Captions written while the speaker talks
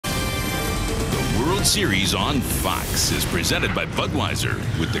World Series on Fox is presented by Budweiser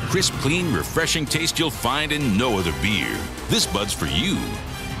with the crisp, clean, refreshing taste you'll find in no other beer. This Bud's for you.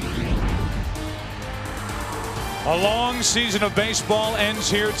 A long season of baseball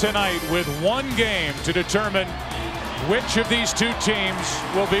ends here tonight with one game to determine which of these two teams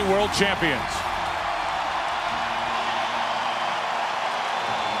will be world champions.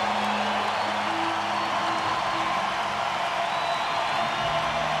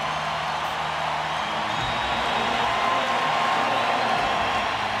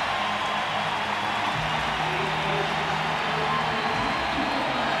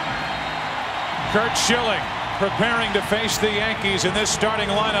 Curt Schilling preparing to face the Yankees in this starting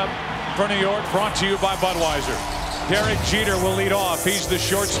lineup for New York, brought to you by Budweiser. Derek Jeter will lead off. He's the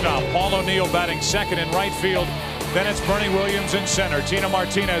shortstop. Paul O'Neill batting second in right field. Then it's Bernie Williams in center. Tino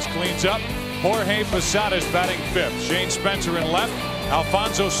Martinez cleans up. Jorge Posadas batting fifth. Shane Spencer in left.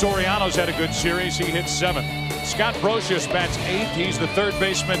 Alfonso Soriano's had a good series. He hits seventh. Scott Brosius bats eighth. He's the third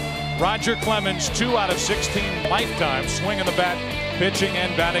baseman. Roger Clemens, 2 out of 16 lifetime, swinging the bat, pitching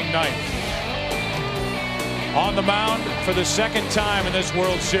and batting ninth. On the mound for the second time in this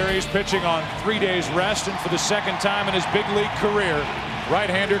World Series, pitching on 3 days rest, and for the second time in his big league career,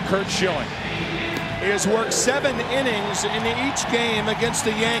 right-hander Curt Schilling. He has worked 7 innings in each game against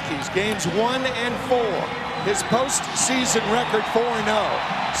the Yankees, games 1 and 4. His postseason record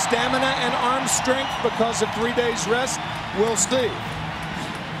 4-0. Stamina and arm strength because of 3 days rest, we'll see.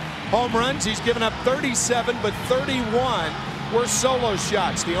 Home runs, he's given up 37, but 31 were solo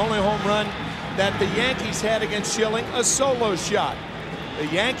shots. The only home run that the Yankees had against Schilling, a solo shot. The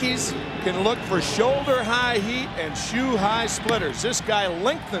Yankees can look for shoulder-high heat and shoe-high splitters. This guy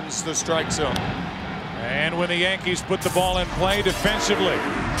lengthens the strike zone. And when the Yankees put the ball in play defensively,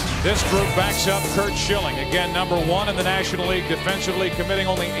 this group backs up Curt Schilling. Again, #1 in the National League defensively, committing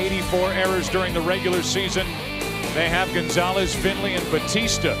only 84 errors during the regular season. They have Gonzalez, Finley, and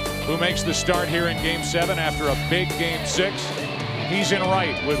Batista, who makes the start here in Game 7 after a big Game 6. He's in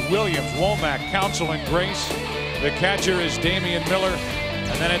right with Williams, Womack, Counsell, and Grace. The catcher is Damian Miller.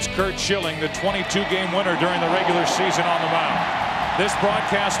 And then it's Curt Schilling, the 22-game winner during the regular season, on the mound. This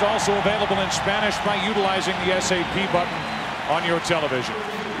broadcast also available in Spanish by utilizing the SAP button on your television.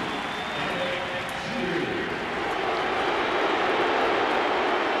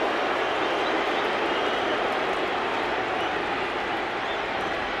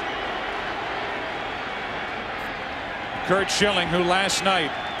 Curt Schilling, who last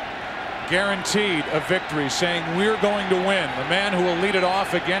night guaranteed a victory, saying we're going to win. The man who will lead it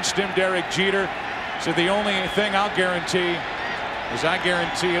off against him, Derek Jeter, said the only thing I'll guarantee is I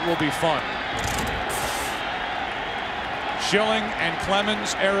guarantee it will be fun. Schilling and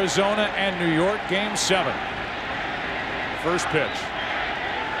Clemens, Arizona and New York, Game 7. First pitch.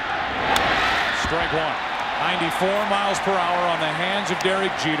 Strike one. 94 miles per hour on the hands of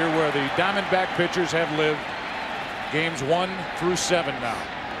Derek Jeter, where the Diamondback pitchers have lived. Games 1 through 7 now.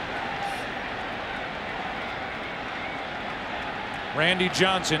 Randy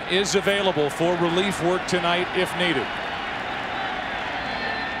Johnson is available for relief work tonight if needed.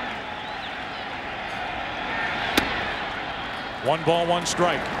 One ball, one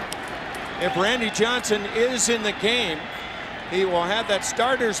strike. If Randy Johnson is in the game, he will have that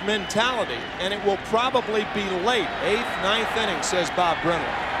starter's mentality, and it will probably be late. 8th, 9th inning, says Bob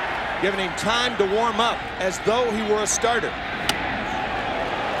Brennan, giving him time to warm up as though he were a starter.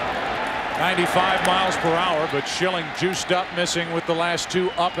 95 miles per hour, but Schilling juiced up, missing with the last 2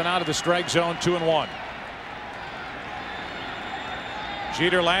 up and out of the strike zone, 2-1.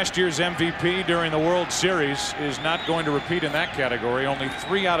 Jeter, last year's MVP during the World Series, is not going to repeat in that category. Only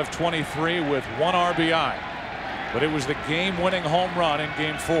 3 out of 23 with 1 RBI. But it was the game-winning home run in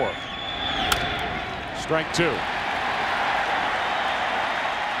Game 4. Strike 2.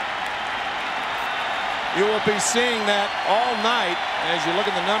 You will be seeing that all night as you look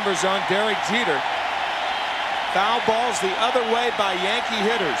at the numbers on Derek Jeter. Foul balls the other way by Yankee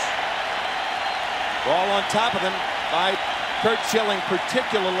hitters. Ball on top of them by Curt Schilling,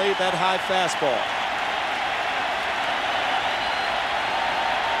 particularly that high fastball.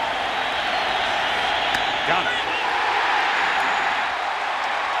 Got it.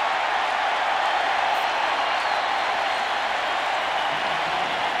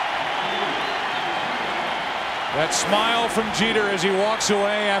 That smile from Jeter as he walks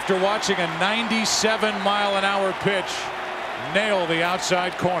away after watching a 97-mile-an-hour pitch nail the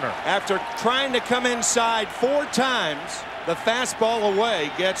outside corner. After trying to come inside 4 times, the fastball away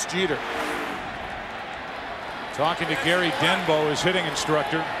gets Jeter. Talking to Gary Denbo, his hitting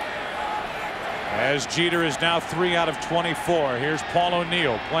instructor, as Jeter is now 3 out of 24. Here's Paul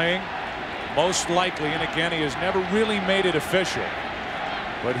O'Neill playing most likely, and again, he has never really made it official,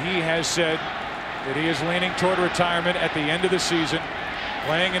 but he has said that he is leaning toward retirement at the end of the season,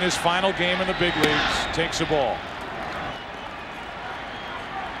 playing in his final game in the big leagues. Takes a ball.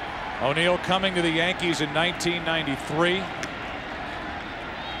 O'Neill coming to the Yankees in 1993.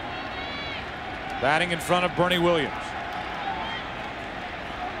 Batting in front of Bernie Williams.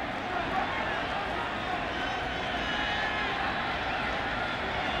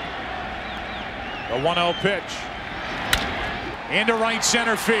 The 1-0 pitch. Into right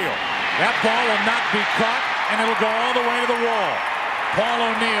center field. That ball will not be caught, and it'll go all the way to the wall. Paul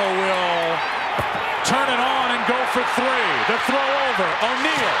O'Neill will turn it on and go for 3. The throw over.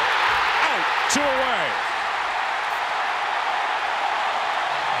 O'Neill out, 2 away.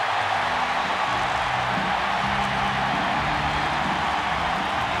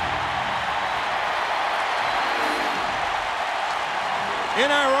 In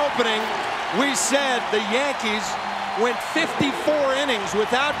our opening, we said the Yankees went 54 innings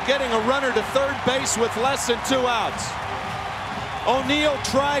without getting a runner to third base with less than 2 outs. O'Neill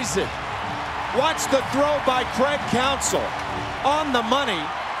tries it. Watch the throw by Craig Counsell. On the money,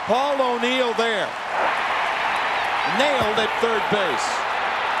 Paul O'Neill there. Nailed at third base.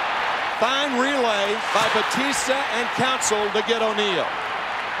 Fine relay by Batista and Counsell to get O'Neill.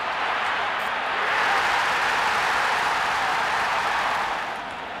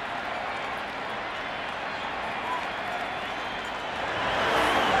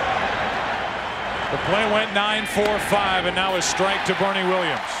 The play went 9-4-5, and now a strike to Bernie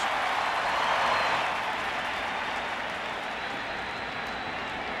Williams.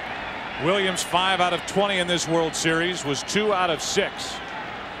 Williams 5 out of 20 in this World Series, was 2 out of 6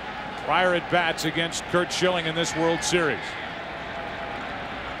 prior at bats against Curt Schilling in this World Series.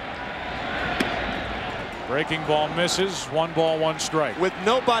 Breaking ball misses. 1 ball, 1 strike. With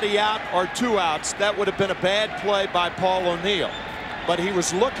nobody out or 2 outs, that would have been a bad play by Paul O'Neill. But he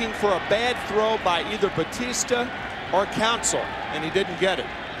was looking for a bad throw by either Batista or Counsell, and he didn't get it.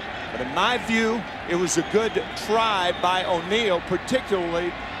 But in my view, it was a good try by O'Neill,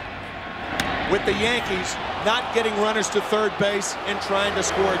 particularly with the Yankees not getting runners to third base and trying to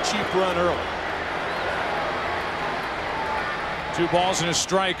score a cheap run early. 2 balls and a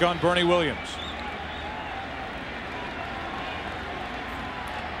strike on Bernie Williams.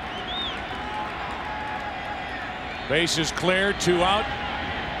 Base is clear, 2 out.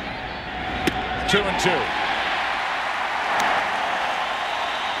 2-2.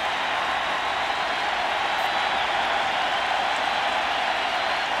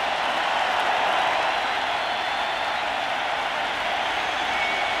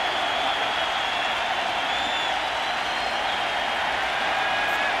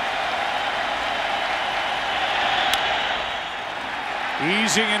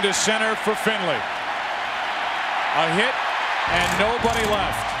 Easy into center for Finley. A hit and nobody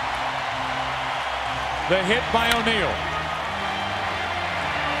left. The hit by O'Neill.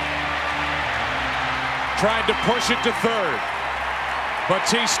 Tried to push it to third.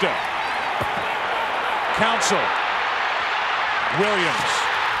 Batista. Counsell. Williams.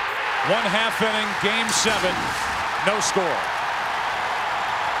 1/2 inning, game 7. No score.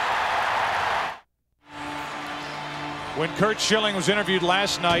 When Curt Schilling was interviewed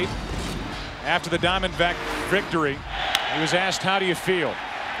last night after the Diamondback victory, he was asked, how do you feel?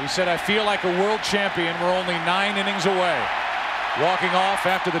 He said, I feel like a world champion. We're only 9 innings away. Walking off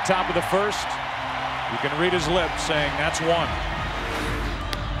after the top of the first, you can read his lips saying, that's 1.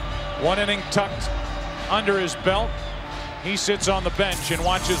 1 inning tucked under his belt. He sits on the bench and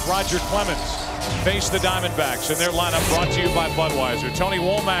watches Roger Clemens face the Diamondbacks in their lineup, brought to you by Budweiser. Tony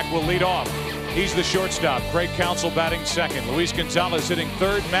Womack will lead off. He's the shortstop. Craig Counsell batting second. Luis Gonzalez hitting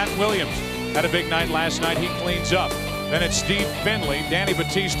third. Matt Williams had a big night last night. He cleans up. Then it's Steve Finley, Danny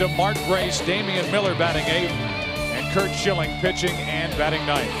Batista, Mark Grace, Damian Miller batting 8th, and Curt Schilling pitching and batting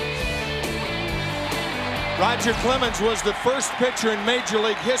 9th. Roger Clemens was the first pitcher in Major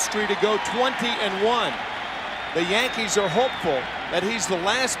League history to go 20-1. The Yankees are hopeful that he's the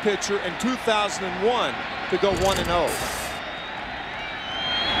last pitcher in 2001 to go 1-0.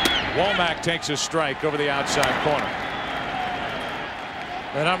 Womack takes a strike over the outside corner.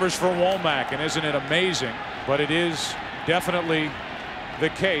 The numbers for Womack, and isn't it amazing? But it is definitely the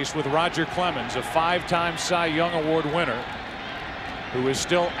case with Roger Clemens, a 5-time Cy Young Award winner, who is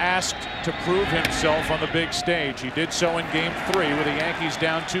still asked to prove himself on the big stage. He did so in game 3 with the Yankees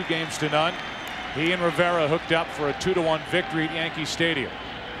down 2-0. He and Rivera hooked up for a 2-1 victory at Yankee Stadium.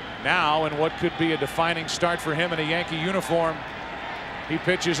 Now, in what could be a defining start for him in a Yankee uniform, he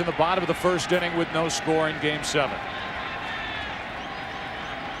pitches in the bottom of the first inning with no score in game 7.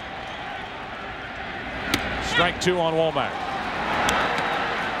 Strike 2 on Womack.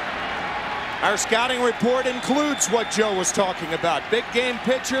 Our scouting report includes what Joe was talking about. Big game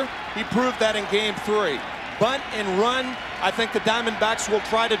pitcher. He proved that in game 3. Bunt and run. I think the Diamondbacks will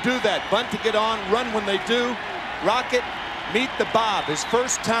try to do that. Bunt to get on, run when they do. Rocket, meet the Bob. His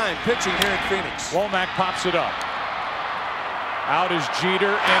first time pitching here in Phoenix. Womack pops it up. Out is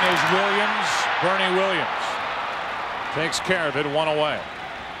Jeter, in is Williams. Bernie Williams takes care of it, 1 away.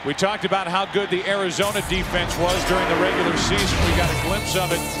 We talked about how good the Arizona defense was during the regular season. We got a glimpse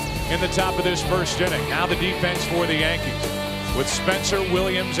of it in the top of this first inning. Now the defense for the Yankees, with Spencer,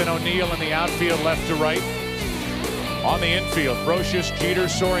 Williams, and O'Neill in the outfield left to right. On the infield, Brocious, Jeter,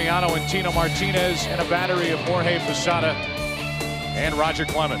 Soriano, and Tino Martinez, and a battery of Jorge Posada and Roger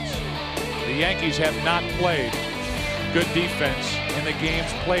Clemens. The Yankees have not played good defense in the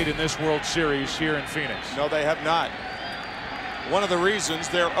games played in this World Series here in Phoenix. No, they have not. One of the reasons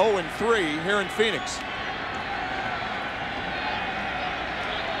they're 0-3 here in Phoenix.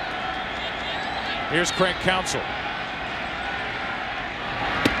 Here's Craig Counsell.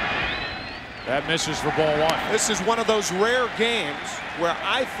 That misses for ball 1. This is one of those rare games where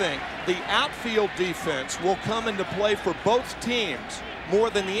I think the outfield defense will come into play for both teams more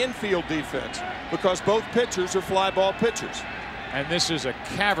than the infield defense, because both pitchers are fly ball pitchers. And this is a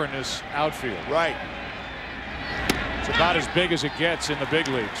cavernous outfield. Right. It's about as big as it gets in the big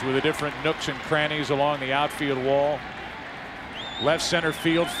leagues, with the different nooks and crannies along the outfield wall. Left center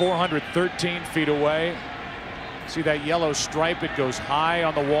field, 413 feet away. See that yellow stripe? It goes high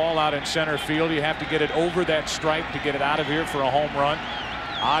on the wall out in center field. You have to get it over that stripe to get it out of here for a home run.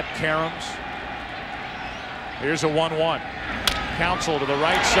 Odd caroms. Here's a 1-1. Counsell to the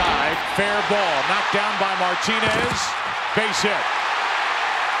right side. Fair ball. Knocked down by Martinez. Base hit.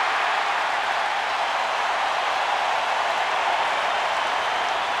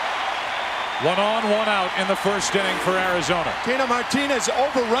 One on, one out in the first inning for Arizona. Tino Martinez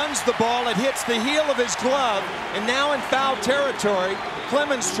overruns the ball. It hits the heel of his glove, and now in foul territory,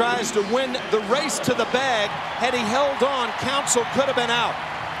 Clemens tries to win the race to the bag. Had he held on, Counsell could have been out.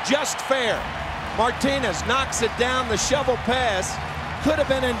 Just fair. Martinez knocks it down. The shovel pass could have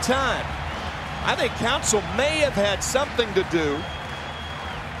been in time. I think Counsell may have had something to do.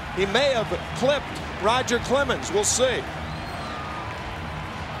 He may have clipped Roger Clemens. We'll see.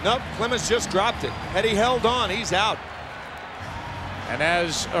 Nope, Clemens just dropped it. Had he held on, he's out. And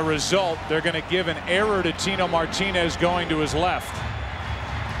as a result, they're going to give an error to Tino Martinez going to his left.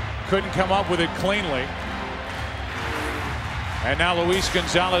 Couldn't come up with it cleanly. And now Luis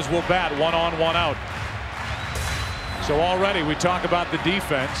Gonzalez will bat, 1 on, 1 out. So already we talk about the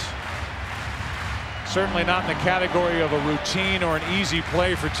defense. Certainly not in the category of a routine or an easy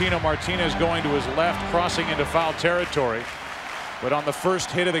play for Tino Martinez going to his left, crossing into foul territory. But on the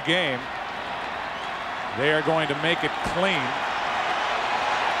first hit of the game, they are going to make it clean.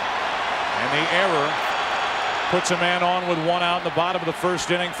 And the error puts a man on with 1 out in the bottom of the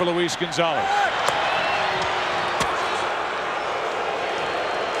first inning for Luis Gonzalez.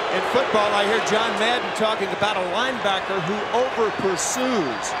 In football, I hear John Madden talking about a linebacker who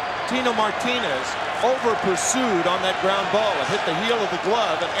over-pursues. Tino Martinez over-pursued on that ground ball. It hit the heel of the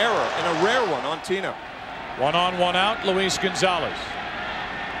glove, an error, and a rare one on Tino. 1 on, 1 out, Luis Gonzalez.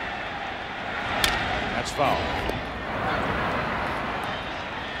 That's foul.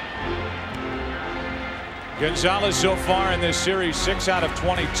 Gonzalez so far in this series, 6 out of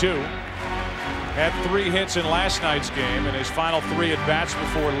 22. Had 3 hits in last night's game in his final 3 at bats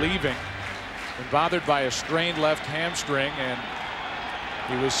before leaving. Been bothered by a strained left hamstring, and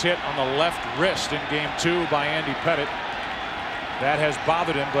he was hit on the left wrist in game 2 by Andy Pettit. That has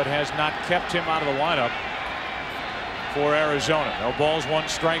bothered him, but has not kept him out of the lineup for Arizona. No balls, 1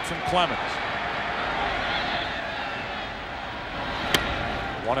 strike from Clemens.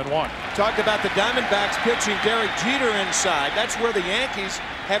 1-1. Talked about the Diamondbacks pitching Derek Jeter inside. That's where the Yankees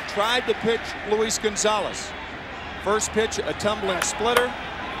have tried to pitch Luis Gonzalez. First pitch, a tumbling splitter.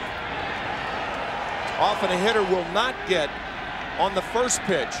 Often a hitter will not get on the first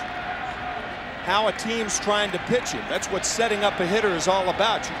pitch how a team's trying to pitch him. That's what setting up a hitter is all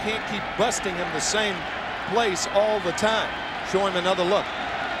about. You can't keep busting him the same place all the time. Show him another look.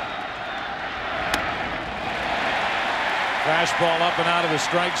 Fastball up and out of the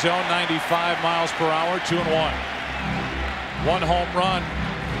strike zone, 95 miles per hour, 2-1. 1 home run.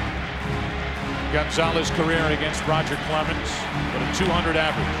 Gonzalez career against Roger Clemens with a 200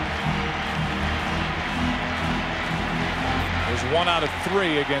 average. There's 1 out of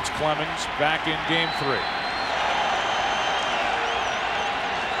 3 against Clemens back in game 3.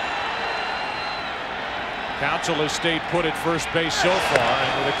 Counsell has stayed put at first base so far,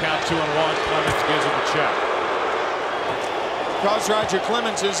 and with a count 2-1, Clemens gives him a check. Because Roger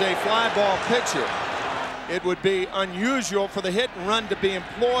Clemens is a fly ball pitcher, it would be unusual for the hit and run to be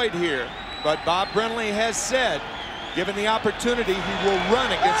employed here. But Bob Brenly has said, given the opportunity, he will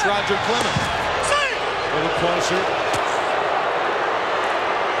run against Roger Clemens. A little closer.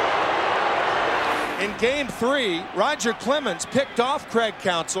 In game 3, Roger Clemens picked off Craig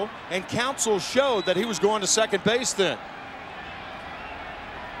Counsell, and Counsell showed that he was going to second base then.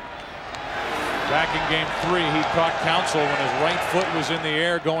 Back in game 3, he caught Counsell when his right foot was in the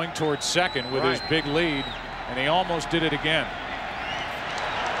air going towards second with his big lead, and he almost did it again.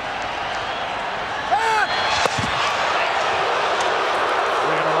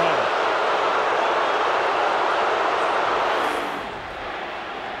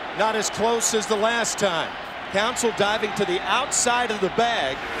 Not as close as the last time. Counsell diving to the outside of the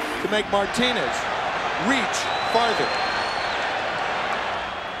bag to make Martinez reach farther.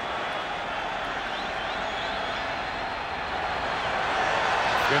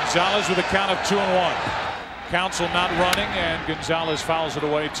 Gonzalez with a count of 2-1. Counsell not running, and Gonzalez fouls it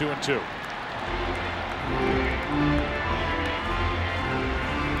away 2-2.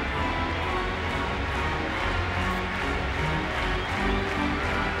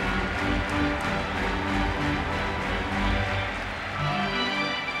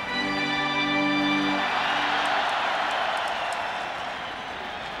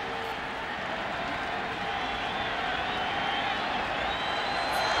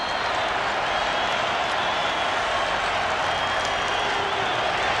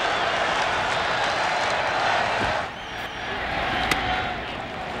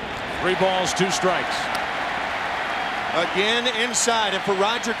 Three balls, 2 strikes. Again inside, and for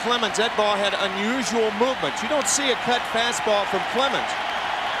Roger Clemens, that ball had unusual movement. You don't see a cut fastball from Clemens.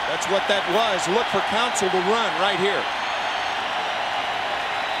 That's what that was. Look for Counsell to run right here.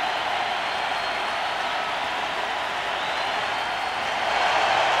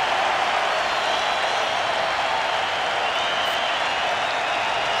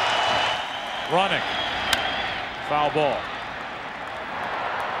 Running. Foul ball.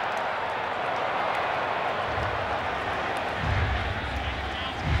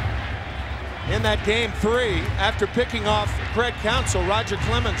 In that game 3, after picking off Craig Counsell, Roger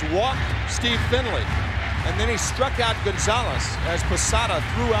Clemens walked Steve Finley, and then he struck out Gonzalez as Posada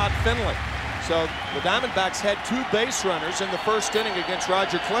threw out Finley. So the Diamondbacks had 2 base runners in the first inning against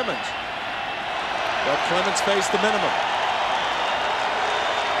Roger Clemens, but Clemens faced the minimum.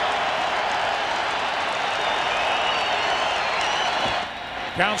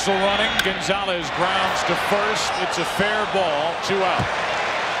 Counsell running. Gonzalez grounds to first. It's a fair ball. 2 out.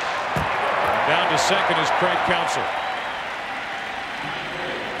 Down to second is Craig Counsell.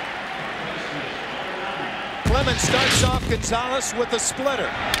 Clemens starts off Gonzalez with a splitter.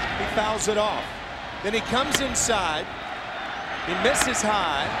 He fouls it off. Then he comes inside. He misses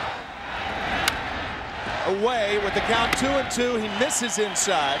high. Away with the count 2-2. He misses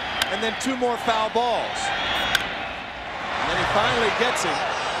inside. And then 2 more foul balls. And then he finally gets him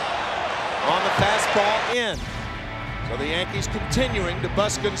on the fastball in. So the Yankees continuing to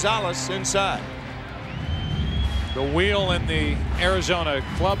bust Gonzalez inside. The wheel in the Arizona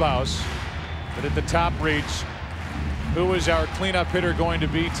clubhouse that at the top reads, "Who is our cleanup hitter going to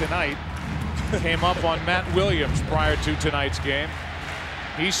be tonight?" came up on Matt Williams prior to tonight's game.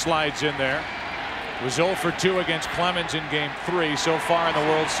 He slides in there. Was 0 for 2 against Clemens in game 3. So far in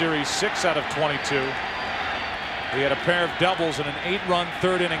the World Series, 6 out of 22. He had a pair of doubles and an 8-run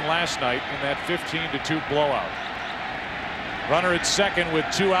third inning last night in that 15-2 blowout. Runner at second with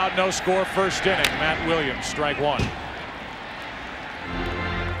 2 out, no score, first inning. Matt Williams, strike 1.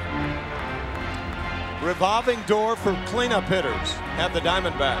 Revolving door for cleanup hitters have the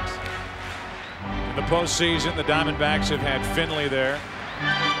Diamondbacks. In the postseason, the Diamondbacks have had Finley there.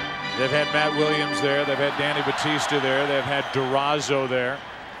 They've had Matt Williams there. They've had Danny Batista there. They've had Durazo there.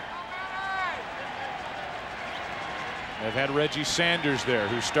 They've had Reggie Sanders there,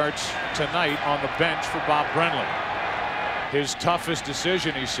 who starts tonight on the bench for Bob Brenly. His toughest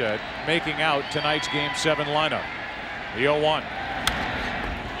decision, he said, making out tonight's Game 7 lineup. The 0-1.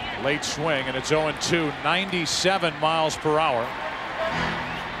 Late swing, and it's 0-2, 97 miles per hour.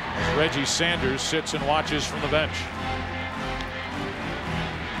 As Reggie Sanders sits and watches from the bench.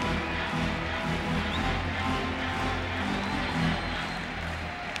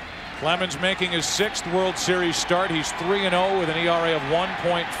 Clemens making his 6th World Series start. He's 3-0 with an ERA of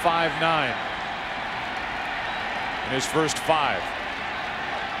 1.59 in his first 5.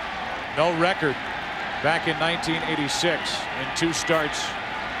 No record back in 1986 in 2 starts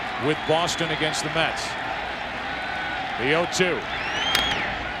with Boston against the Mets. The 0-2.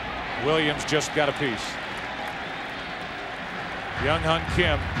 Williams just got a piece. Young-Hun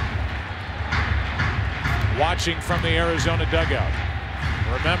Kim watching from the Arizona dugout.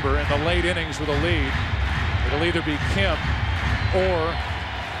 Remember, in the late innings with a lead, it'll either be Kim or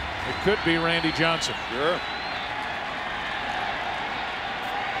it could be Randy Johnson. Sure.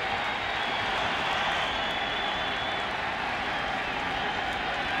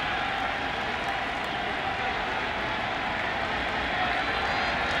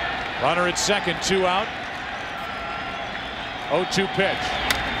 Runner at second, 2 out. 0-2 pitch.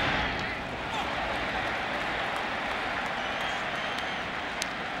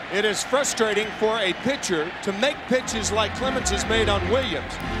 It is frustrating for a pitcher to make pitches like Clemens has made on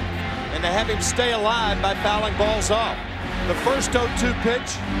Williams and to have him stay alive by fouling balls off. The first 0-2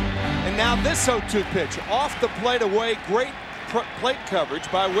 pitch and now this 0-2 pitch off the plate away. Great plate coverage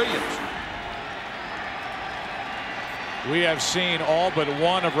by Williams. We have seen all but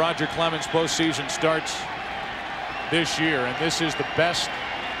one of Roger Clemens' postseason starts this year, and this is the best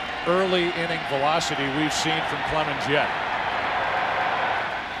early inning velocity we've seen from Clemens yet.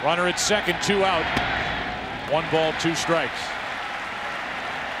 Runner at second, 2 out. 1 ball, 2 strikes.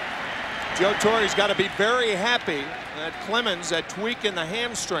 Joe Torre's got to be very happy that Clemens, that tweak in the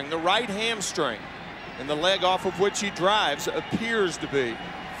hamstring, the right hamstring, and the leg off of which he drives appears to be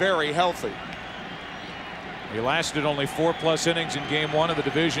very healthy. He lasted only 4+ innings in Game 1 of the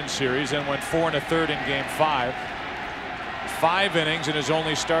division series and went 4 1/3 in Game 5. 5 innings in his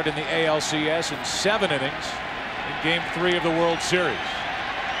only start in the ALCS and 7 innings in Game 3 of the World Series.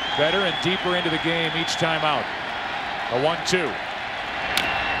 Better and deeper into the game each time out. A 1-2.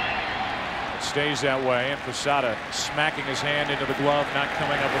 It stays that way, and Posada smacking his hand into the glove, not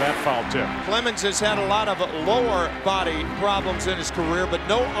coming up with that foul tip. Clemens has had a lot of lower body problems in his career, but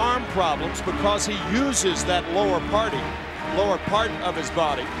no arm problems because he uses that lower part of his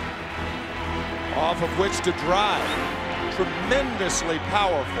body off of which to drive. Tremendously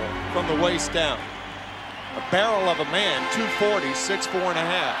powerful from the waist down. A barrel of a man, 240,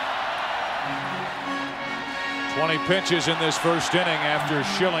 6'4½". 20 pitches in this first inning after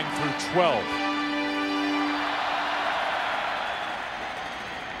Schilling threw 12.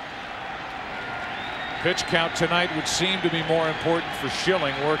 Pitch count tonight would seem to be more important for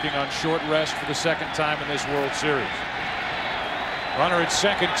Schilling, working on short rest for the second time in this World Series. Runner at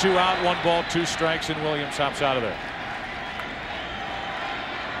second, 2 out, 1 ball, 2 strikes, and Williams hops out of there.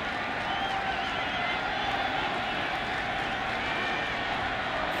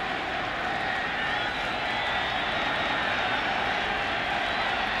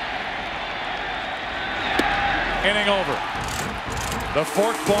 Inning over. The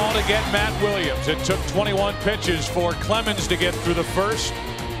fork ball to get Matt Williams. It took 21 pitches for Clemens to get through the first.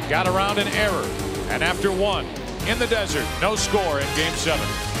 Got around an error. And after 1 in the desert, no score in Game 7.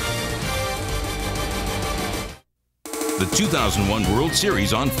 The 2001 World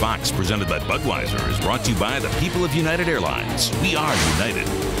Series on Fox, presented by Budweiser, is brought to you by the people of United Airlines. We are united.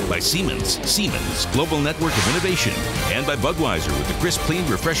 By Siemens, Global Network of Innovation. And by Budweiser, with the crisp, clean,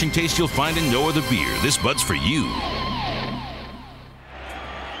 refreshing taste you'll find in no other beer. This Bud's for you.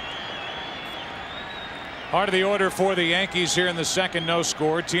 Part of the order for the Yankees here in the second, no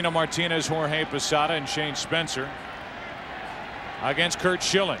score. Tino Martinez, Jorge Posada, and Shane Spencer against Curt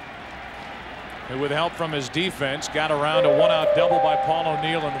Schilling, who with help from his defense got around a 1-out double by Paul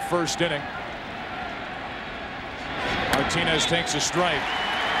O'Neill in the first inning. Martinez takes a strike.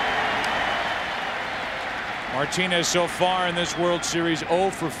 Martinez so far in this World Series 0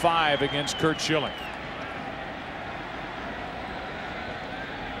 for 5 against Curt Schilling.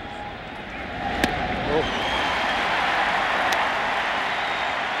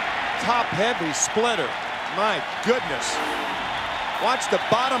 Top heavy splitter. My goodness. Watch the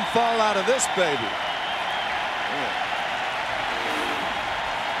bottom fall out of this baby. Yeah.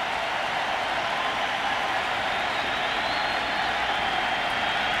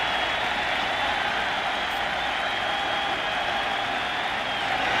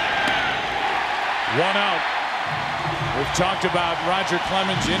 One out. We've talked about Roger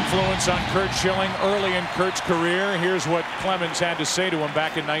Clemens' influence on Curt Schilling early in Curt's career. Here's what Clemens had to say to him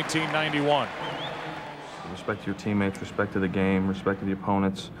back in 1991. Respect to your teammates, respect to the game, respect to the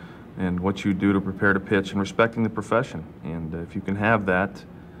opponents, and what you do to prepare to pitch, and respecting the profession. And if you can have that,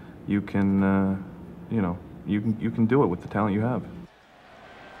 you can, you can do it with the talent you have.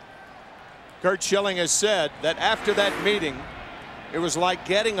 Curt Schilling has said that after that meeting, it was like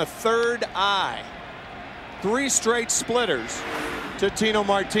getting a third eye. 3 straight splitters to Tino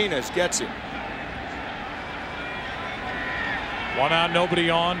Martinez gets him. 1 out,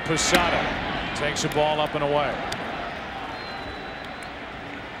 nobody on. Posada takes the ball up and away.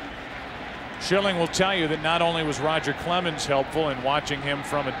 Schilling will tell you that not only was Roger Clemens helpful in watching him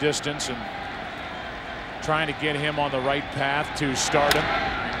from a distance and trying to get him on the right path to stardom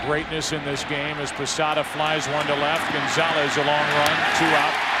and greatness in this game, as Posada flies one to left, Gonzalez a long run, 2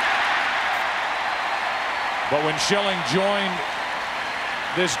 out. But when Schilling joined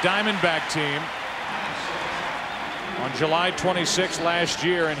this Diamondback team on July 26 last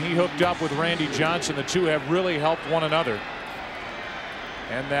year, and he hooked up with Randy Johnson, the two have really helped one another.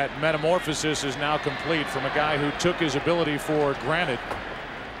 And that metamorphosis is now complete from a guy who took his ability for granted,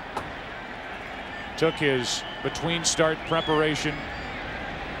 took his between start preparation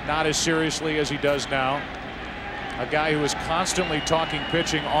not as seriously as he does now. A guy who is constantly talking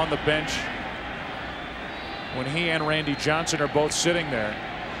pitching on the bench when he and Randy Johnson are both sitting there.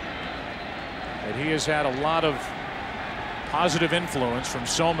 And he has had a lot of positive influence from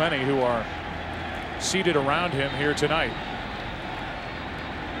so many who are seated around him here tonight.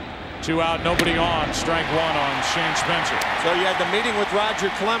 2 out, nobody on, strike 1 on Shane Spencer. So you had the meeting with Roger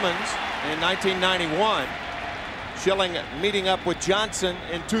Clemens in 1991. Schilling meeting up with Johnson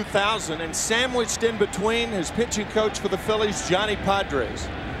in 2000, and sandwiched in between his pitching coach for the Phillies, Johnny Padres,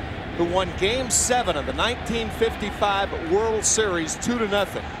 who won Game 7 of the 1955 World Series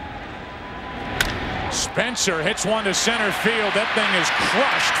 2-0. Spencer hits one to center field. That thing is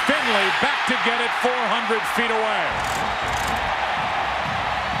crushed. Finley back to get it 400 feet away.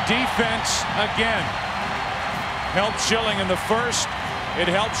 Defense again helped Schilling in the first. It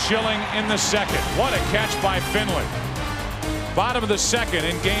helped Schilling in the second. What a catch by Finley. Bottom of the second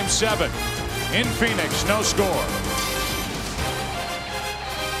in Game 7 in Phoenix. No score.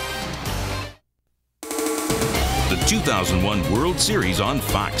 The 2001 World Series on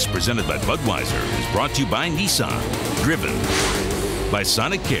Fox, presented by Budweiser, is brought to you by Nissan. Driven by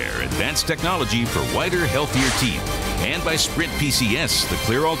Sonic Care, advanced technology for whiter, healthier teeth. And by Sprint PCS, the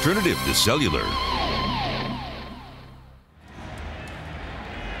clear alternative to cellular.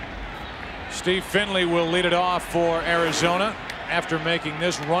 Steve Finley will lead it off for Arizona after making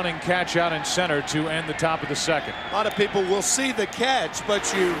this running catch out in center to end the top of the second. A lot of people will see the catch,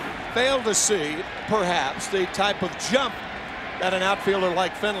 but you fail to see, perhaps, the type of jump that an outfielder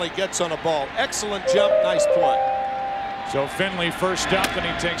like Finley gets on a ball. Excellent jump, nice play. So Finley first up, and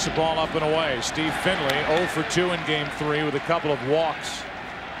he takes the ball up and away. Steve Finley 0 for 2 in Game 3 with a couple of walks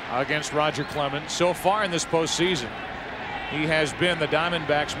against Roger Clemens. So far in this postseason, he has been the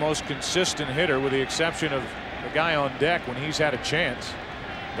Diamondbacks' most consistent hitter, with the exception of the guy on deck when he's had a chance,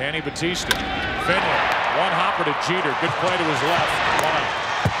 Danny Batista. Finley, one hopper to Jeter. Good play to his left.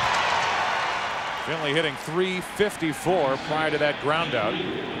 Finley hitting .354 prior to that ground out.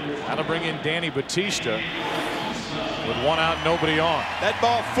 That'll bring in Danny Batista with 1 out, nobody on. That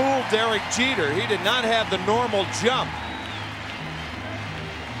ball fooled Derek Jeter. He did not have the normal jump.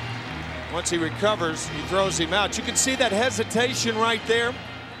 Once he recovers, he throws him out. You can see that hesitation right there.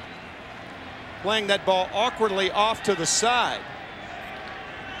 Playing that ball awkwardly off to the side.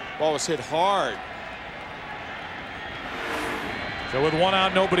 Ball was hit hard. So with 1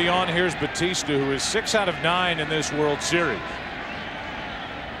 out, nobody on, here's Batista, who is 6 out of 9 in this World Series.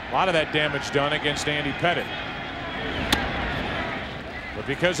 A lot of that damage done against Andy Pettitte. But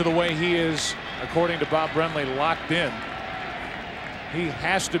because of the way he is, according to Bob Brenly, locked in, he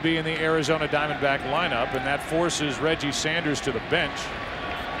has to be in the Arizona Diamondback lineup, and that forces Reggie Sanders to the bench.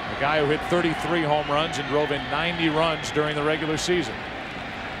 A guy who hit 33 home runs and drove in 90 runs during the regular season.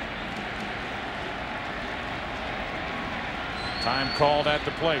 Time called at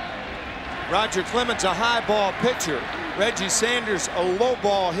the plate. Roger Clemens, a high ball pitcher. Reggie Sanders, a low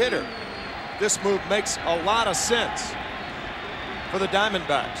ball hitter. This move makes a lot of sense for the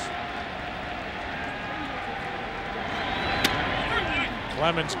Diamondbacks.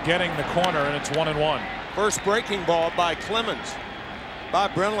 Clemens getting the corner, and it's 1-1. First breaking ball by Clemens.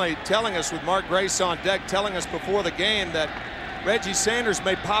 Bob Brenly telling us, with Mark Grace on deck, telling us before the game that Reggie Sanders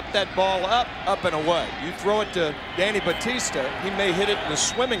may pop that ball up and away. You throw it to Danny Batista, he may hit it in the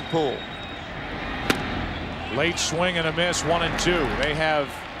swimming pool. Late swing and a miss, 1-2. They have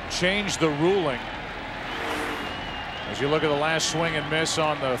changed the ruling. As you look at the last swing and miss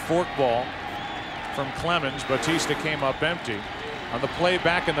on the fork ball from Clemens, Batista came up empty. On the play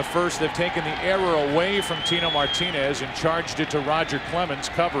back in the first, they've taken the error away from Tino Martinez and charged it to Roger Clemens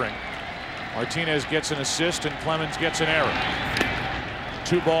covering. Martinez gets an assist and Clemens gets an error.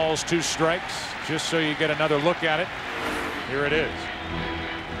 2 balls, 2 strikes. Just so you get another look at it, here it is.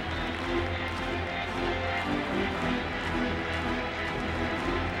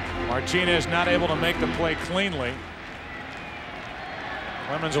 Martinez not able to make the play cleanly.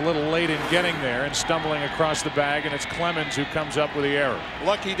 Clemens a little late in getting there and stumbling across the bag, and it's Clemens who comes up with the error.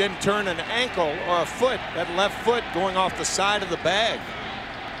 Lucky he didn't turn an ankle or a foot, that left foot going off the side of the bag.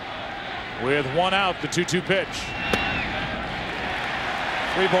 With 1 out, the 2-2 pitch.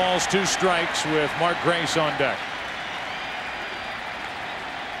 3 balls, 2 strikes with Mark Grace on deck.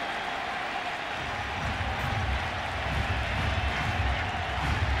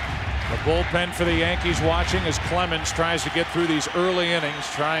 The bullpen for the Yankees watching as Clemens tries to get through these early innings,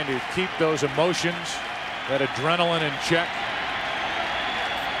 trying to keep those emotions, that adrenaline in check.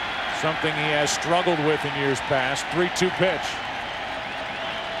 Something he has struggled with in years past. 3-2 pitch.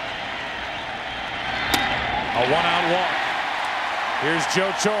 A 1-out walk. Here's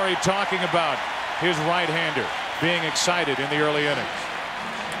Joe Torey talking about his right-hander being excited in the early innings.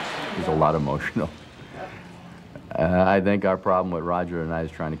 He's a lot emotional. I think our problem with Roger and I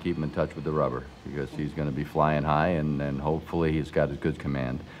is trying to keep him in touch with the rubber, because he's going to be flying high, and hopefully he's got a good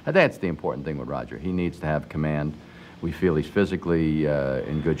command. And that's the important thing with Roger. He needs to have command. We feel he's physically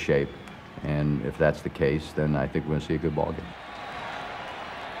in good shape, and if that's the case, then I think we're going to see a good ball game.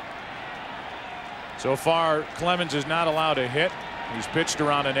 So far, Clemens is not allowed a hit. He's pitched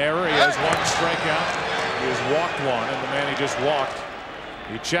around an error. He has 1 strikeout. He has walked 1, and the man he just walked,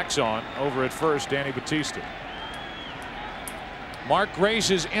 he checks on over at first, Danny Batista. Mark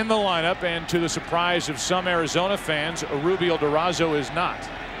Grace is in the lineup, and to the surprise of some Arizona fans, Rubio Durazo is not.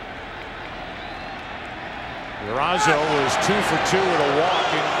 Durazo was 2 for 2 with a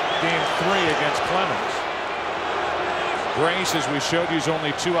walk in Game 3 against Clemens. Grace, as we showed you, is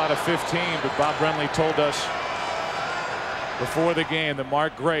only 2 out of 15, but Bob Brenly told us before the game that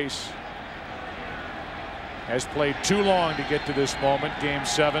Mark Grace has played too long to get to this moment, Game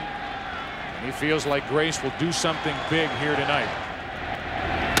 7. And he feels like Grace will do something big here tonight.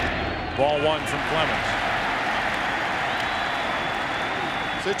 Ball 1 from Clemens.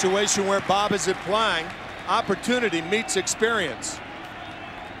 Situation where Bob is implying opportunity meets experience.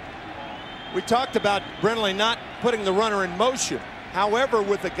 We talked about Brenly not putting the runner in motion. However,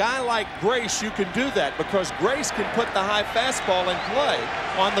 with a guy like Grace, you can do that because Grace can put the high fastball in play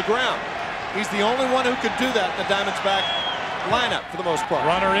on the ground. He's the only one who can do that in the Diamondback lineup for the most part.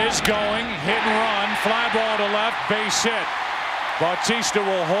 Runner is going, hit and run, fly ball to left, base hit. Bautista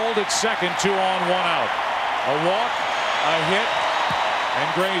will hold at second, 2 on, 1 out. A walk, a hit, and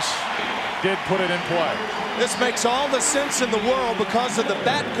Grace did put it in play. This makes all the sense in the world because of the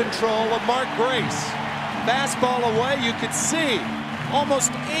bat control of Mark Grace. Fastball away, you could see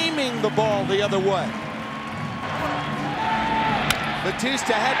almost aiming the ball the other way.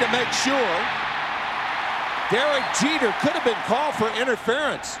 Batista had to make sure. Derek Jeter could have been called for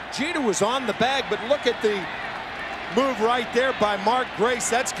interference. Jeter was on the bag, but look at the move right there by Mark Grace.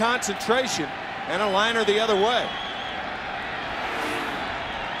 That's concentration, and a liner the other way.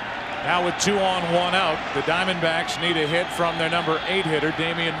 Now with 2 on, 1 out, the Diamondbacks need a hit from their number 8 hitter,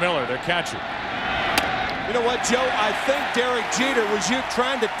 Damian Miller, their catcher. You know what, Joe? I think Derek Jeter was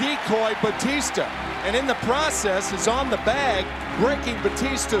trying to decoy Batista, and in the process is on the bag, breaking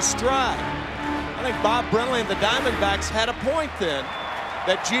Batista's stride. I think Bob Brenly and the Diamondbacks had a point then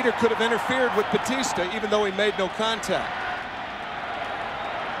that Jeter could have interfered with Batista, even though he made no contact.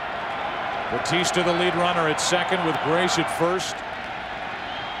 Batista, the lead runner at second, with Grace at first.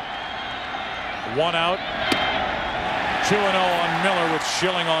 1 out. 2-0 on Miller with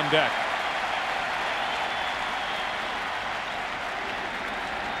Schilling on deck.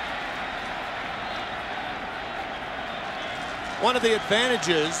 One of the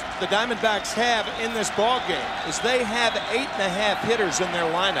advantages the Diamondbacks have in this ballgame is they have 8.5 hitters in their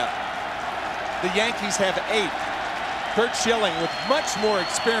lineup. The Yankees have 8. Curt Schilling with much more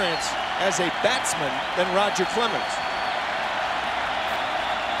experience as a batsman than Roger Clemens.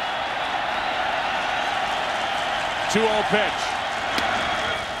 Two-0 pitch.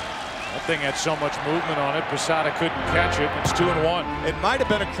 That thing had so much movement on it, Posada couldn't catch it. It's 2-1. It might have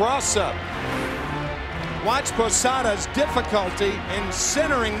been a cross-up. Watch Posada's difficulty in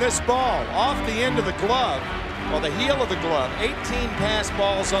centering this ball off the end of the glove, or the heel of the glove. 18 pass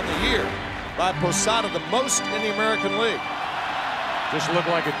balls on the year by Posada, the most in the American League. Just looked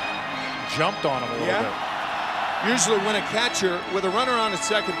like it jumped on him a little bit. Usually when a catcher, with a runner on at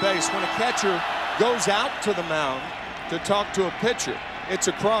second base, when a catcher goes out to the mound to talk to a pitcher, it's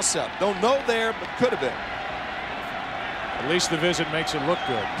a cross-up. Don't know there, but could have been. At least the visit makes it look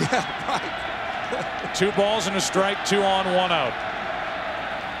good. Yeah, right. 2 balls and a strike, 2 on, 1 out.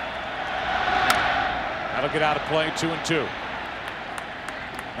 That'll get out of play, 2-2.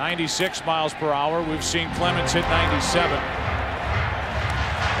 96 miles per hour. We've seen Clemens hit 97.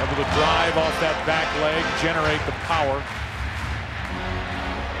 Able to drive off that back leg, generate the power.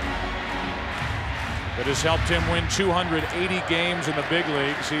 that has helped him win 280 games in the big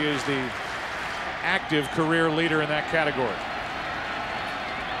leagues. He is the active career leader in that category.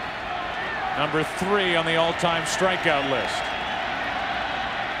 Number 3 on the all-time strikeout list.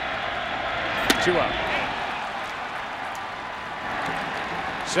 2 out.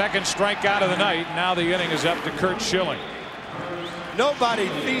 Second strikeout of the night. Now the inning is up to Curt Schilling. Nobody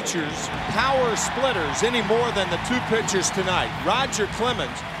features power splitters any more than the 2 pitchers tonight, Roger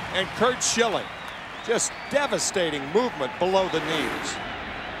Clemens and Curt Schilling. Just devastating movement below the knees.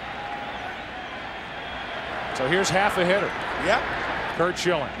 So here's half a hitter. Yep. Curt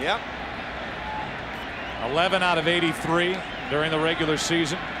Schilling. Yep. 11 out of 83 during the regular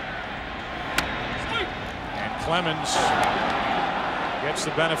season. And Clemens gets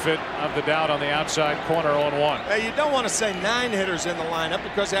the benefit of the doubt on the outside corner, 0-1. Hey, you don't want to say 9 hitters in the lineup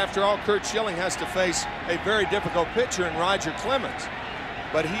because after all, Curt Schilling has to face a very difficult pitcher in Roger Clemens.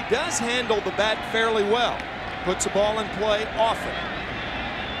 But he does handle the bat fairly well. Puts the ball in play often.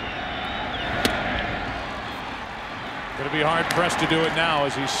 Going to be hard pressed to do it now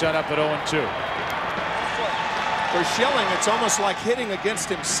as he's set up at 0-2. For Schilling, it's almost like hitting against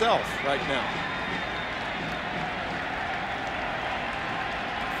himself right now.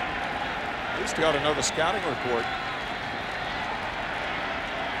 At least he ought to know the scouting report.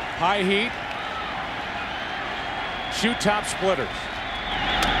 High heat. Shoe top splitters.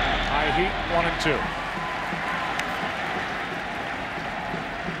 High heat, 1 and 2.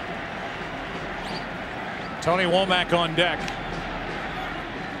 Tony Womack on deck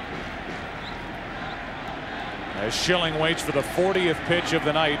as Schilling waits for the 40th pitch of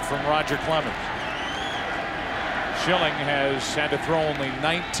the night from Roger Clemens. Schilling has had to throw only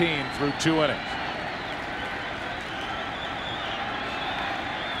 19 through 2 innings.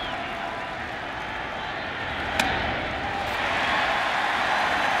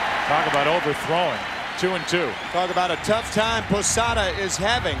 Talk about overthrowing. 2 and 2. Talk about a tough time Posada is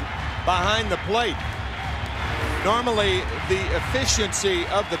having behind the plate. Normally, the efficiency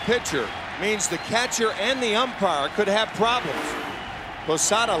of the pitcher means the catcher and the umpire could have problems.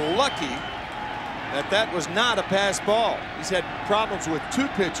 Posada lucky that was not a pass ball. He's had problems with 2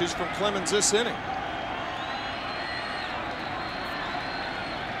 pitches from Clemens this inning.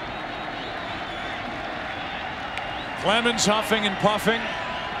 Clemens huffing and puffing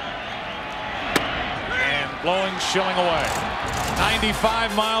and blowing Schilling away.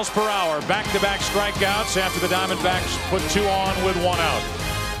 95 miles per hour. Back-to-back strikeouts after the Diamondbacks put 2 on with 1 out.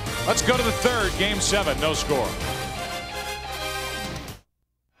 Let's go to the 3rd, game 7, no score.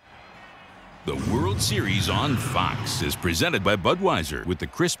 The World Series on Fox is presented by Budweiser with the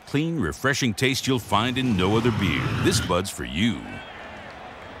crisp, clean, refreshing taste you'll find in no other beer. This Bud's for you.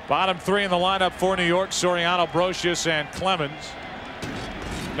 Bottom 3 in the lineup for New York: Soriano, Brocious, and Clemens.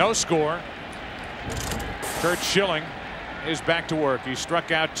 No score. Curt Schilling is back to work. He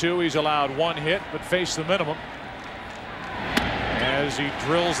struck out 2. He's allowed 1 hit, but faced the minimum as he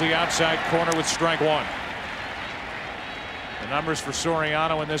drills the outside corner with strike 1. The numbers for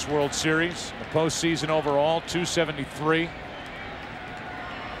Soriano in this World Series: the postseason overall, 273.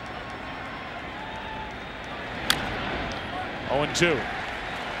 Oh and 2.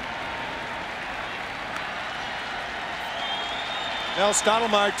 Now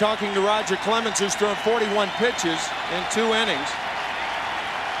Stottlemyre talking to Roger Clemens, who's thrown 41 pitches in 2 innings.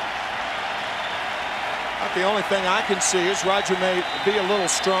 About the only thing I can see is Roger may be a little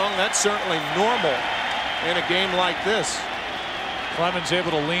strong. That's certainly normal in a game like this. Clemens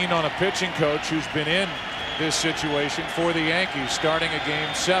able to lean on a pitching coach who's been in this situation for the Yankees starting a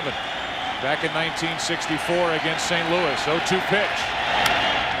game 7 back in 1964 against St. Louis. 0-2 pitch.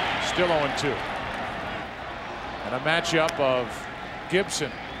 Still 0-2. And a matchup of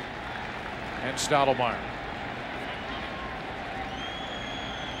Gibson and Stottlemyre.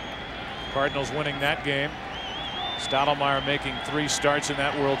 Cardinals winning that game. Stottlemyre making 3 starts in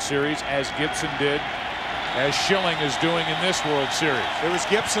that World Series, as Gibson did, as Schilling is doing in this World Series. It was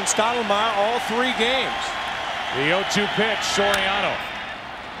Gibson, Stottlemyre all 3 games. The 0-2 pitch, Soriano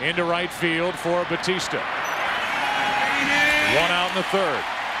into right field for Batista. 1 out in the 3rd.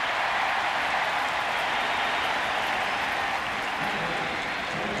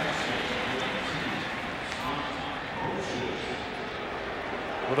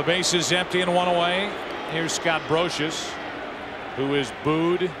 With the bases empty and 1 away, here's Scott Brocious, who is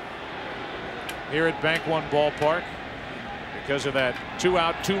booed here at Bank One Ballpark because of that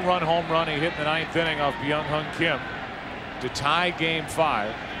 2-out, 2-run home run he hit in the 9th inning off Byung-Hyun Kim to tie game 5.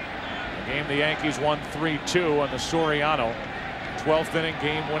 A game the Yankees won 3-2 on the Soriano 12th inning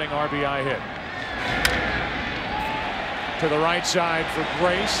game-winning RBI hit. To the right side for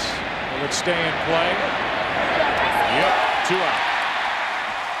Grace. would stay in play. Yep, 2 out.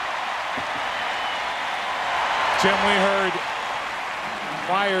 Tim, we heard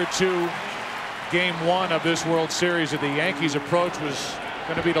prior to Game 1 of this World Series that the Yankees' approach was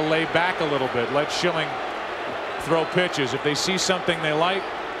going to be to lay back a little bit, let Schilling throw pitches. If they see something they like,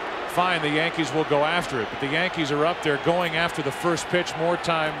 fine, the Yankees will go after it. But the Yankees are up there going after the first pitch more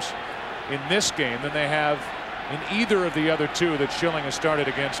times in this game than they have in either of the other two that Schilling has started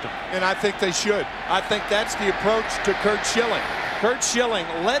against them. And I think they should. I think that's the approach to Curt Schilling. Curt Schilling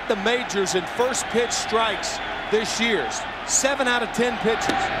led the majors in first pitch strikes this year. 7 out of 10 pitches.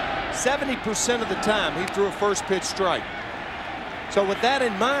 70% of the time he threw a first pitch strike. So with that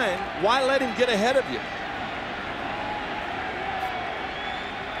in mind, why let him get ahead of you?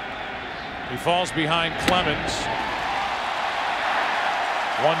 He falls behind Clemens.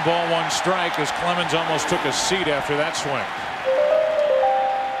 1 ball, 1 strike as Clemens almost took a seat after that swing.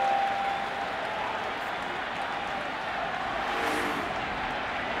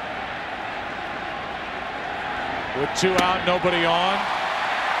 With 2 out, nobody on.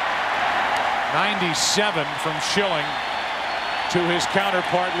 97 from Schilling to his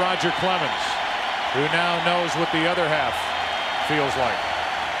counterpart Roger Clemens, who now knows what the other half feels like.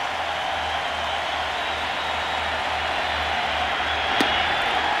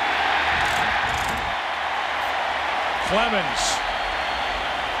 Clemens,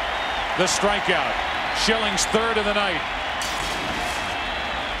 the strikeout. Schilling's 3rd of the night.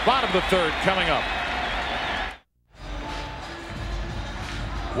 Bottom of the 3rd coming up.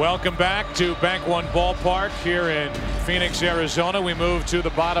 Welcome back to Bank One Ballpark here in Phoenix, Arizona. We move to the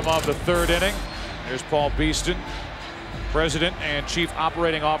bottom of the 3rd inning. There's Paul Beeston, President and Chief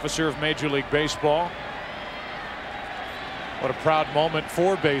Operating Officer of Major League Baseball. What a proud moment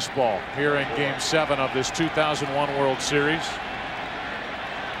for baseball here in Game 7 of this 2001 World Series.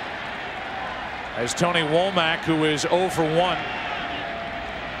 As Tony Womack, who is 0 for 1,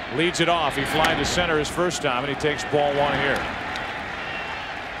 leads it off. He flied to center his first time, and he takes ball 1 here.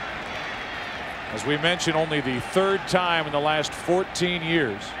 As we mentioned, only the 3rd time in the last 14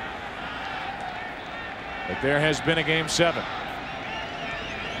 years that there has been a Game 7.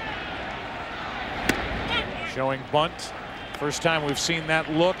 Showing bunt. First time we've seen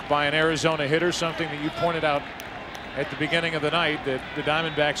that look by an Arizona hitter, something that you pointed out at the beginning of the night that the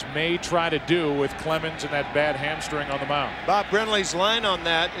Diamondbacks may try to do with Clemens and that bad hamstring on the mound. Bob Brenly's line on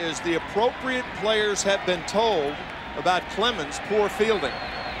that is the appropriate players have been told about Clemens' poor fielding.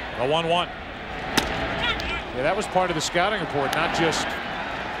 A 1-1. Yeah, that was part of the scouting report, not just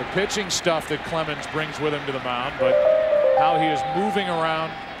the pitching stuff that Clemens brings with him to the mound, but how he is moving around.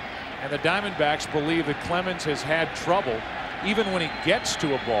 And the Diamondbacks believe that Clemens has had trouble, even when he gets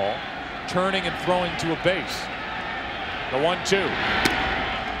to a ball, turning and throwing to a base. The 1-2.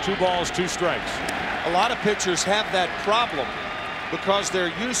 2 balls, 2 strikes. A lot of pitchers have that problem because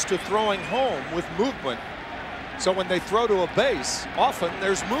they're used to throwing home with movement. So when they throw to a base, often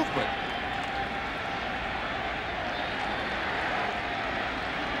there's movement.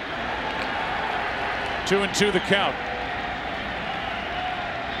 Two and 2 the count.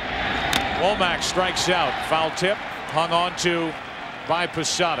 Womack strikes out. Foul tip hung on to by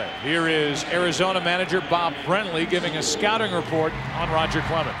Posada. Here is Arizona manager Bob Brenly giving a scouting report on Roger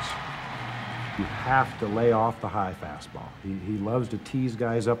Clemens. You have to lay off the high fastball. He loves to tease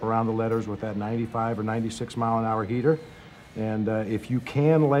guys up around the letters with that 95 or 96 mile-an-hour heater. And if you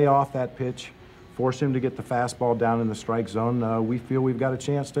can lay off that pitch, force him to get the fastball down in the strike zone, we feel we've got a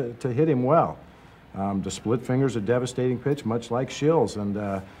chance to hit him well. The split finger's a devastating pitch, much like Schill's,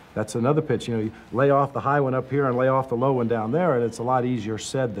 and that's another pitch. You know, you lay off the high one up here and lay off the low one down there, and it's a lot easier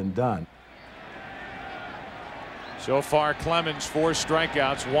said than done. So far, Clemens 4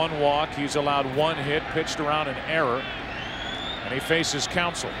 strikeouts, 1 walk. He's allowed 1 hit, pitched around an error, and he faces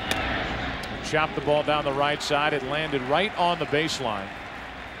Counsell. He chopped the ball down the right side. It landed right on the baseline.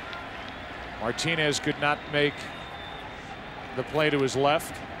 Martinez could not make the play to his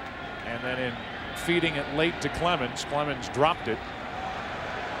left, and then in feeding it late to Clemens, Clemens dropped it,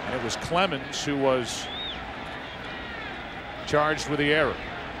 and it was Clemens who was charged with the error.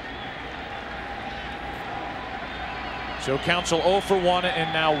 So Counsell 0 for 1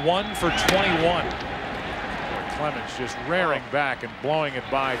 and now 1 for 21. Clemens just rearing back and blowing it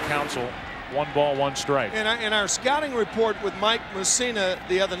by Counsell. 1 ball, 1 strike. In our scouting report with Mike Mussina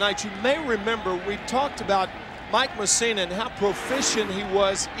the other night, you may remember we talked about Mike Mussina and how proficient he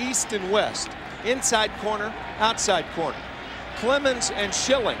was east and west, inside corner, outside corner. Clemens and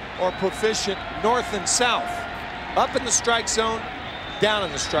Schilling are proficient north and south, up in the strike zone, down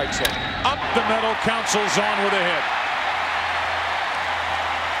in the strike zone. Up the middle, Counsell's on with a hit.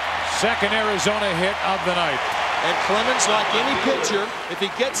 Second Arizona hit of the night. And Clemens, like any pitcher, if he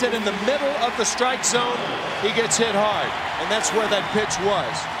gets it in the middle of the strike zone, he gets hit hard. And that's where that pitch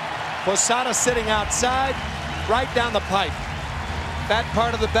was. Posada sitting outside, right down the pipe. That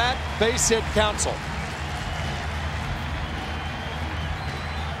part of the bat, base hit counsel.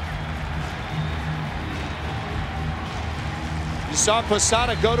 You saw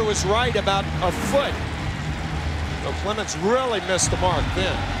Posada go to his right about a foot. So Clemens really missed the mark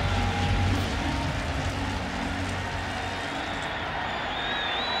then.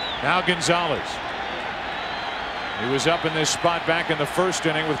 Now Gonzalez. He was up in this spot back in the first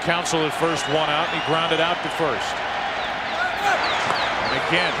inning with Counsell at first, 1 out, and he grounded out to first. And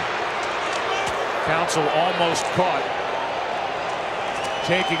again, Counsell almost caught,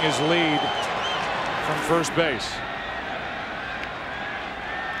 taking his lead from first base.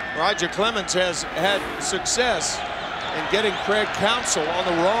 Roger Clemens has had success in getting Craig Counsell on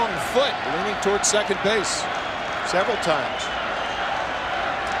the wrong foot, leaning towards second base several times.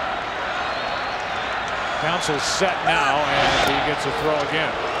 Counsell's set now, and he gets a throw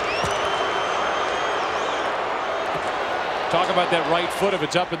again. Talk about that right foot. If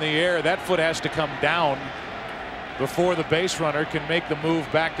it's up in the air, that foot has to come down before the base runner can make the move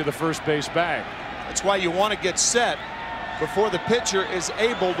back to the first base bag. That's why you want to get set before the pitcher is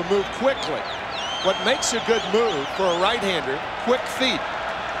able to move quickly. What makes a good move for a right-hander, quick feet.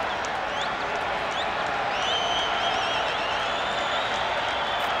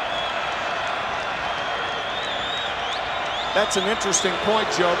 That's an interesting point,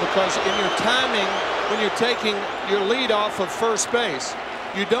 Joe, because in your timing, when you're taking your lead off of first base,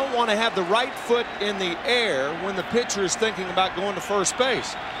 you don't want to have the right foot in the air when the pitcher is thinking about going to first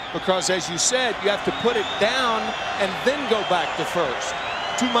base. Because, as you said, you have to put it down and then go back to first.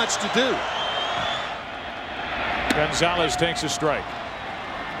 Too much to do. Gonzalez takes a strike.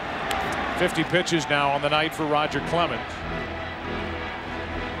 50 pitches now on the night for Roger Clemens.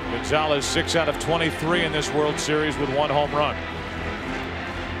 Gonzalez 6 out of 23 in this World Series with 1 home run.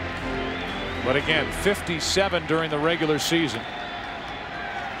 But again, 57 during the regular season,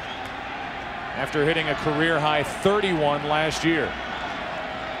 after hitting a career high 31 last year.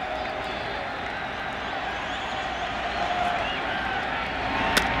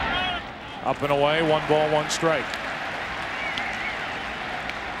 Up and away, 1 ball, 1 strike.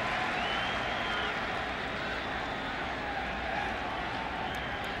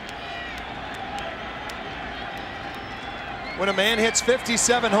 When a man hits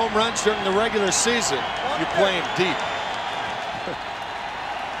 57 home runs during the regular season, you play him deep.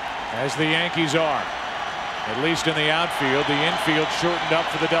 As the Yankees are, at least in the outfield. The infield shortened up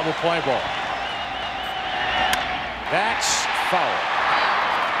for the double play ball. That's foul.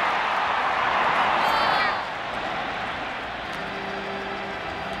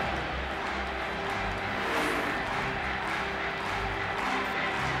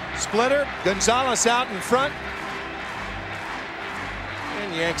 Splitter, Gonzalez out in front.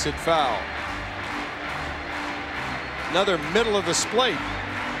 And yanks it foul. Another middle of the plate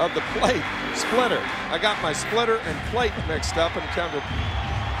splitter. I got my splitter and plate mixed up and kind of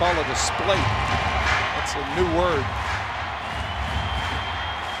call it a splate. That's a new word.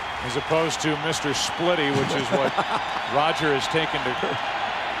 As opposed to Mr. Splitty, which is what Roger has taken to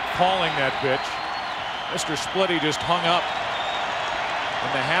calling that pitch. Mr. Splitty just hung up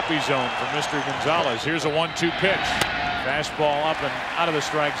in the happy zone for Mr. Gonzalez. Here's a 1-2 pitch. Fastball up and out of the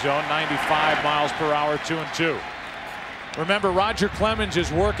strike zone. 95 miles per hour, 2-2. Remember, Roger Clemens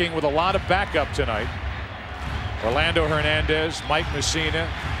is working with a lot of backup tonight. Orlando Hernandez, Mike Mussina,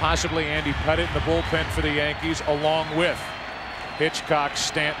 possibly Andy Pettit in the bullpen for the Yankees, along with Hitchcock,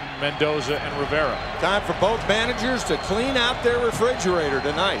 Stanton, Mendoza, and Rivera. Time for both managers to clean out their refrigerator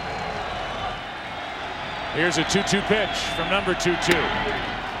tonight. Here's a 2-2 pitch from number 2-2.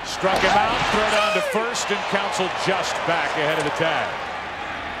 Struck him out, throw down to first, and Counsell just back ahead of the tag.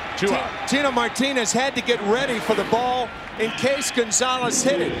 2 out. Tino Martinez had to get ready for the ball in case Gonzalez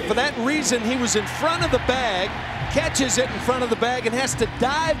hit it. For that reason, he was in front of the bag, catches it in front of the bag, and has to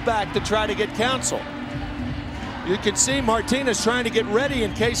dive back to try to get Counsell. You can see Martinez trying to get ready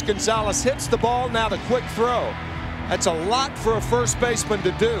in case Gonzalez hits the ball. Now the quick throw. That's a lot for a first baseman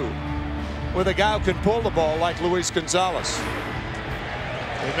to do with a guy who can pull the ball like Luis Gonzalez.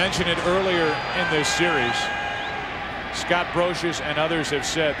 We mentioned it earlier in this series. Scott Brocious and others have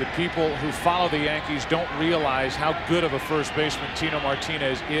said that people who follow the Yankees don't realize how good of a first baseman Tino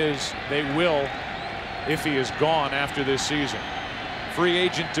Martinez is. They will if he is gone after this season. Free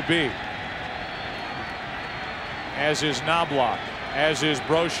agent to be. As is Knobloch, as is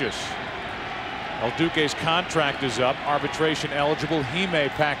Brocious. El Duque's contract is up, arbitration eligible. He may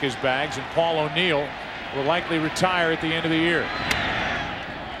pack his bags, and Paul O'Neill will likely retire at the end of the year.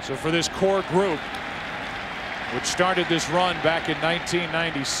 So for this core group, which started this run back in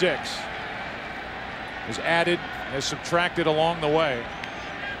 1996, has added, has subtracted along the way.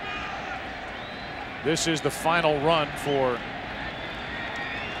 This is the final run for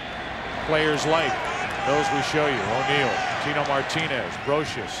players like those we show you: O'Neill, Tino Martinez,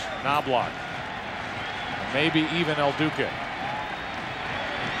 Brocious, Knobloch, and maybe even El Duque.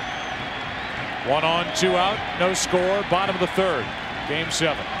 1 on, 2 out, no score, bottom of the third, game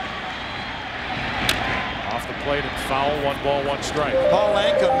 7. Off the plate and foul, 1 ball, 1 strike. Paul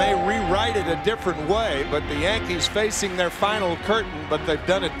Anka may rewrite it a different way, but the Yankees facing their final curtain, but they've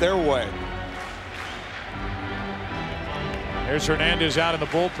done it their way. There's Hernandez out in the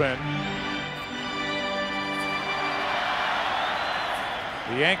bullpen.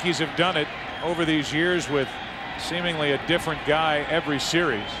 The Yankees have done it over these years with seemingly a different guy every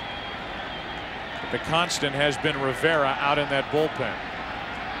series. But the constant has been Rivera out in that bullpen.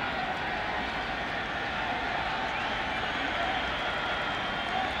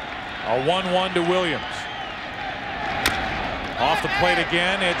 A 1-1 to Williams. Off the plate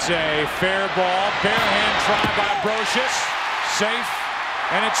again. It's a fair ball. Bare hand try by Brocious. Safe.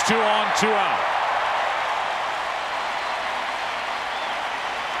 And it's 2 on, 2 out.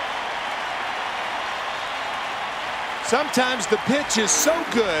 Sometimes the pitch is so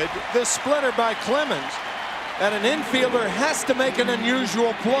good, this splitter by Clemens, that an infielder has to make an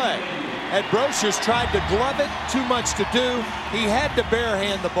unusual play. And Brocious tried to glove it, too much to do. He had to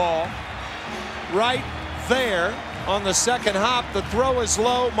barehand the ball. Right there on the second hop, the throw is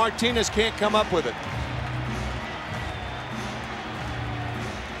low. Martinez can't come up with it.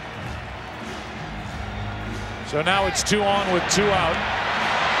 So now it's 2 on with 2 out.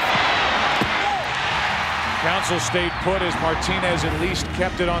 Council stayed put as Martinez at least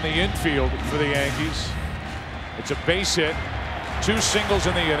kept it on the infield for the Yankees. It's a base hit, 2 singles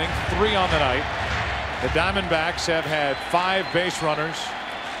in the inning, 3 on the night. The Diamondbacks have had 5 base runners,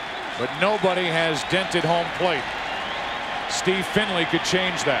 but nobody has dented home plate. Steve Finley could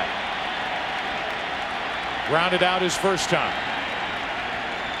change that. Grounded out his first time.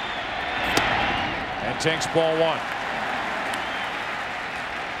 And takes ball 1.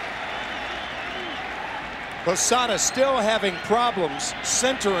 Posada still having problems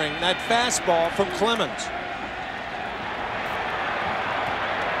centering that fastball from Clemens.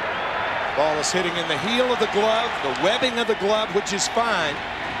 Ball is hitting in the heel of the glove, the webbing of the glove, which is fine.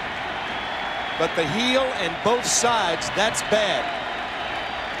 But the heel and both sides, that's bad.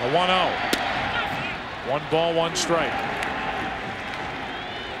 A 1-0. 1 ball, 1 strike.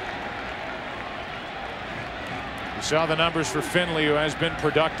 You saw the numbers for Finley, who has been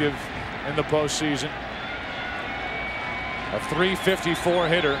productive in the postseason. A .354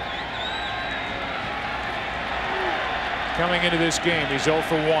 hitter. Coming into this game, he's 0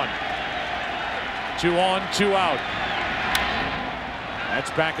 for 1. 2 on, 2 out.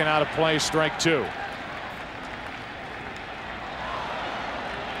 That's backing out of play, strike 2.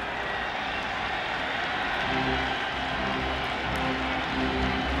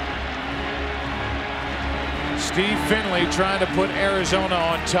 Steve Finley trying to put Arizona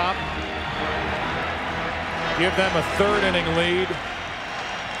on top. Give them a 3rd inning lead.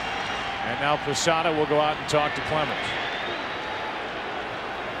 And now Posada will go out and talk to Clemens.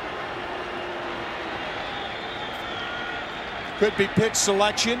 Could be pitch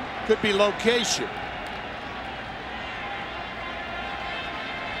selection, could be location.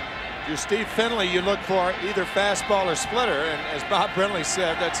 If you're Steve Finley, you look for either fastball or splitter, and as Bob Brenly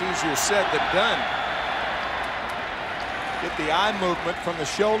said, that's easier said than done. Get the eye movement from the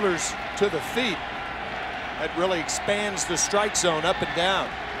shoulders to the feet. That really expands the strike zone up and down.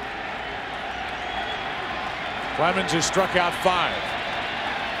 Clemens has struck out 5.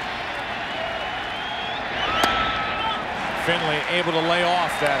 Finley able to lay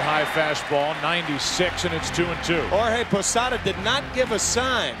off that high fastball, 96, and it's 2-2. Jorge Posada did not give a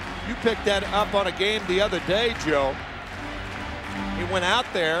sign. You picked that up on a game the other day, Joe. He went out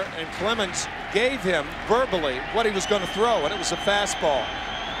there and Clemens gave him verbally what he was going to throw, and it was a fastball.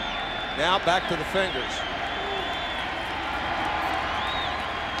 Now back to the fingers.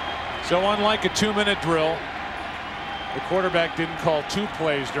 So unlike a 2-minute drill, the quarterback didn't call 2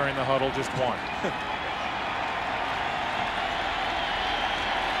 plays during the huddle, just 1.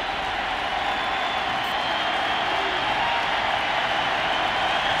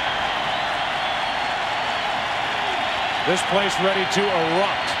 This place ready to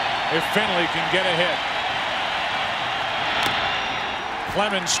erupt if Finley can get a hit.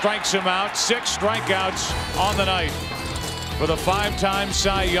 Clemens strikes him out. 6 strikeouts on the night for the 5-time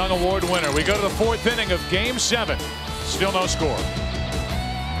Cy Young Award winner. We go to the 4th inning of Game 7. Still no score.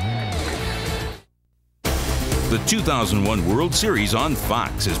 The 2001 World Series on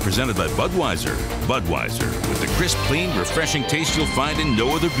Fox is presented by Budweiser. Budweiser, with the crisp, clean, refreshing taste you'll find in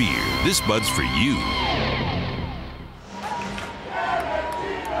no other beer. This Bud's for you.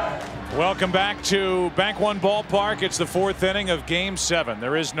 Welcome back to Bank One Ballpark. It's the 4th inning of Game 7.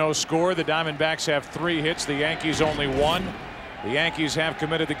 There is no score. The Diamondbacks have 3 hits. The Yankees only 1. The Yankees have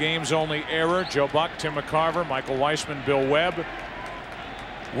committed the game's only error. Joe Buck, Tim McCarver, Michael Weissman, Bill Webb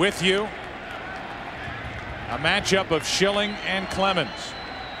with you. A matchup of Schilling and Clemens.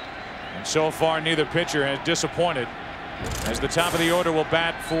 And so far, neither pitcher has disappointed. As the top of the order will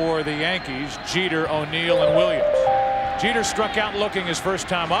bat for the Yankees, Jeter, O'Neill, and Williams. Jeter struck out looking his first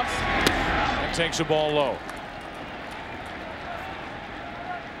time up and takes a ball low.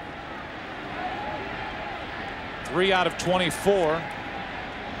 Three out of 24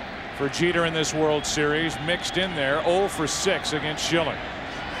 for Jeter in this World Series. Mixed in there, 0 for 6 against Schilling.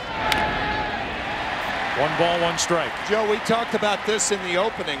 1 ball, 1 strike. Joe, we talked about this in the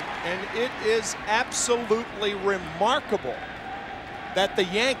opening, and it is absolutely remarkable that the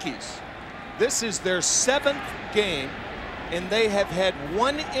Yankees, this is their 7th game, and they have had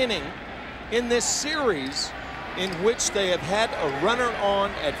 1 inning in this series in which they have had a runner on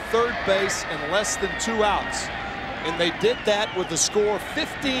at third base and less than 2 outs. And they did that with the score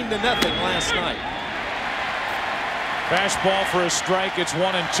 15-0 last night. Fastball for a strike. It's 1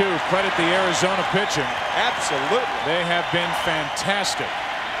 and 2. Credit the Arizona pitching. Absolutely. They have been fantastic.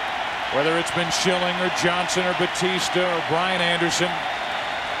 Whether it's been Schilling or Johnson or Batista or Brian Anderson.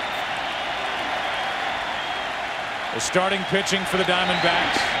 The starting pitching for the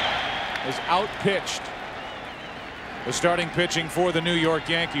Diamondbacks is outpitched the starting pitching for the New York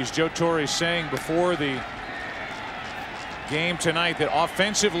Yankees. Joe Torre saying before the game tonight that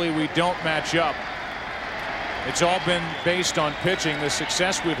offensively we don't match up. It's all been based on pitching, the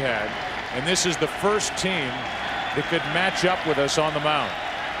success we've had, and this is the first team that could match up with us on the mound.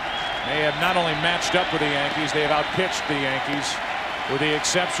 They have not only matched up with the Yankees, they have outpitched the Yankees, with the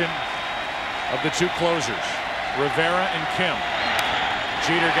exception of the 2 closers, Rivera and Kim.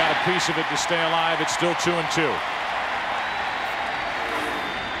 Jeter got a piece of it to stay alive. It's still 2 and 2.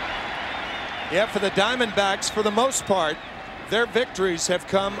 Yeah, for the Diamondbacks, for the most part, their victories have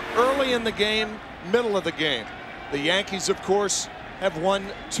come early in the game, middle of the game. The Yankees, of course, have won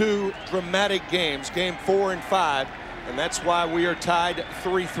 2 dramatic games, game 4 and 5, and that's why we are tied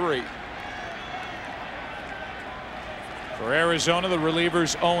 3-3. For Arizona, the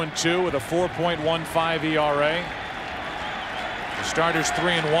relievers 0-2 with a 4.15 ERA. The starters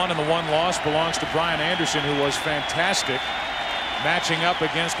 3-1, and the 1 loss belongs to Brian Anderson, who was fantastic, matching up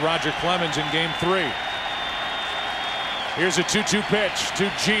against Roger Clemens in game 3. Here's a 2-2 pitch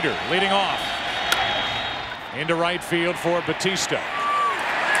to Jeter, leading off. Into right field for Batista. 1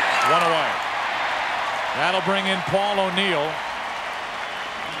 away. That'll bring in Paul O'Neill,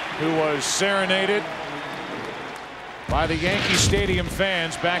 who was serenaded by the Yankee Stadium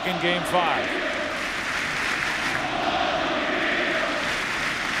fans back in game 5.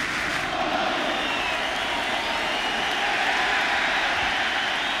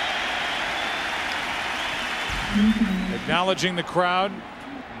 Acknowledging the crowd,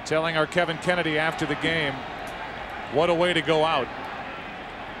 telling our Kevin Kennedy after the game, what a way to go out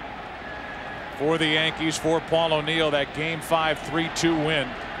for the Yankees, for Paul O'Neill. That game 5 3-2 win.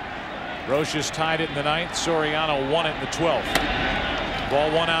 Roches tied it in the 9th. Soriano won it in the 12th.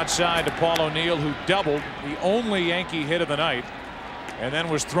 Ball 1 outside to Paul O'Neill, who doubled, the only Yankee hit of the night, and then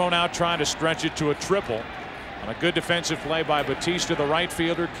was thrown out trying to stretch it to a triple on a good defensive play by Batista, the right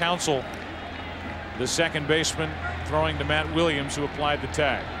fielder. Counsell, the second baseman, throwing to Matt Williams, who applied the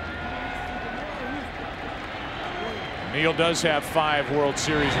tag. O'Neill does have 5 World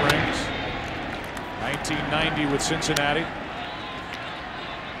Series rings. 1990 with Cincinnati,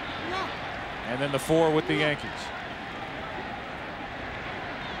 and then the 4 with the Yankees.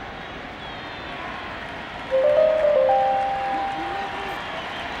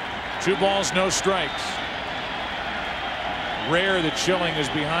 Two balls, no strikes. Rare that Schilling is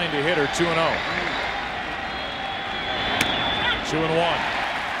behind a hitter. 2-0. 2-1.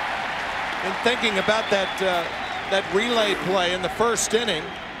 And thinking about that relay play in the first inning,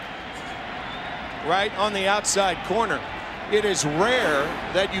 right on the outside corner, it is rare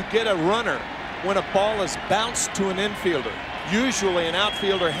that you get a runner when a ball is bounced to an infielder. Usually an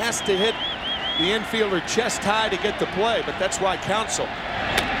outfielder has to hit the infielder chest high to get the play, but that's why Counsell,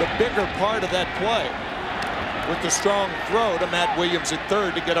 the bigger part of that play, with the strong throw to Matt Williams at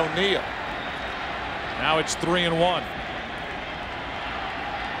third to get O'Neill. Now it's 3-1.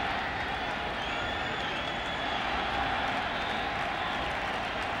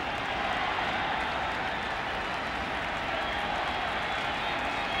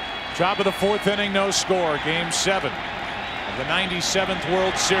 Top of the fourth inning, no score. Game 7 of the 97th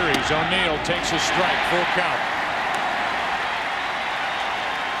World Series. O'Neill takes a strike, full count.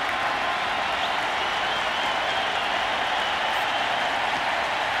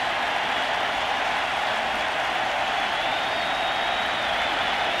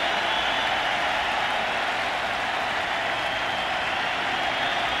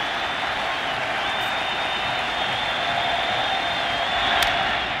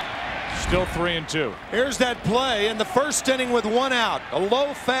 Still 3-2. Here's that play in the first inning with 1 out. A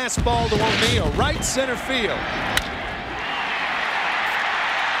low fastball to O'Neill, right center field.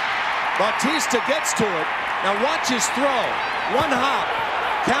 Bautista gets to it. Now watch his throw. 1 hop.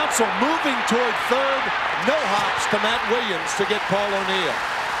 Counsell moving toward third. No hops to Matt Williams to get Paul O'Neill.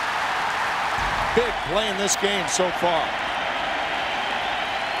 Big play in this game so far.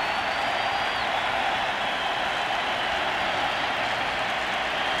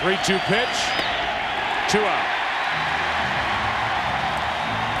 Three-two pitch, 2 out.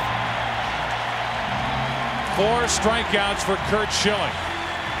 Four strikeouts for Curt Schilling.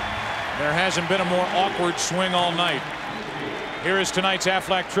 There hasn't been a more awkward swing all night. Here is tonight's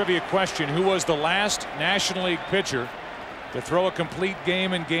Aflac Trivia question. Who was the last National League pitcher to throw a complete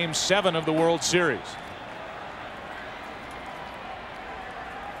game in Game 7 of the World Series?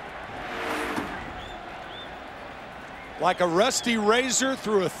 Like a rusty razor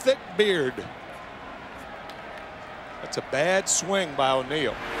through a thick beard. That's a bad swing by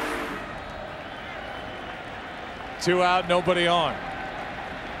O'Neill. 2 out, nobody on.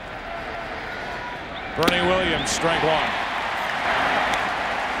 Bernie Williams, strike 1.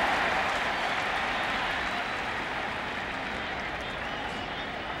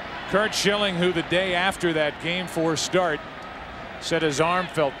 Curt Schilling, who the day after that Game 4 start said his arm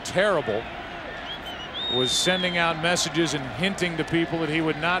felt terrible, was sending out messages and hinting to people that he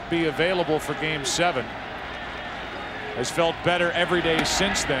would not be available for Game 7. Has felt better every day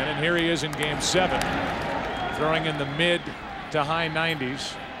since then, and here he is in Game 7, throwing in the mid to high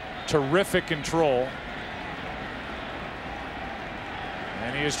 90s. Terrific control.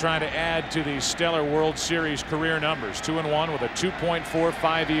 And he is trying to add to the stellar World Series career numbers. 2-1 with a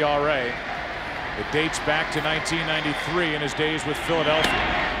 2.45 ERA. It dates back to 1993 in his days with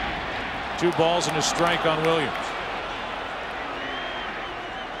Philadelphia. 2 balls and a strike on Williams.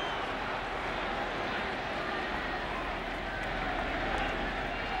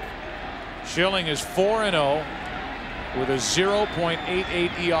 Schilling is 4-0 with a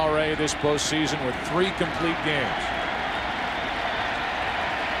 0.88 ERA this postseason with 3 complete games.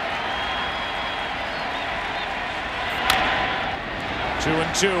 Two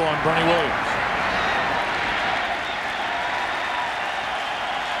and 2 on Bernie Williams.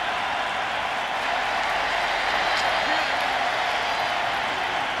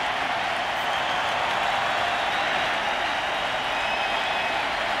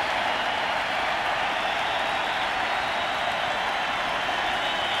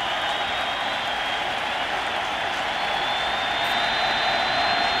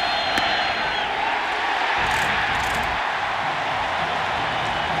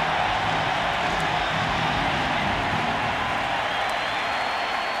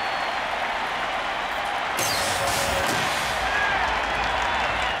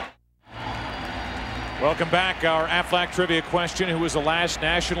 Welcome back. Our Aflac Trivia question. Who was the last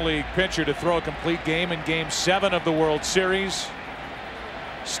National League pitcher to throw a complete game in Game 7 of the World Series?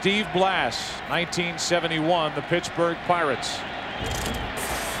 Steve Blass, 1971, the Pittsburgh Pirates.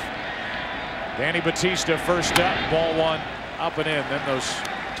 Danny Batista first up, ball 1 up and in. Then those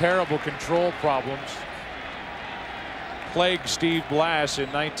terrible control problems plagued Steve Blass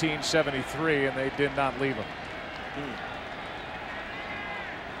in 1973, and they did not leave him.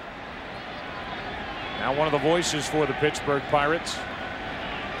 Now one of the voices for the Pittsburgh Pirates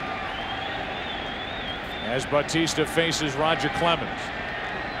as Batista faces Roger Clemens.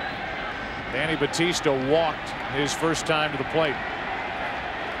 Danny Batista walked his first time to the plate.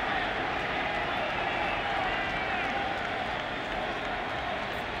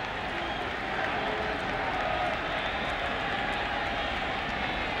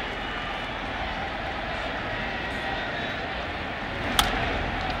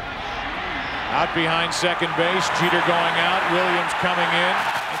 Out behind second base, Jeter going out, Williams coming in.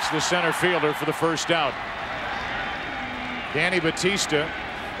 It's the center fielder for the first out. Danny Batista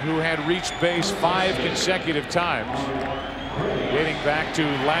who had reached base 5 consecutive times, dating back to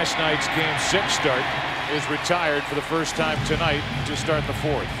last night's Game 6 start, is retired for the first time tonight to start the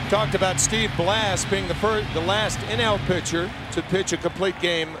 4th. Talked about Steve Blass being the last NL pitcher to pitch a complete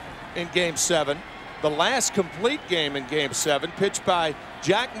game in Game 7. The last complete game in Game 7 pitched by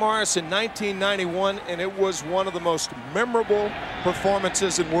Jack Morris in 1991, and it was one of the most memorable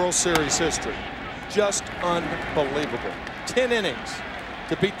performances in World Series history. Just unbelievable. 10 innings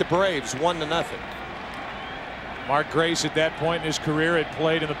to beat the Braves 1-0. Mark Grace at that point in his career had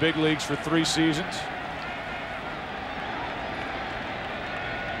played in the big leagues for 3 seasons.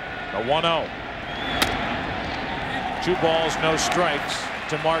 The 1-0. 2 balls, no strikes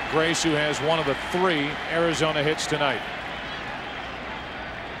to Mark Grace, who has one of the 3 Arizona hits tonight.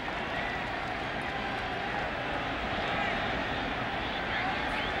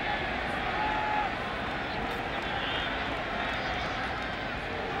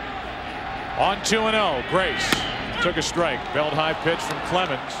 On 2-0, Grace took a strike. Belt high pitch from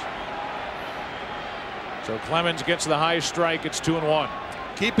Clemens. So Clemens gets the high strike. It's 2-1.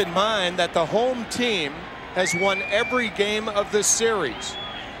 Keep in mind that the home team has won every game of this series.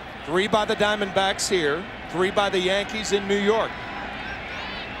 3 by the Diamondbacks here, 3 by the Yankees in New York.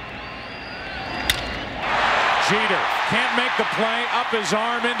 Jeter can't make the play. Up his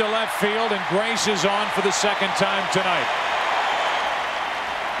arm into left field, and Grace is on for the 2nd time tonight.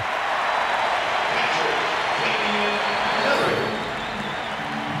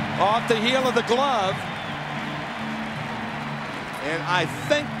 Off the heel of the glove. And I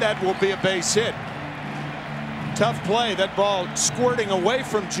think that will be a base hit. Tough play. That ball squirting away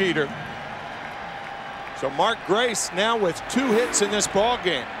from Jeter. So Mark Grace now with 2 hits in this ball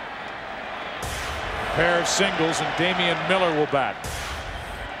game. Pair of singles, and Damian Miller will bat.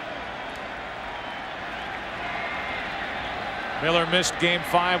 Miller missed Game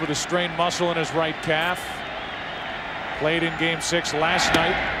 5 with a strained muscle in his right calf. Played in Game 6 last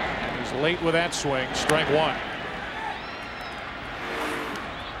night. He's late with that swing. Strike 1.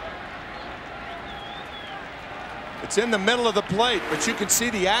 It's in the middle of the plate, but you can see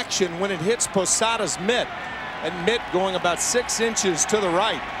the action when it hits Posada's mitt. And mitt going about 6 inches to the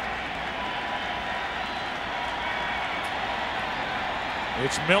right.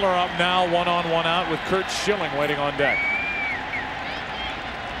 It's Miller up now, 1 on 1 out, with Curt Schilling waiting on deck.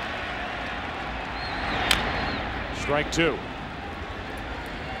 Strike 2.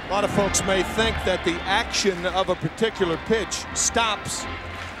 A lot of folks may think that the action of a particular pitch stops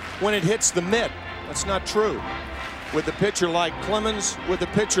when it hits the mitt. That's not true. With a pitcher like Clemens, with a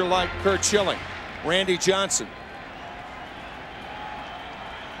pitcher like Curt Schilling. Randy Johnson.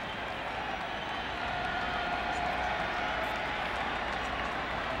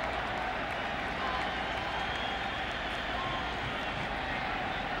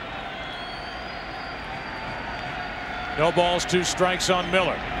 No balls, 2 strikes on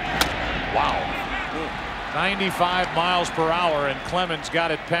Miller. Wow. 95 miles per hour, and Clemens got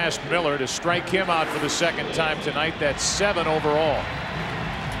it past Miller to strike him out for the 2nd time tonight. That's 7 overall.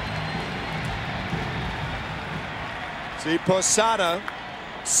 See Posada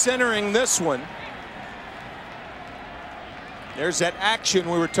centering this one. There's that action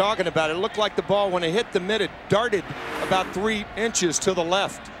we were talking about. It looked like the ball, when it hit the mitt, it darted about 3 inches to the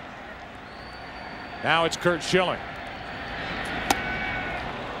left. Now it's Curt Schilling.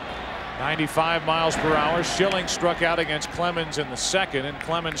 95 miles per hour. Schilling struck out against Clemens in the 2nd, and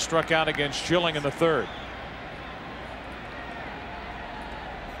Clemens struck out against Schilling in the 3rd.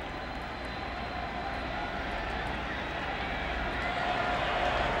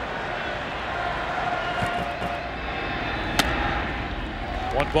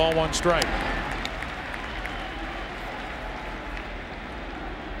 One ball, 1 strike.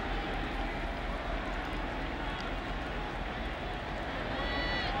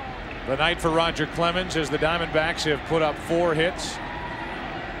 The night for Roger Clemens, as the Diamondbacks have put up 4 hits.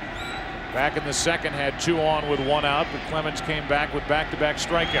 Back in the 2nd, had 2 on with 1 out, but Clemens came back with back-to-back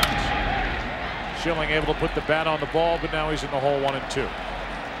strikeouts. Schilling able to put the bat on the ball, but now he's in the hole 1 and 2.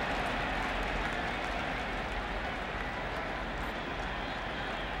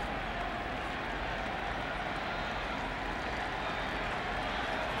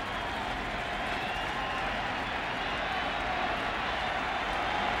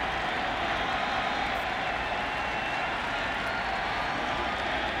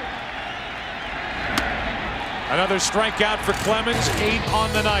 Another strikeout for Clemens, 8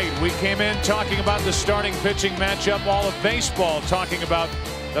 on the night. We came in talking about the starting pitching matchup. All of baseball talking about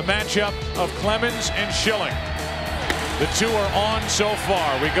the matchup of Clemens and Schilling. The 2 are on so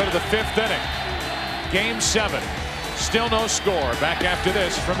far. We go to the 5th inning. Game 7. Still no score. Back after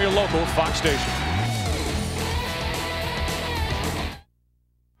this from your local Fox station.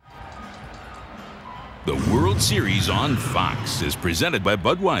 The World Series on Fox is presented by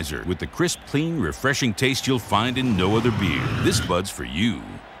Budweiser with the crisp, clean, refreshing taste you'll find in no other beer. This Bud's for you.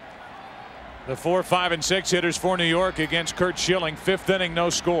 The 4, 5, and 6 hitters for New York against Curt Schilling. 5th inning, no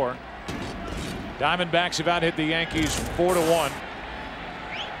score. Diamondbacks have out hit the Yankees 4-1.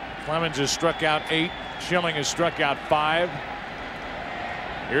 Clemens has struck out 8. Schilling has struck out 5.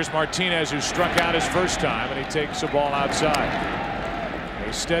 Here's Martinez, who struck out his first time, and he takes the ball outside.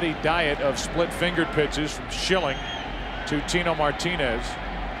 A steady diet of split-fingered pitches from Schilling to Tino Martinez,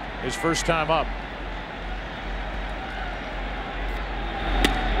 his first time up.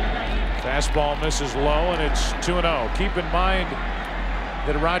 Fastball misses low, and it's 2-0. Keep in mind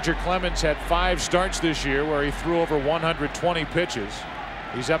that Roger Clemens had 5 starts this year where he threw over 120 pitches.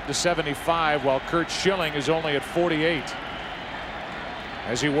 He's up to 75, while Curt Schilling is only at 48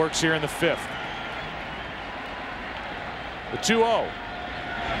 as he works here in the 5th. The 2-0.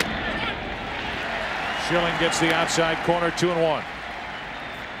 Schilling gets the outside corner, 2-1.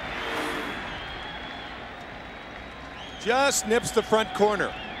 Just nips the front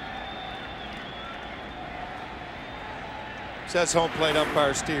corner. Says home plate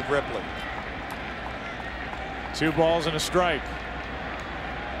umpire Steve Ripley. 2 balls and a strike.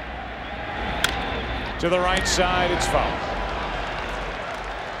 To the right side, it's foul.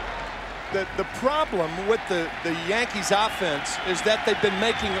 The problem with the Yankees offense is that they've been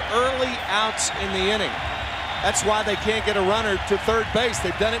making early outs in the inning. That's why they can't get a runner to third base.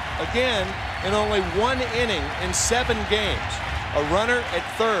 They've done it again in only 1 inning in 7 games. A runner at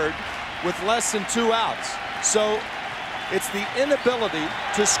third with less than 2 outs. So it's the inability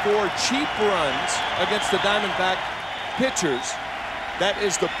to score cheap runs against the Diamondback pitchers that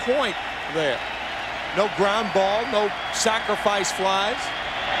is the point there. No ground ball, no sacrifice flies.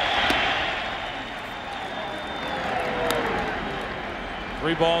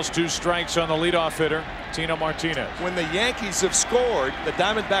 Three balls, 2 strikes on the leadoff hitter, Tino Martinez. When the Yankees have scored, the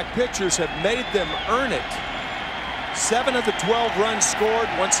Diamondback pitchers have made them earn it. 7 of the 12 runs scored.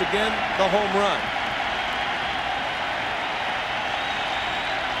 Once again, the home run.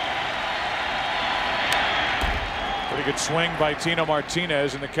 Pretty good swing by Tino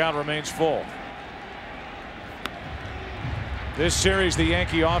Martinez, and the count remains full. This series, the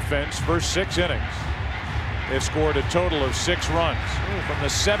Yankee offense, first 6 innings, they've scored a total of 6 runs. From the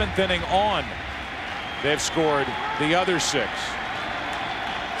 7th inning on, they've scored the other 6.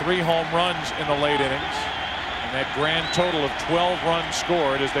 3 home runs in the late innings, and that grand total of 12 runs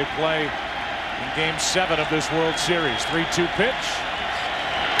scored as they play in Game 7 of this World Series. 3-2 pitch.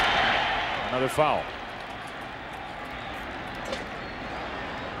 Another foul.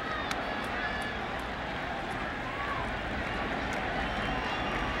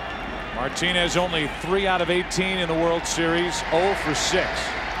 Martinez only 3 out of 18 in the World Series, 0 for 6.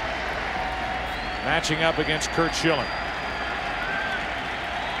 Matching up against Curt Schilling.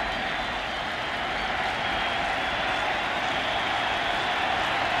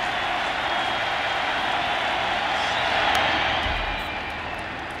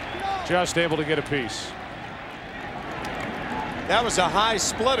 Just able to get a piece. That was a high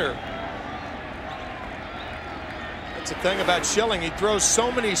splitter. That's the thing about Schilling. He throws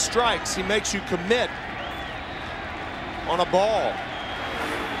so many strikes, he makes you commit on a ball.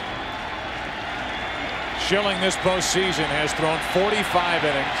 Schilling this postseason has thrown 45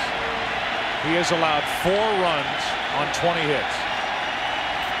 innings. He has allowed 4 runs on 20 hits.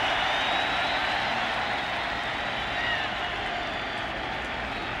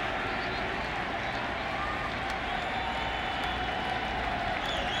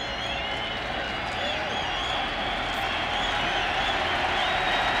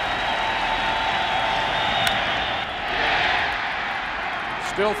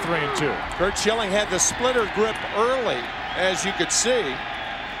 Still 3-2. Curt Schilling had the splitter grip early, as you could see.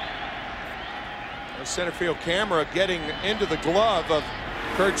 The center field camera getting into the glove of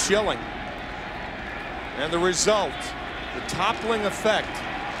Curt Schilling. And the result, the toppling effect.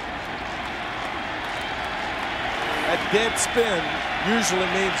 That dead spin usually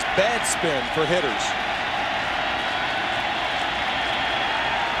means bad spin for hitters.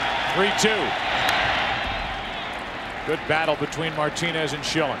 3-2. Good battle between Martinez and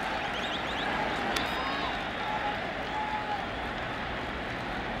Schilling.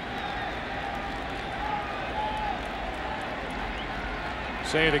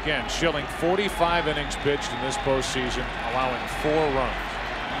 Say it again. Schilling 45 innings pitched in this postseason, allowing 4 runs.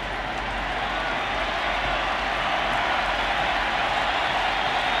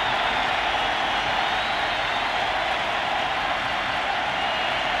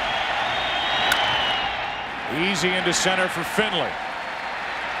 Easy into center for Finley.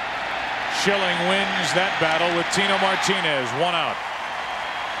 Schilling wins that battle with Tino Martinez, 1 out.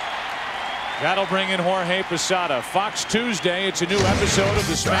 That'll bring in Jorge Posada. Fox Tuesday, it's a new episode of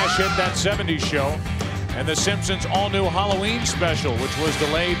the Smash Hit That 70s show and the Simpsons all-new Halloween special, which was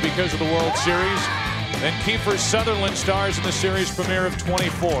delayed because of the World Series. Then Kiefer Sutherland stars in the series premiere of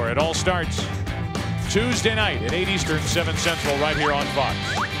 24. It all starts Tuesday night at 8 Eastern, 7 Central, right here on Fox.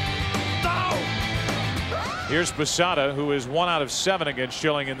 Here's Posada, who is 1 out of 7 against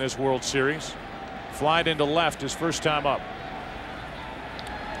Schilling in this World Series. Flied into left his first time up.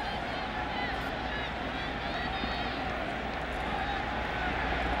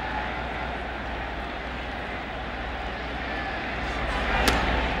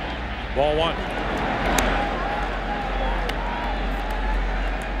 Ball 1.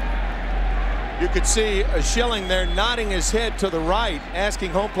 You could see Schilling there nodding his head to the right,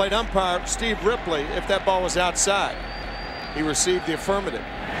 asking home plate umpire Steve Ripley if that ball was outside. He received the affirmative.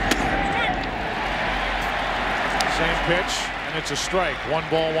 Same pitch, and it's a strike. 1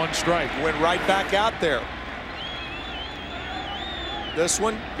 ball, 1 strike. Went right back out there. This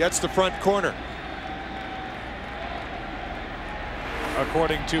one gets the front corner.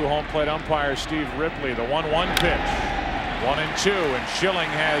 According to home plate umpire Steve Ripley, the 1-1 pitch. 1-2, and Schilling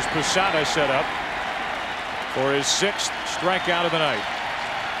has Posada set up for his 6th strikeout of the night.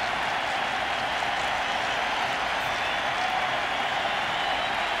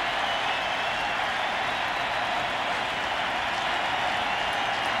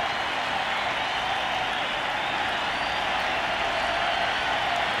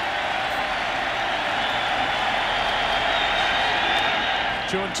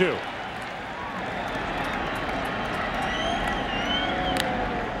 Two and 2.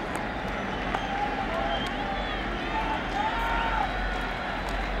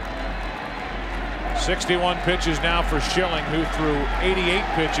 .61 pitches now for Schilling, who threw 88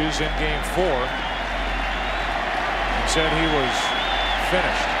 pitches in Game 4 and said he was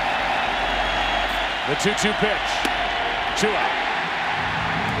finished. The 2-2 pitch. 2 out.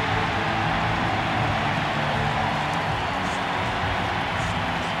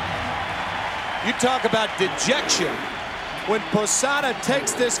 You talk about dejection. When Posada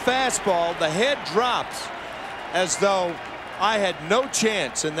takes this fastball, the head drops as though I had no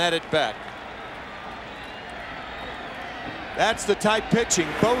chance in that at bat. That's the type pitching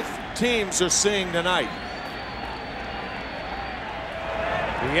both teams are seeing tonight.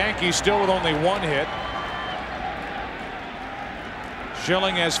 The Yankees still with only 1 hit.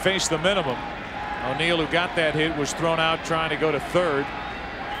 Schilling has faced the minimum. O'Neill, who got that hit, was thrown out trying to go to third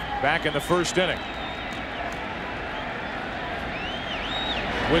back in the first inning.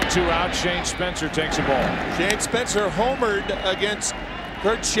 With 2 out, Shane Spencer takes a ball. Shane Spencer homered against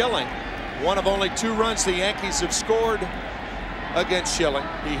Curt Schilling. One of only 2 runs the Yankees have scored against Schilling.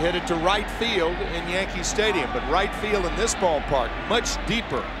 He hit it to right field in Yankee Stadium, but right field in this ballpark much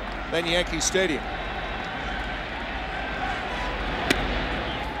deeper than Yankee Stadium.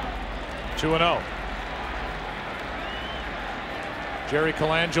 2-0. Jerry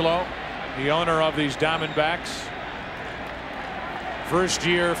Colangelo, the owner of these Diamondbacks. First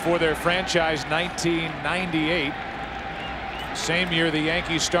year for their franchise, 1998. Same year the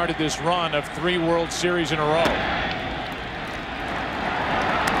Yankees started this run of 3 World Series in a row.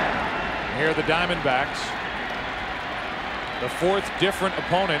 Here are the Diamondbacks. The 4th different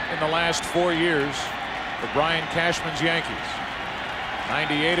opponent in the last 4 years for Brian Cashman's Yankees.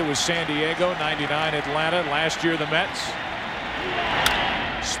 98 it was San Diego, 99 Atlanta, last year the Mets.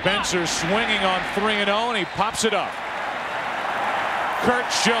 Spencer swinging on 3-0, and he pops it up.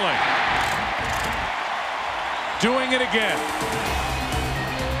 Curt Schilling doing it again.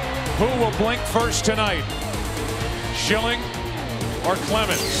 Who will blink first tonight? Schilling or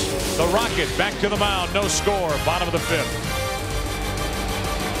Clemens? The Rocket back to the mound, no score, bottom of the 5th.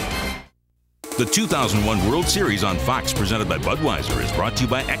 The 2001 World Series on Fox, presented by Budweiser, is brought to you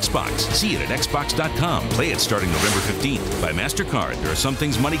by Xbox. See it at Xbox.com. Play it starting November 15th. By MasterCard. There are some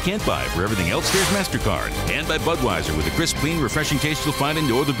things money can't buy. For everything else, there's MasterCard. And by Budweiser, with a crisp, clean, refreshing taste you'll find in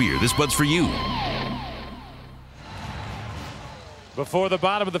no other beer. This Bud's for you. Before the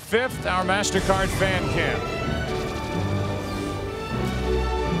bottom of the 5th, our MasterCard fan cam.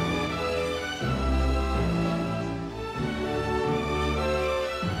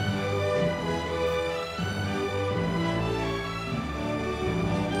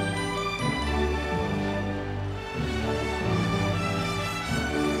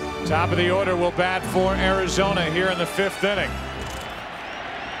 Top of the order will bat for Arizona here in the 5th inning.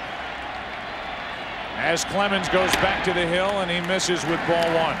 As Clemens goes back to the hill, and he misses with ball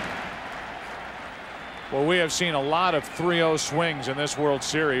 1. Well, we have seen a lot of 3-0 swings in this World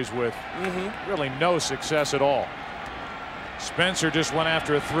Series with really no success at all. Spencer just went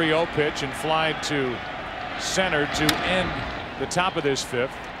after a 3-0 pitch and flied to center to end the top of this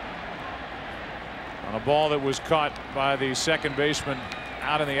fifth on a ball that was caught by the second baseman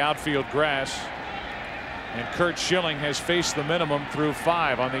out in the outfield grass. And Curt Schilling has faced the minimum through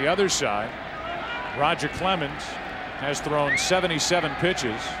 5. On the other side, Roger Clemens has thrown 77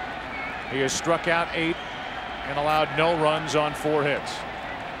 pitches. He has struck out 8 and allowed no runs on 4 hits.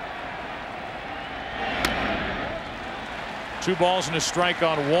 2 balls and a strike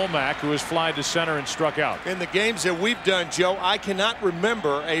on Womack, who has flied to center and struck out. In the games that we've done, Joe, I cannot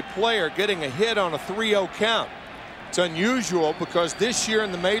remember a player getting a hit on a 3-0 count. It's unusual because this year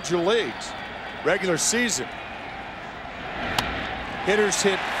in the major leagues, regular season, hitters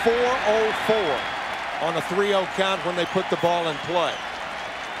hit 404 on a 3-0 count when they put the ball in play.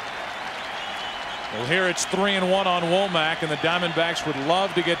 Well, here it's 3-1 on Womack, and the Diamondbacks would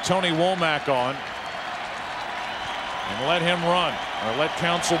love to get Tony Womack on and let him run, or let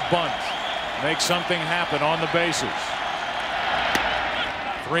Counsell bunt, make something happen on the bases.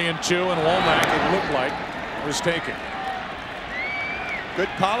 3-2, and Womack, it looked like, was taken. Good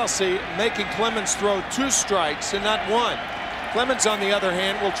policy making Clemens throw 2 strikes and not 1. Clemens, on the other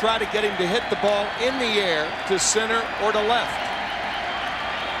hand, will try to get him to hit the ball in the air to center or to left.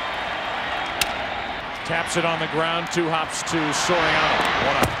 Taps it on the ground, 2 hops to Soriano,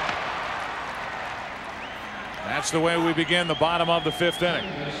 1 out. That's the way we begin the bottom of the 5th inning.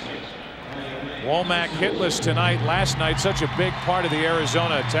 Womack hitless tonight. Last night, such a big part of the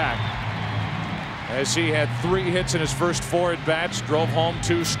Arizona attack, as he had 3 hits in his first 4 at bats, drove home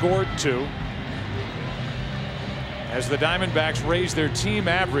 2, scored 2. As the Diamondbacks raised their team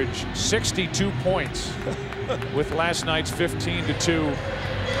average 62 points with last night's 15-2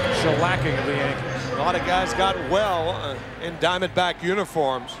 shellacking of the Yankees. A lot of guys got well in Diamondback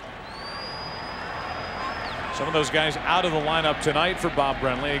uniforms. Some of those guys out of the lineup tonight for Bob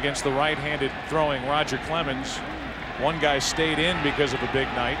Brenly against the right-handed throwing Roger Clemens. One guy stayed in because of a big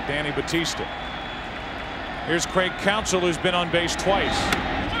night, Danny Batista. Here's Craig Counsell, who's been on base twice.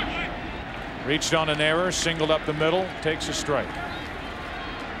 Reached on an error, singled up the middle, takes a strike.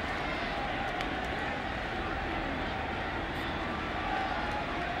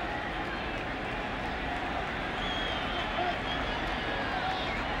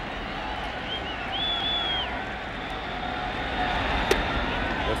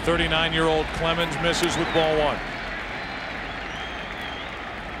 The 39-year-old Clemens misses with ball 1.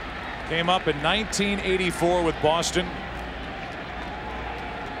 Came up in 1984 with Boston.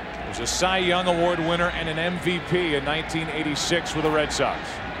 Was a Cy Young Award winner and an MVP in 1986 with the Red Sox.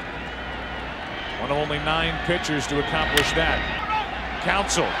 One of only 9 pitchers to accomplish that.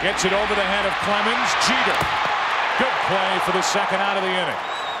 Counsell gets it over the head of Clemens. Jeter. Good play for the second out of the inning.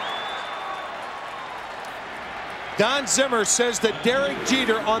 Don Zimmer says that Derek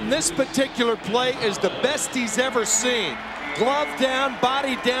Jeter on this particular play is the best he's ever seen. Glove down,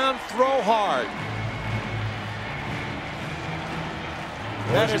 body down, throw hard.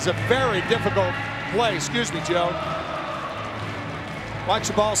 That is a very difficult play. Excuse me, Joe. Watch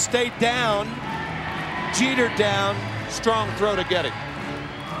the ball stay down. Jeter down. Strong throw to get it.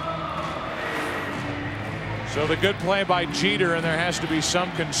 So the good play by Jeter, and there has to be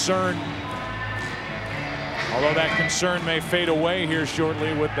some concern. Although that concern may fade away here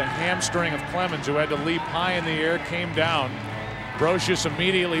shortly with the hamstring of Clemens, who had to leap high in the air, came down. Brocious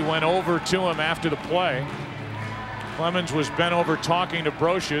immediately went over to him after the play. Clemens was bent over talking to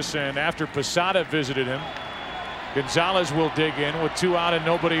Brocious, and after Posada visited him, Gonzalez will dig in with 2 out and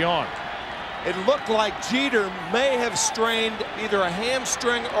nobody on. It looked like Jeter may have strained either a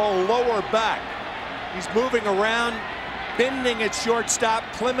hamstring or a lower back. He's moving around, bending at shortstop.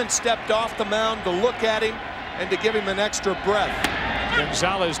 Clemens stepped off the mound to look at him and to give him an extra breath.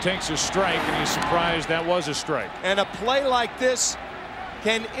 Gonzalez takes a strike, and he's surprised that was a strike. And a play like this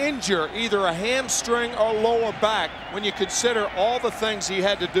can injure either a hamstring or lower back when you consider all the things he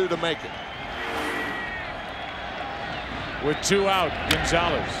had to do to make it. With 2 out,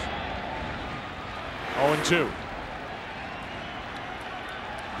 Gonzalez. 0-2.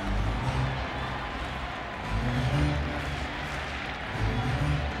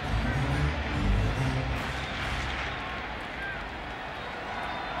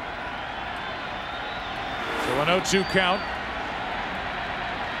 So an 0-2 count.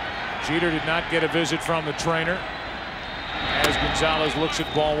 Jeter did not get a visit from the trainer as Gonzalez looks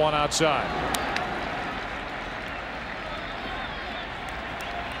at ball 1 outside.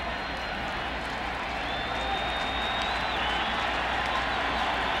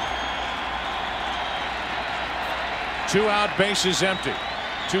 2 out, bases empty.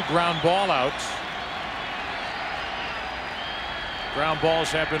 2 ground ball outs. Ground balls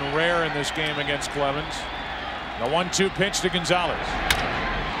have been rare in this game against Clemens. The 1-2 pitch to Gonzalez.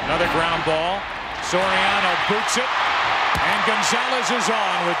 Another ground ball. Soriano boots it, and Gonzalez is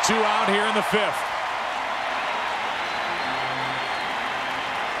on with 2 out here in the 5th.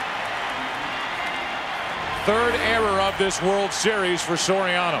 Third error of this World Series for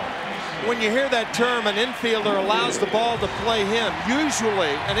Soriano. When you hear that term, an infielder allows the ball to play him. Usually,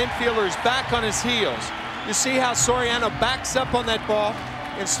 an infielder is back on his heels. You see how Soriano backs up on that ball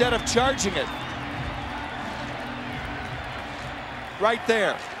instead of charging it. Right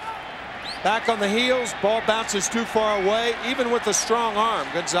there. Back on the heels, ball bounces too far away. Even with a strong arm,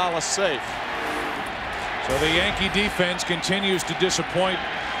 Gonzalez safe. So the Yankee defense continues to disappoint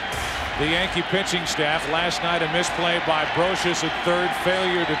the Yankee pitching staff. Last night, a misplay by Brocious at third,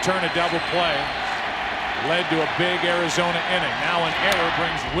 failure to turn a double play led to a big Arizona inning. Now an error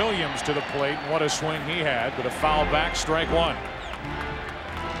brings Williams to the plate, and what a swing he had, but a foul back, strike 1.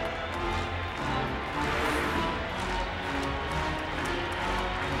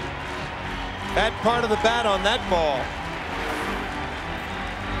 Bad part of the bat on that ball.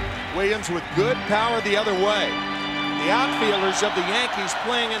 Williams with good power the other way. The outfielders of the Yankees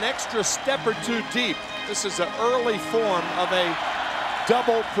playing an extra step or 2 deep. This is an early form of a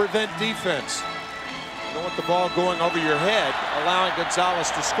double prevent defense. You don't want the ball going over your head, allowing Gonzalez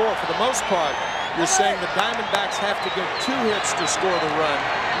to score. For the most part, you're saying the Diamondbacks have to get 2 hits to score the run,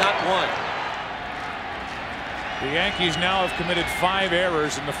 not 1. The Yankees now have committed 5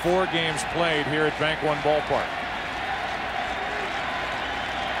 errors in the 4 games played here at Bank One Ballpark.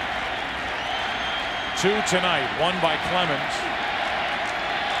 2 tonight, 1 by Clemens.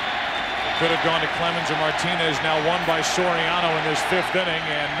 It could have gone to Clemens or Martinez. Now 1 by Soriano in this 5th inning,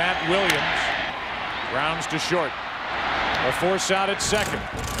 and Matt Williams rounds to short. A force out at second.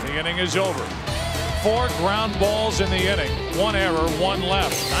 The inning is over. 4 ground balls in the inning. 1 error, 1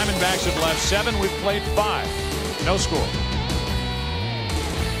 left. Diamondbacks have left 7. We've played 5. No score.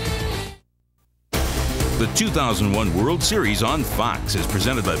 The 2001 World Series on Fox is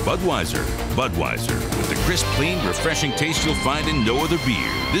presented by Budweiser. Budweiser, with the crisp, clean, refreshing taste you'll find in no other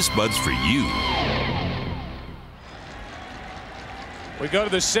beer. This Bud's for you. We go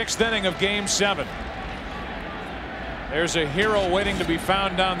to the 6th inning of Game 7. There's a hero waiting to be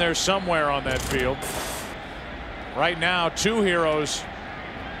found down there somewhere on that field. Right now, 2 heroes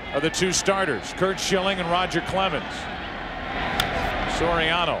are the 2 starters, Curt Schilling and Roger Clemens.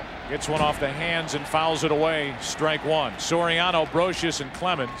 Soriano gets one off the hands and fouls it away, strike 1. Soriano, Brocious, and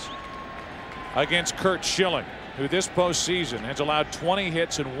Clemens against Curt Schilling, who this postseason has allowed 20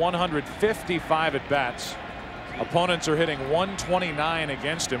 hits and 155 at bats. Opponents are hitting 129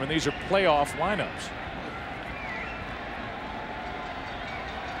 against him, and these are playoff lineups.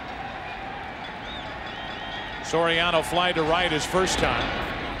 Soriano fly to right his first time.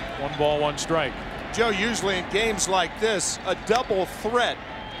 1 ball, 1 strike. Joe, usually in games like this, a double threat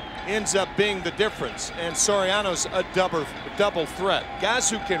ends up being the difference, and Soriano's a double threat. Guys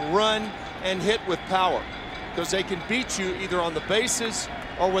who can run and hit with power, because they can beat you either on the bases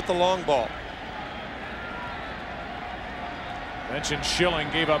or with the long ball. Mentioned Schilling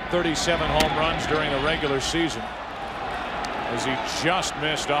gave up 37 home runs during the regular season, as he just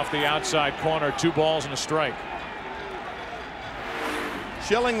missed off the outside corner. 2 balls and a strike.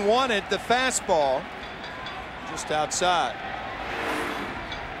 Schilling wanted the fastball just outside.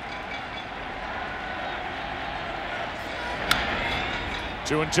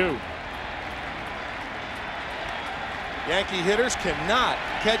 Two and 2. Yankee hitters cannot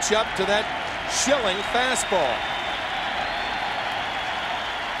catch up to that Schilling fastball.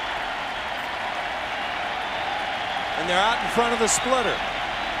 And they're out in front of the splitter.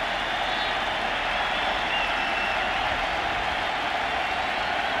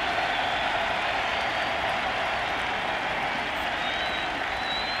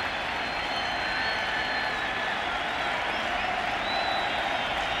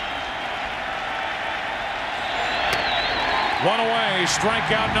 One away,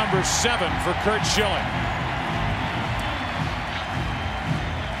 strikeout number 7 for Curt Schilling.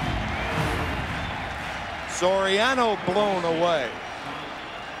 Soriano blown away.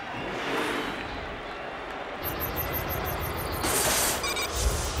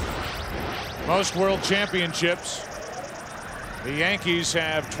 Most world championships, the Yankees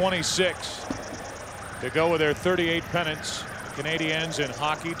have 26 to go with their 38 pennants. Canadians in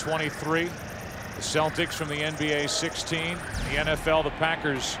hockey 23. The Celtics from the NBA 16. The NFL, the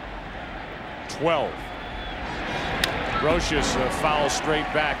Packers 12. Brocious foul straight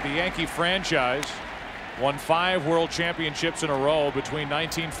back. The Yankee franchise Won 5 world championships in a row between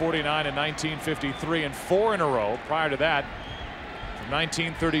 1949 and 1953, and 4 in a row prior to that from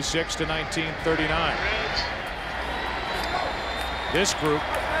 1936 to 1939. This group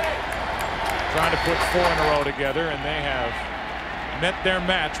trying to put 4 in a row together, and they have met their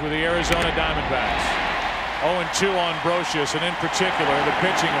match with the Arizona Diamondbacks. 0-2 on Brocious, and in particular the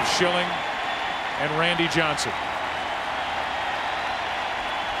pitching of Schilling and Randy Johnson.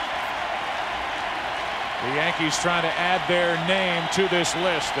 The Yankees trying to add their name to this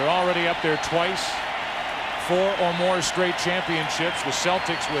list. They're already up there twice. 4 or more straight championships. The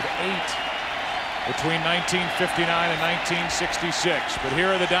Celtics with 8 between 1959 and 1966. But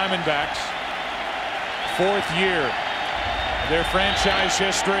here are the Diamondbacks. 4th year of their franchise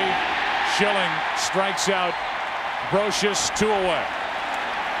history. Schilling strikes out Brocious 2 away.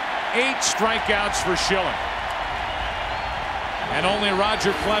 8 strikeouts for Schilling. And only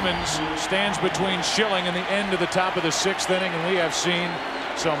Roger Clemens stands between Schilling and the end of the top of the 6th inning, and we have seen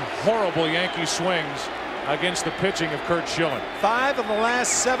some horrible Yankee swings against the pitching of Curt Schilling. 5 of the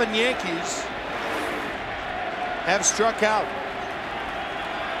last 7 Yankees have struck out.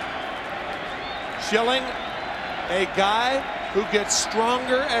 Schilling, a guy who gets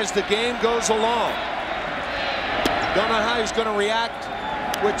stronger as the game goes along. Don't know how he's going to react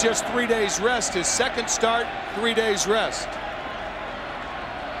with just 3 days rest. His second start, 3 days rest.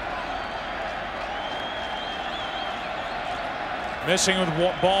 Missing with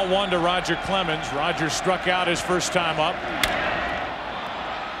ball 1 to Roger Clemens. Roger struck out his first time up.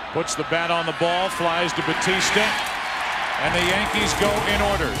 Puts the bat on the ball, flies to Batista, and the Yankees go in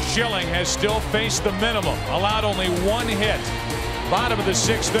order. Schilling has still faced the minimum, allowed only 1 hit. Bottom of the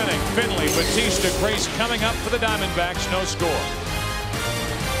 6th inning, Finley, Batista, Grace coming up for the Diamondbacks, no score.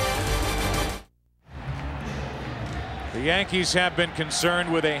 The Yankees have been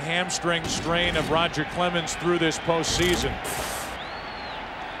concerned with a hamstring strain of Roger Clemens through this postseason.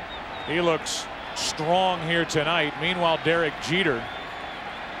 He looks strong here tonight. Meanwhile, Derek Jeter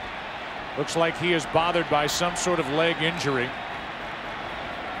looks like he is bothered by some sort of leg injury,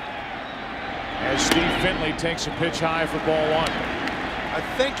 as Steve Finley takes a pitch high for ball 1. I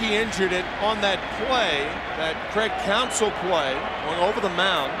think he injured it on that play, that Craig Counsell play, going over the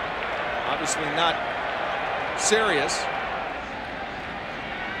mound. Obviously not serious.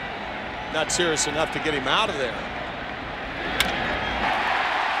 Not serious enough to get him out of there.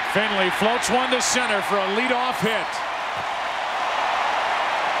 Finley floats 1 to center for a leadoff hit.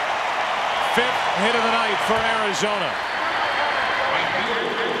 5th hit of the night for Arizona.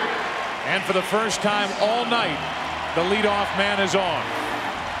 And for the first time all night, the leadoff man is on.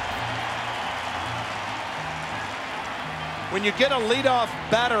 When you get a leadoff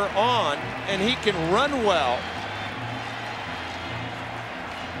batter on and he can run well,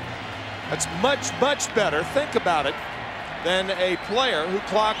 that's much, much better. Think about it. Than a player who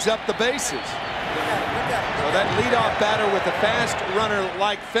clogs up the bases. So that leadoff batter with a fast runner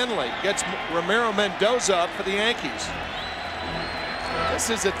like Finley gets Ramiro Mendoza up for the Yankees. This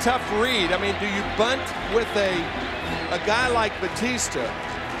is a tough read. I mean, do you bunt with a guy like Batista?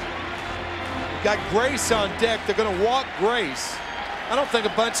 Got Grace on deck. They're going to walk Grace. I don't think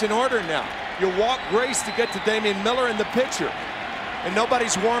a bunt's in order now. You walk Grace to get to Damian Miller and the pitcher, and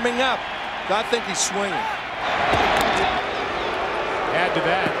nobody's warming up. I think he's swinging. Add to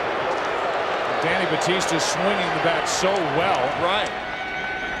that, Danny Batista swinging the bat so well. Right.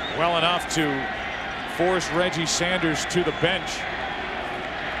 Well enough to force Reggie Sanders to the bench.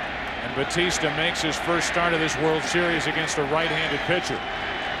 And Batista makes his first start of this World Series against a right-handed pitcher.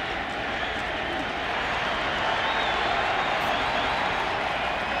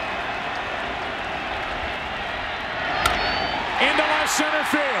 Into left center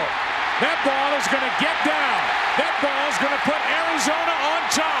field. That ball is going to get down. That ball is going to put Arizona on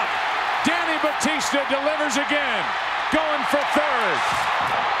top. Danny Batista delivers again. Going for 3rd.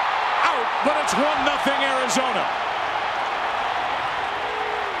 Out, but it's 1-0 Arizona.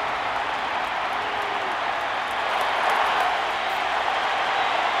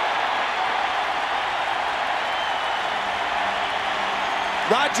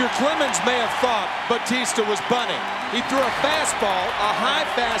 Roger Clemens may have thought Batista was bunting. He threw a fastball, a high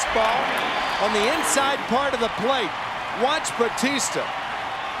fastball, on the inside part of the plate. Watch Batista.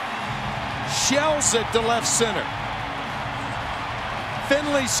 Shells it to left center.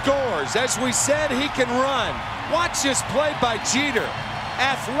 Finley scores. As we said, he can run. Watch this play by Jeter.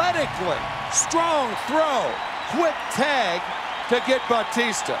 Athletically, strong throw, quick tag to get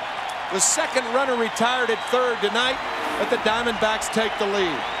Batista. The second runner retired at 3rd tonight, but the Diamondbacks take the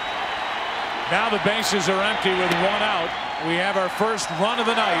lead. Now the bases are empty with 1 out. We have our first run of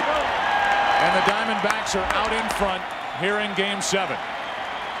the night. And the Diamondbacks are out in front here in Game 7.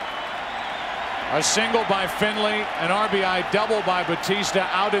 A single by Finley, an RBI double by Batista,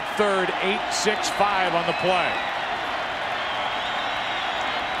 out at third, 8-6-5 on the play.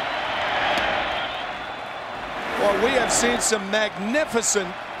 Well, we have seen some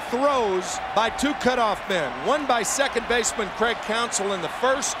magnificent throws by two cutoff men. One by second baseman Craig Counsell in the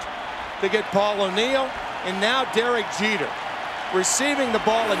first to get Paul O'Neill, and now Derek Jeter receiving the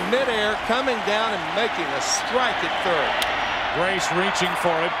ball in midair, coming down and making a strike at third. Grace reaching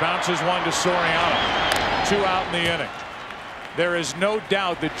for it, bounces one to Soriano. 2 out in the inning. There is no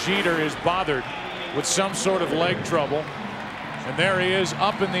doubt that Jeter is bothered with some sort of leg trouble. And there he is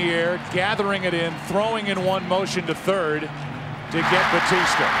up in the air, gathering it in, throwing in one motion to third to get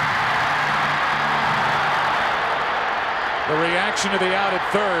Batista. The reaction to the out at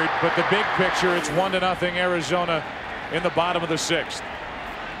third, but the big picture, it's 1-0 Arizona in the bottom of the 6th.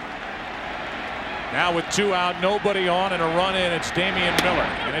 Now with 2 out, nobody on, and a run in, it's Damian Miller,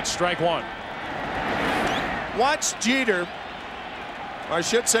 and it's strike 1. Watch Jeter, or I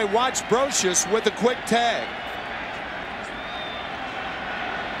should say watch Brocious with a quick tag.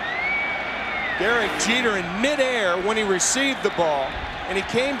 Derek Jeter in midair when he received the ball, and he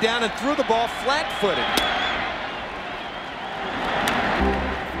came down and threw the ball flat-footed.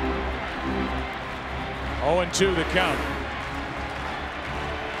 Oh, 0-2 the count.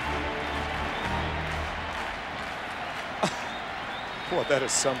 Boy, that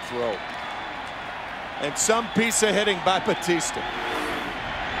is some throw. And some piece of hitting by Batista.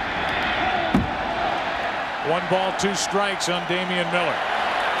 1 ball, 2 strikes on Damian Miller.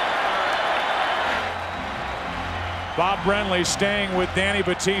 Bob Brenly staying with Danny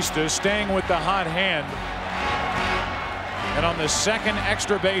Batista, staying with the hot hand. And on the second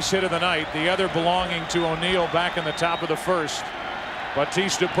extra base hit of the night, the other belonging to O'Neill back in the top of the 1st,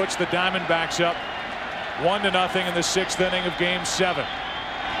 Batista puts the Diamondbacks up 1-0 in the 6th inning of Game 7.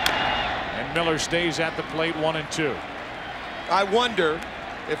 And Miller stays at the plate 1-2. I wonder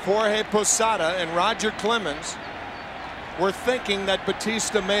if Jorge Posada and Roger Clemens were thinking that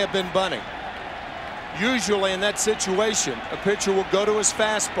Batista may have been bunting. Usually in that situation, a pitcher will go to his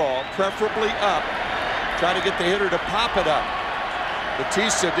fastball, preferably up, try to get the hitter to pop it up.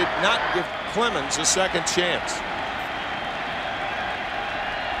 Batista did not give Clemens a second chance.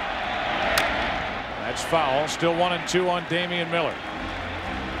 That's foul. Still 1-2 on Damian Miller.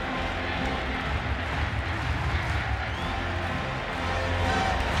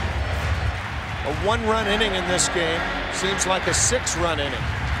 A 1-run inning in this game seems like a 6-run inning.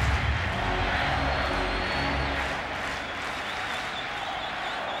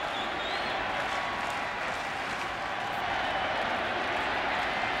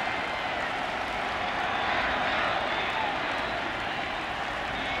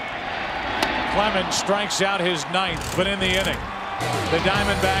 Clemens strikes out his 9th, but in the inning, the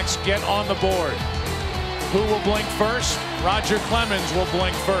Diamondbacks get on the board. Who will blink first? Roger Clemens will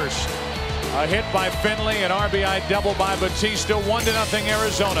blink first. A hit by Finley, an RBI double by Batista. 1-0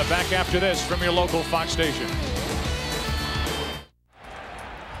 Arizona. Back after this from your local Fox station.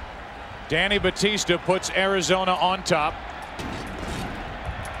 Danny Batista puts Arizona on top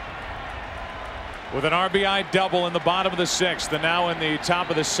with an RBI double in the bottom of the 6th, and now in the top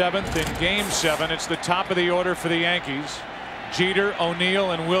of the 7th in Game 7. It's the top of the order for the Yankees. Jeter,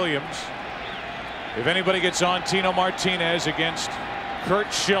 O'Neill, and Williams. If anybody gets on, Tino Martinez against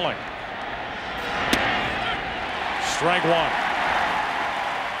Curt Schilling. Strike 1.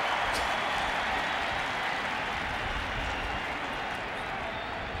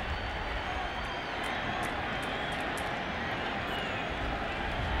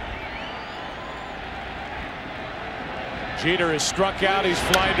 Jeter is struck out. He's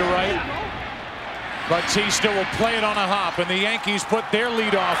flying to right. Batista will play it on a hop, and the Yankees put their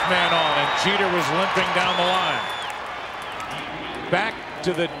leadoff man on, and Jeter was limping down the line. Back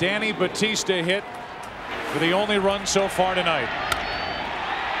to the Danny Batista hit for the only run so far tonight.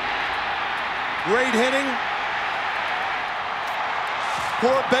 Great hitting.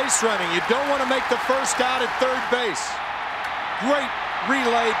 Poor base running. You don't want to make the first out at third base. Great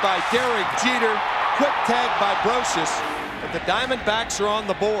relay by Derek Jeter. Quick tag by Brocious. But the Diamondbacks are on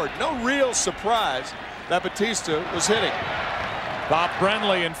the board. No real surprise that Batista was hitting. Bob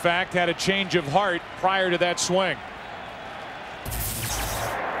Brenly, in fact, had a change of heart prior to that swing.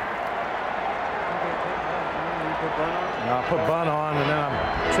 I'll put Bunn on, and then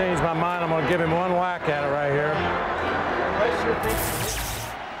I'll change my mind. I'm going to give him one whack at it right here.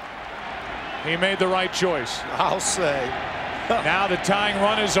 He made the right choice. I'll say. Now the tying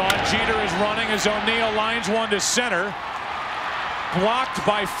run is on. Jeter is running as O'Neill lines one to center. blocked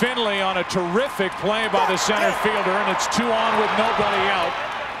by Finley on a terrific play by the center fielder, and it's 2 on with nobody out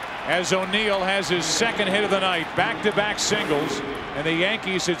as O'Neill has his second hit of the night. Back-to-back singles, and the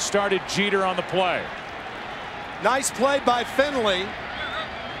Yankees had started Jeter on the play. Nice play by Finley.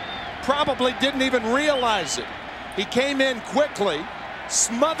 Probably didn't even realize it. He came in quickly,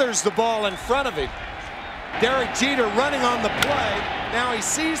 smothers the ball in front of him. Derek Jeter running on the play. Now he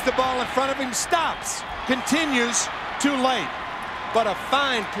sees the ball in front of him, stops, continues, too late. But a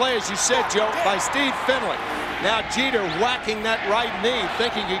fine play, as you said, Joe, by Steve Finley. Now Jeter whacking that right knee,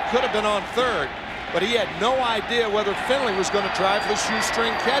 thinking he could have been on third, but he had no idea whether Finley was going to try for the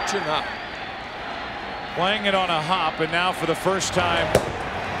shoestring catch or not. Playing it on a hop, and now for the first time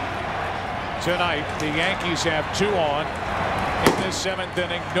tonight, the Yankees have 2 on in this 7th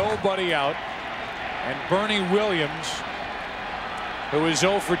inning, nobody out, and Bernie Williams, who is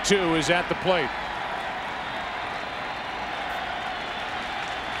 0 for 2, is at the plate.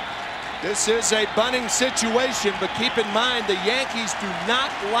 This is a bunting situation, but keep in mind the Yankees do not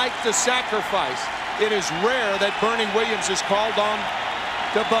like to sacrifice. It is rare that Bernie Williams is called on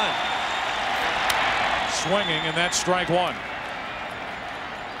to bunt. Swinging, and that's strike 1.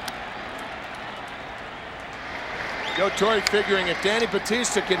 Joe Torey figuring if Danny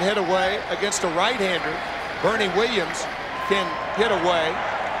Batista can hit away against a right-hander, Bernie Williams can hit away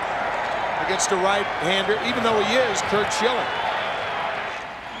against a right-hander, even though he is Curt Schilling.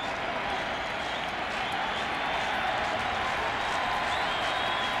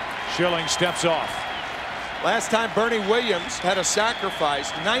 Schilling steps off. Last time Bernie Williams had a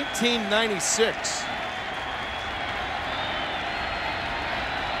sacrifice, 1996.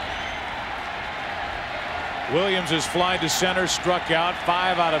 Williams has flied to center, struck out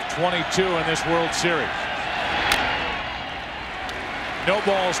 5 out of 22 in this World Series. No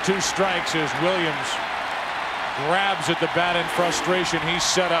balls, 2 strikes as Williams grabs at the bat in frustration. He's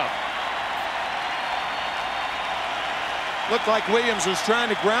set up. Looked like Williams was trying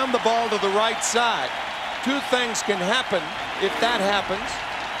to ground the ball to the right side. 2 things can happen if that happens.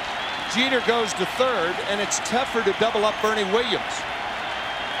 Jeter goes to third, and it's tougher to double up Bernie Williams.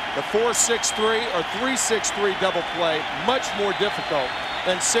 The 4-6-3 or 3-6-3 double play, much more difficult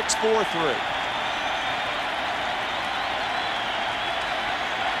than 6-4-3.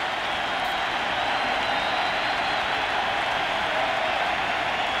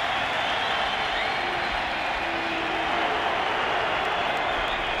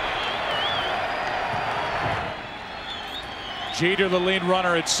 Jeter the lead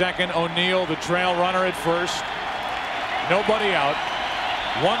runner at second, O'Neill the trail runner at first. Nobody out.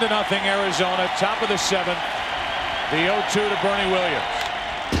 1-0 Arizona, top of the 7th. The 0-2 to Bernie Williams.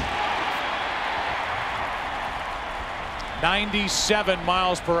 97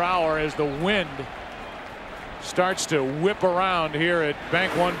 miles per hour as the wind starts to whip around here at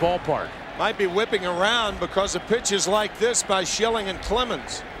Bank One Ballpark. Might be whipping around because of pitches like this by Schilling and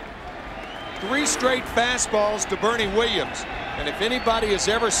Clemens. 3 straight fastballs to Bernie Williams. And if anybody is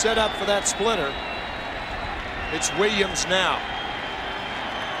ever set up for that splitter, it's Williams now.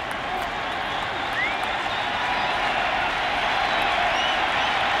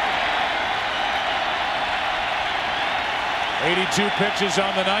 .82 pitches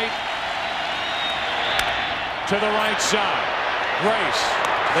on the night. To the right side. Grace.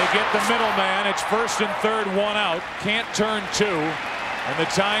 They get the middleman. It's first and third, 1 out. Can't turn 2. And the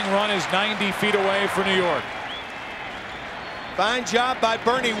tying run is 90 feet away for New York. Fine job by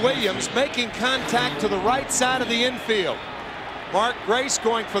Bernie Williams making contact to the right side of the infield. Mark Grace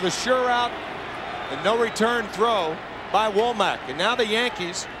going for the sure out, and no return throw by Womack. And now the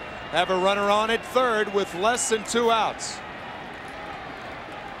Yankees have a runner on at third with less than 2 outs.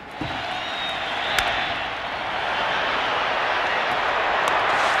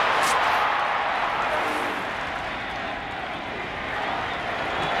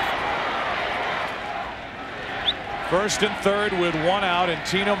 First and third with 1 out, and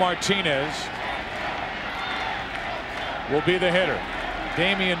Tino Martinez will be the hitter.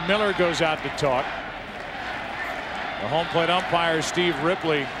 Damian Miller goes out to talk. The home plate umpire Steve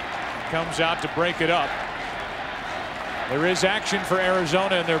Ripley comes out to break it up. There is action for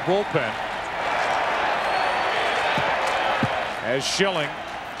Arizona in their bullpen as Schilling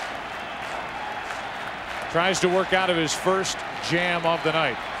tries to work out of his first jam of the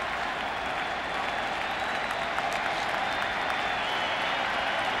night.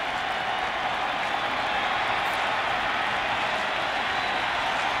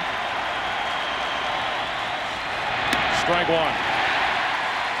 Strike 1.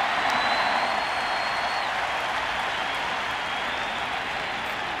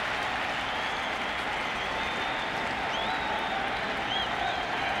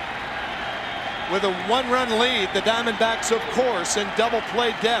 with a 1-run lead. The Diamondbacks, of course, in double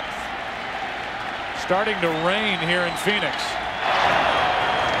play depth. Starting to rain here in Phoenix.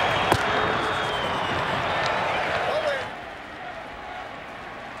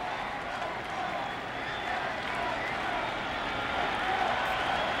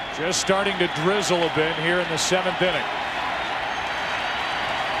 Just starting to drizzle a bit here in the 7th inning.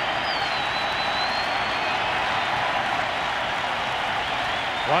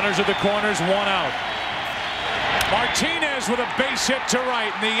 Runners at the corners, 1 out. Martinez with a base hit to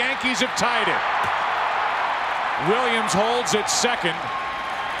right, and the Yankees have tied it. Williams holds at second,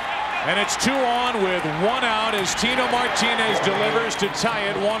 and it's 2 on with 1 out as Tino Martinez delivers to tie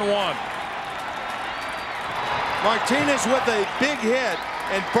it 1-1. Martinez with a big hit,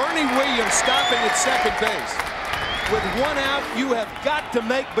 and Bernie Williams stopping at second base. With 1 out, you have got to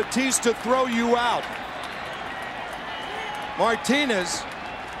make Batista throw you out. Martinez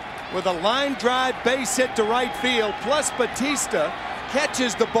with a line drive base hit to right field, plus Batista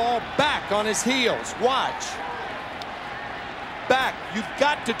catches the ball back on his heels. Watch. Back. You've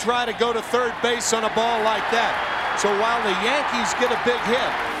got to try to go to third base on a ball like that. So while the Yankees get a big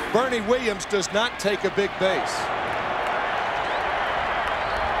hit, Bernie Williams does not take a big base.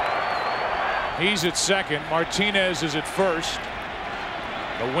 He's at second. Martinez is at first.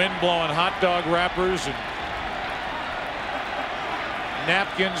 The wind blowing hot dog wrappers and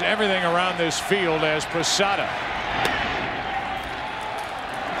napkins, everything around this field as Posada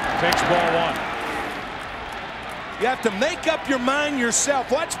takes ball 1. You have to make up your mind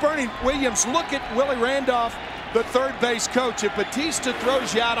yourself. Watch Bernie Williams look at Willie Randolph, the third base coach. If Batista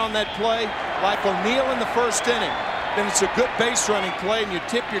throws you out on that play like O'Neill in the 1st inning, then it's a good base running play and you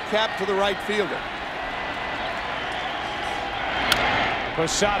tip your cap to the right fielder.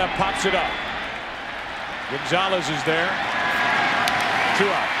 Posada pops it up. Gonzalez is there. 2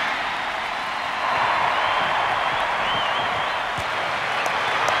 out.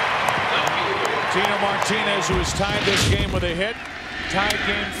 Tino Martinez, who has tied this game with a hit, tied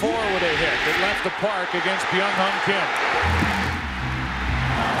game 4 with a hit that left the park against Byung-Hyun Kim.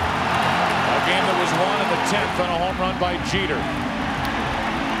 A game that was won in the 10th on a home run by Jeter.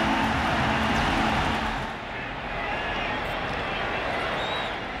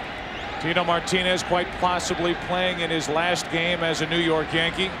 Tino Martinez quite possibly playing in his last game as a New York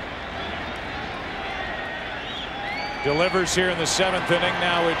Yankee. Delivers here in the 7th inning.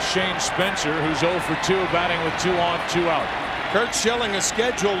 Now it's Shane Spencer, who's 0 for 2, batting with 2 on, 2 out. Curt Schilling is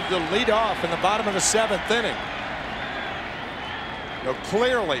scheduled to lead off in the bottom of the 7th inning. Now,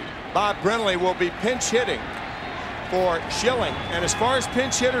 clearly, Bob Brenly will be pinch hitting for Schilling. And as far as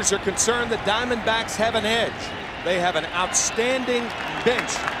pinch hitters are concerned, the Diamondbacks have an edge. They have an outstanding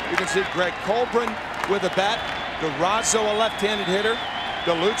bench. You can see Greg Colbrin with a bat, Durazo, a left-handed hitter,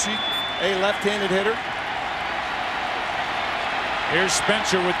 DeLucci, a left-handed hitter. Here's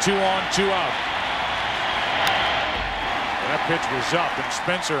Spencer with 2 on, 2 out. That pitch was up, and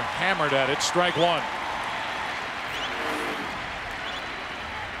Spencer hammered at it. Strike 1.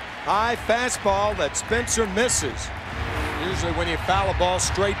 High fastball that Spencer misses. Usually when you foul a ball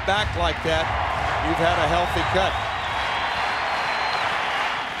straight back like that, you've had a healthy cut.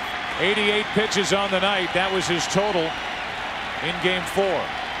 88 pitches on the night. That was his total in game 4.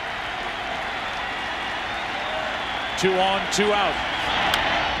 2 on, 2 out.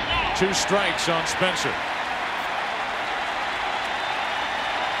 2 strikes on Spencer.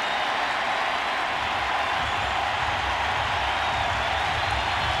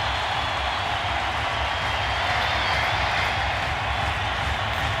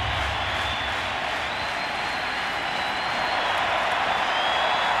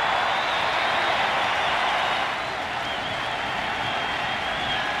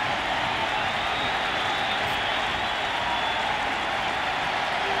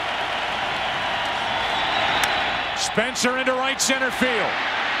 Spencer into right center field.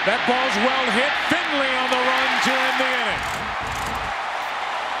 That ball's well hit. Finley on the run to end the inning.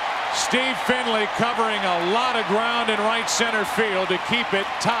 Steve Finley covering a lot of ground in right center field to keep it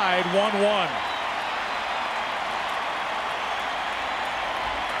tied 1-1.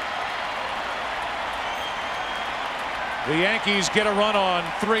 The Yankees get a run on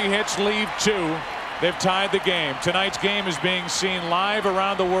 3 hits, leave 2. They've tied the game. Tonight's game is being seen live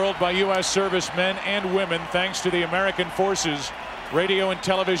around the world by U.S. servicemen and women thanks to the American Forces radio and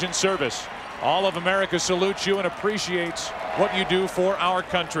television service. All of America salutes you and appreciates what you do for our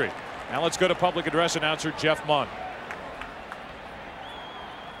country. Now let's go to public address announcer Jeff Munn.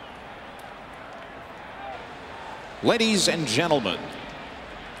 Ladies and gentlemen,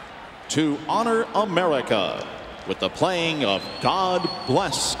 to honor America with the playing of God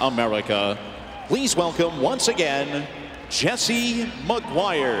Bless America, Please welcome once again, Jesse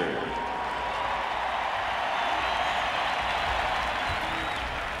McGuire.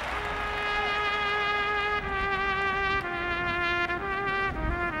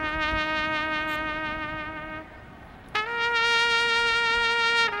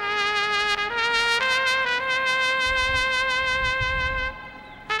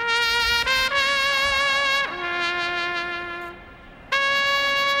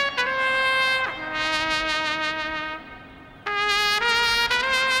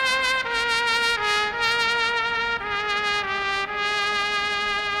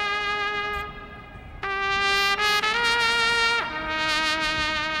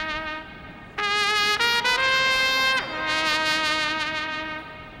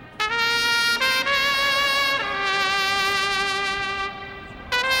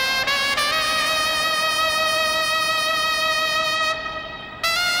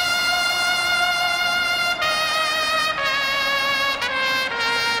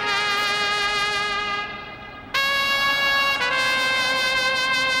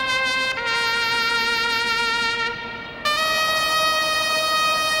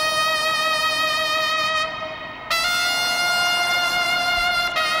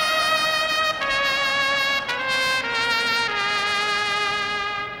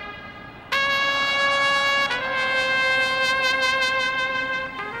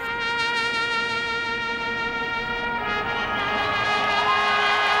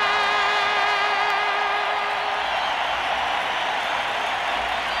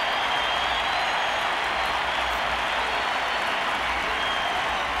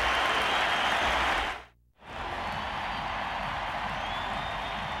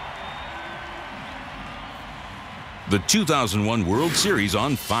 The 2001 World Series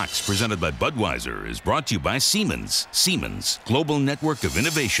on Fox, presented by Budweiser, is brought to you by Siemens. Siemens, global network of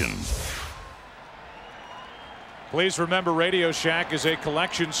innovation. Please remember, Radio Shack is a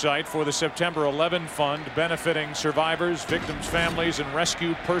collection site for the September 11 Fund, benefiting survivors, victims' families, and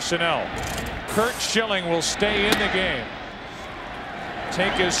rescue personnel. Curt Schilling will stay in the game.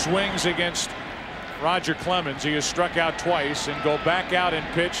 Take his swings against Roger Clemens. He has struck out twice, and go back out and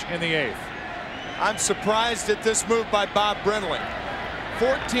pitch in the 8th. I'm surprised at this move by Bob Brenly.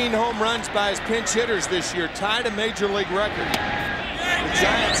 14 home runs by his pinch hitters this year, tied a major league record. The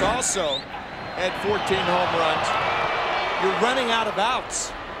Giants also had 14 home runs. You're running out of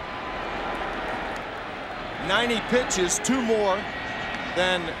outs. 90 pitches, 2 more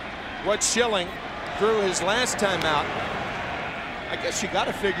than what Schilling threw his last time out. I guess you got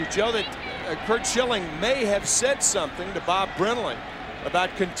to figure, Joe, that Curt Schilling may have said something to Bob Brenly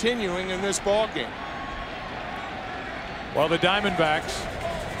about continuing in this ball game. Well, the Diamondbacks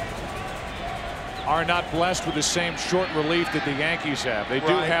are not blessed with the same short relief that the Yankees have. They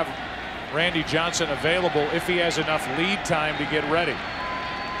do have Randy Johnson available if he has enough lead time to get ready.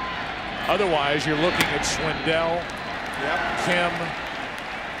 Otherwise, you're looking at Swindell, Kim,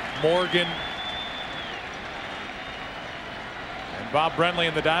 Morgan. And Bob Brenly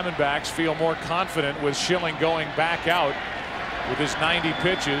and the Diamondbacks feel more confident with Schilling going back out with his 90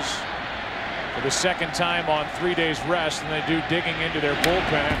 pitches for the second time on 3 days rest than they do digging into their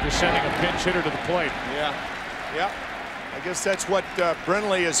bullpen after sending a pinch hitter to the plate. Yeah. I guess that's what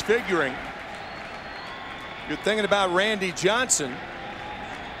Brenly is figuring. You're thinking about Randy Johnson.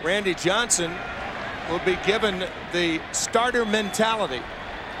 Randy Johnson will be given the starter mentality.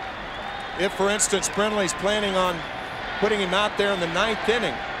 If, for instance, Brenly's planning on putting him out there in the 9th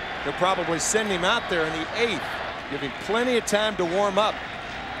inning, he'll probably send him out there in the 8th. Giving plenty of time to warm up.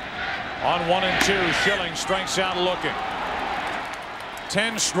 On 1-2, Schilling strikes out looking.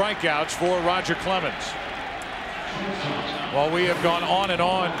 10 strikeouts for Roger Clemens. While we have gone on and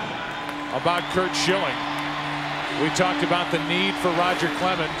on about Curt Schilling, we talked about the need for Roger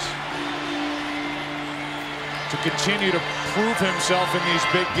Clemens to continue to prove himself in these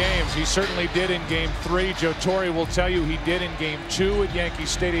big games. He certainly did in Game 3. Joe Torey will tell you he did in Game 2 at Yankee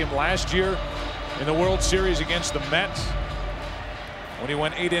Stadium last year in the World Series against the Mets, when he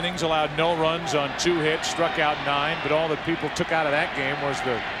went 8 innings, allowed no runs on 2 hits, struck out 9. But all that people took out of that game was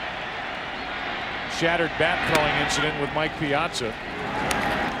the shattered bat throwing incident with Mike Piazza.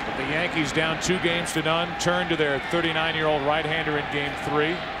 But the Yankees, down 2-0, turned to their 39-year-old right-hander in Game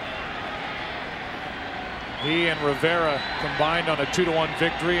 3. He and Rivera combined on a 2-1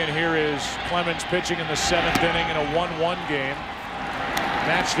 victory, and here is Clemens pitching in the 7th inning in a 1-1 game,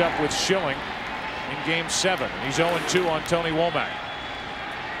 matched up with Schilling in Game 7. He's 0-2 on Tony Womack.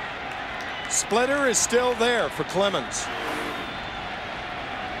 Splitter is still there for Clemens.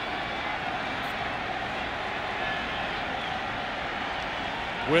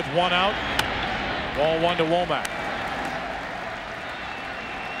 With 1 out, Ball 1 to Womack.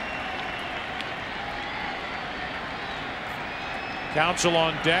 Counsell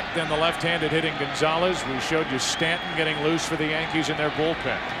on deck, then the left-handed hitting Gonzalez. We showed you Stanton getting loose for the Yankees in their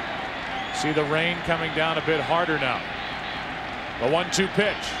bullpen. See the rain coming down a bit harder now. The 1-2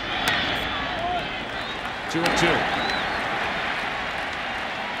 pitch. 2-2.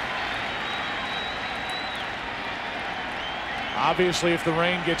 Obviously, if the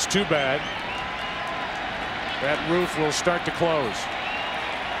rain gets too bad, that roof will start to close.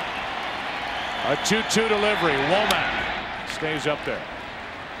 A 2-2 delivery. Womack stays up there.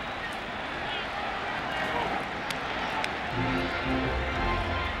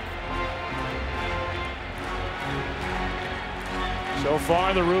 So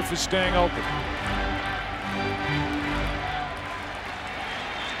far, the roof is staying open.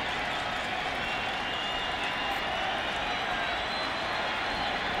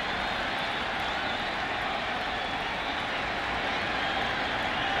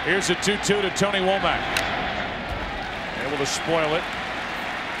 Here's a 2-2 to Tony Womack. Able to spoil it.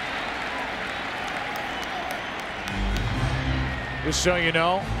 Just so you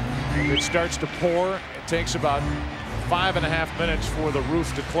know, if it starts to pour, it takes about 5.5 minutes for the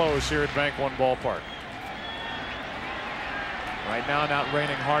roof to close here at Bank One Ballpark. Right now, not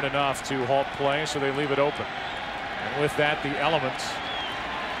raining hard enough to halt play, so they leave it open. And with that, the elements.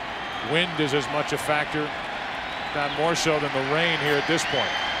 Wind is as much a factor, if not more so, than the rain here at this point.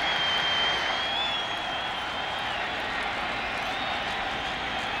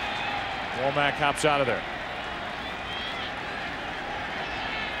 Womack hops out of there.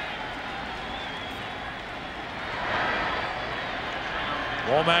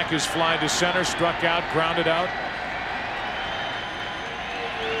 Womack is flying to center, struck out, grounded out.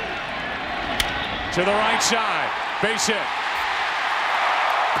 To the right side, base hit.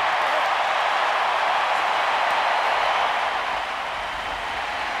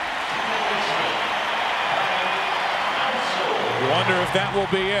 Wonder if that will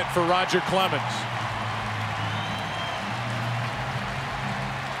be it for Roger Clemens.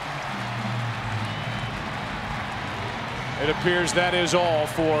 It appears that is all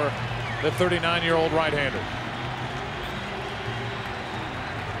for the 39-year-old right-hander.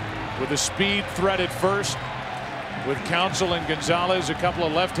 With the speed threat at first, with Counsell and Gonzalez, a couple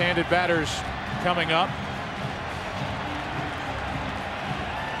of left-handed batters coming up.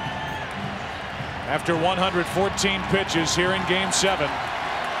 After 114 pitches here in Game 7,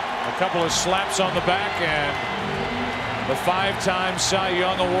 a couple of slaps on the back, and the 5-time Cy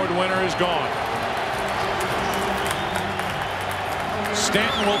Young Award winner is gone.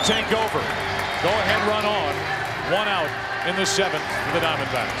 Stanton will take over. Go-ahead run on. 1 out in the 7th for the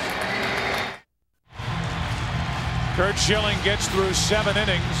Diamondbacks. Curt Schilling gets through 7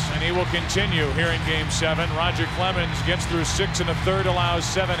 innings, and he will continue here in Game 7. Roger Clemens gets through 6 1/3, allows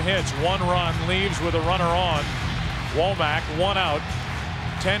 7 hits, 1 run, leaves with a runner on. Womack, 1 out,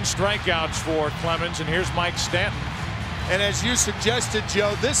 10 strikeouts for Clemens, and here's Mike Stanton. And as you suggested,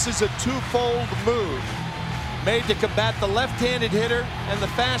 Joe, this is a twofold move made to combat the left-handed hitter and the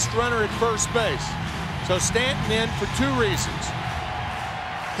fast runner at first base. So Stanton in for 2 reasons.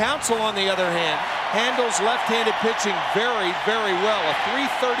 Counsell, on the other hand, handles left-handed pitching very, very well. A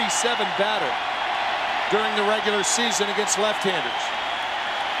 .337 batter during the regular season against left-handers.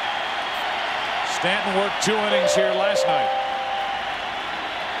 Stanton worked 2 innings here last night.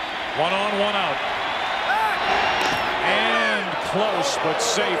 1 on, 1 out. And close but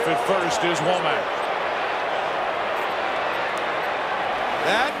safe at first is Womack.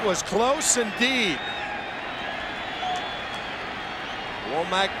 That was close indeed.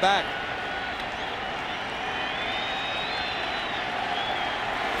 Womack back.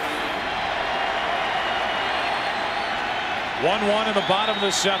 One in the bottom of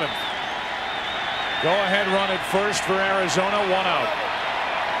the 7th. Go-ahead run at first for Arizona, 1 out.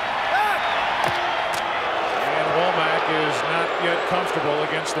 And Womack is not yet comfortable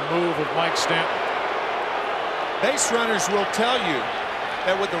against the move of Mike Stanton. Base runners will tell you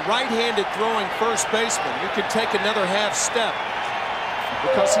that with the right-handed throwing first baseman, you can take another half step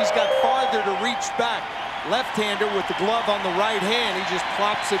because he's got farther to reach back. Left-hander with the glove on the right hand, he just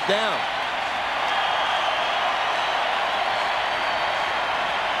plops it down.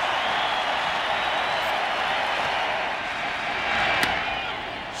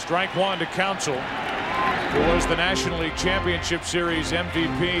 Strike 1 to Counsell, who was the National League Championship Series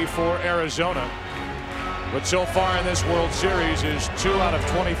MVP for Arizona. But so far in this World Series is 2 out of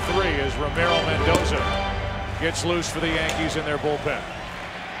 23 as Ramiro Mendoza gets loose for the Yankees in their bullpen.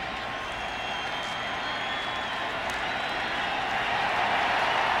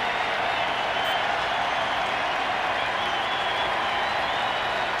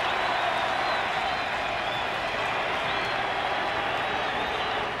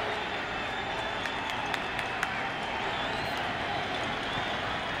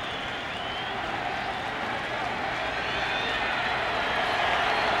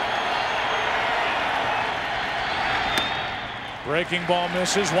 Breaking ball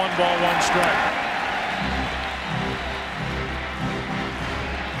misses. 1 ball, 1 strike.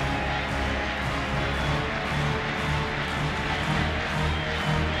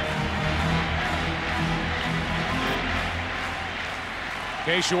 In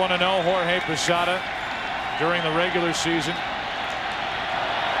case you want to know, Jorge Posada during the regular season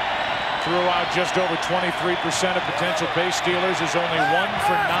threw out just over 23% of potential base stealers, is only 1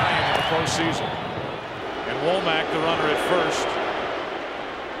 for 9 in the postseason. And Womack, the runner at first,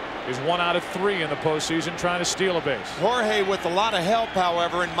 is 1 out of 3 in the postseason trying to steal a base. Jorge with a lot of help,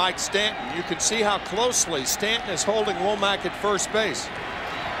 however, in Mike Stanton. You can see how closely Stanton is holding Womack at first base.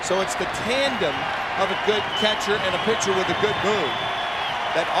 So it's the tandem of a good catcher and a pitcher with a good move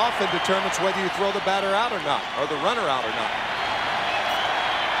that often determines whether you throw the batter out or not, or the runner out or not.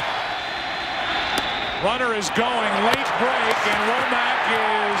 Runner is going, late break, and Womack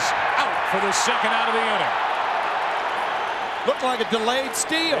is out for the 2nd out of the inning. Looked like a delayed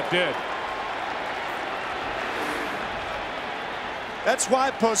steal. It did. That's why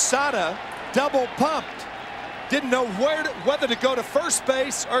Posada double pumped. Didn't know whether to go to first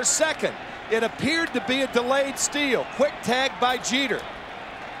base or second. It appeared to be a delayed steal. Quick tag by Jeter.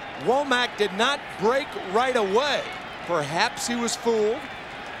 Womack did not break right away. Perhaps he was fooled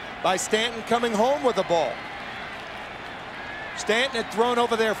by Stanton coming home with the ball. Stanton had thrown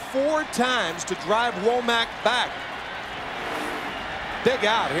over there 4 times to drive Womack back. Big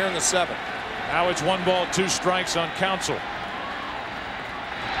out here in the 7th. Now it's 1 ball, 2 strikes on Counsell.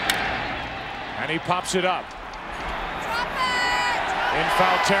 And he pops it up. In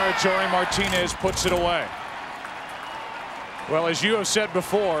foul territory, Martinez puts it away. Well, as you have said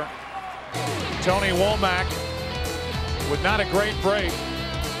before, Tony Womack with not a great break.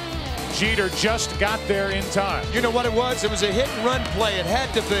 Jeter just got there in time. You know what it was? It was a hit and run play. It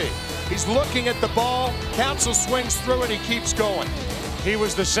had to be. He's looking at the ball. Counsell swings through and he keeps going. He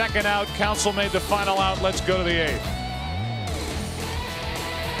was the 2nd out. Counsell made the final out. Let's go to the 8th.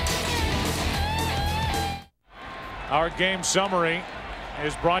 Our game summary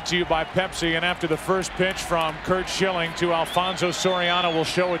is brought to you by Pepsi, and after the first pitch from Curt Schilling to Alfonso Soriano, we'll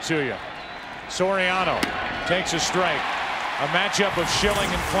show it to you. Soriano takes a strike. A matchup of Schilling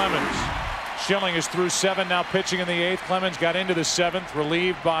and Clemens. Schilling is through 7 now, pitching in the 8th. Clemens got into the 7th,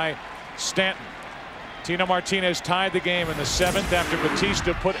 relieved by Stanton. Tino Martinez tied the game in the 7th after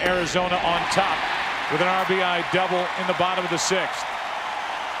Batista put Arizona on top with an RBI double in the bottom of the 6th.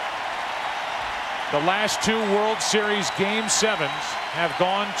 The last 2 World Series Game 7s have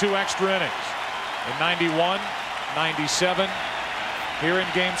gone to extra innings. In 91, 97. Here in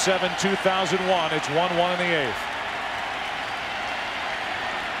Game 7, 2001, it's 1-1 in the 8th.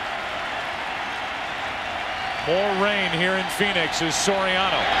 More rain here in Phoenix as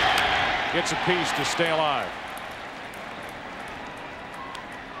Soriano gets a piece to stay alive.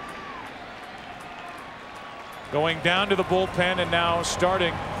 Going down to the bullpen and now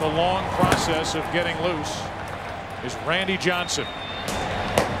starting the long process of getting loose is Randy Johnson,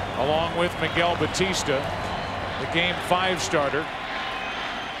 along with Miguel Batista, the Game 5 starter,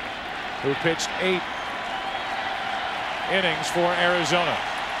 who pitched 8 innings for Arizona.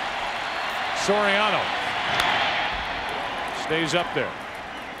 Soriano stays up there.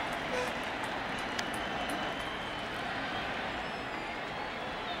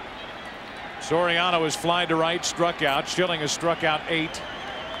 Soriano is fly to right, struck out. Schilling has struck out 8.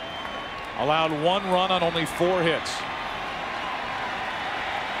 Allowed 1 run on only 4 hits.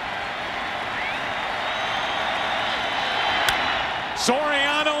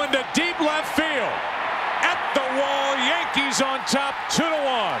 Soriano into deep left field. At the wall, Yankees on top,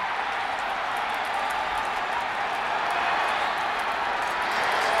 2-1.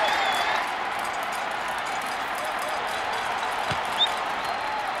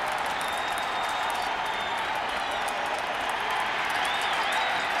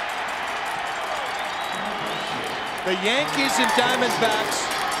 The Yankees and Diamondbacks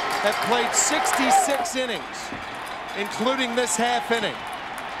have played 66 innings, including this half inning.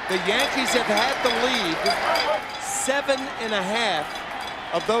 The Yankees have had the lead 7.5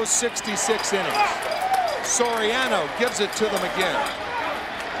 of those 66 innings. Soriano gives it to them again.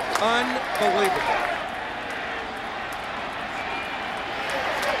 Unbelievable.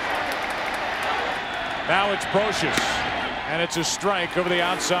 Now it's Brocious, and it's a strike over the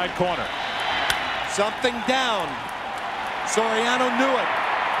outside corner. Something down. Soriano knew it.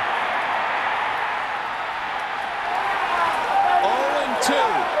 0-2.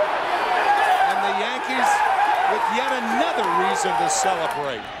 And the Yankees with yet another reason to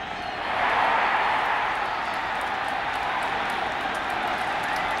celebrate.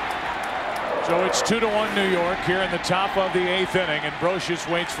 So it's 2-1 New York here in the top of the 8th inning, and Brocious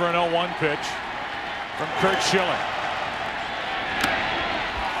waits for an 0-1 pitch from Curt Schilling.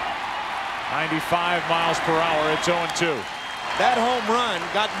 95 miles per hour. It's 0-2. That home run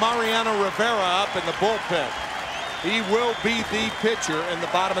got Mariano Rivera up in the bullpen. He will be the pitcher in the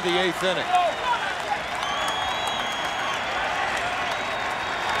bottom of the 8th inning.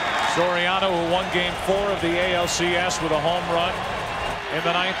 Soriano, who won Game 4 of the ALCS with a home run in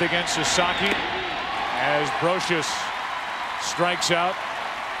the 9th against Sasaki, as Brocious strikes out.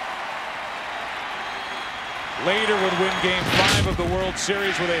 Later would win Game 5 of the World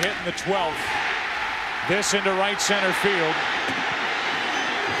Series with a hit in the 12th. This into right center field.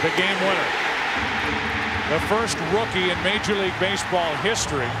 The game winner. The first rookie in Major League Baseball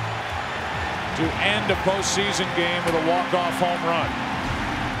history to end a postseason game with a walk-off home run.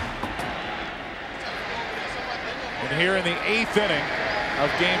 And here in the 8th inning of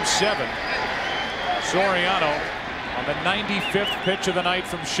Game 7, Soriano, on the 95th pitch of the night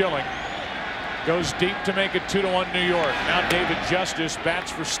from Schilling, goes deep to make it 2-1 New York. Now David Justice bats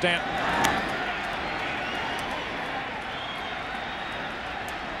for Stanton.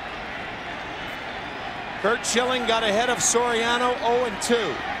 Curt Schilling got ahead of Soriano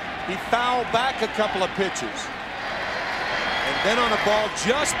 0-2. He fouled back a couple of pitches. And then on a ball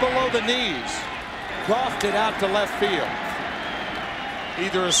just below the knees, coughed it out to left field.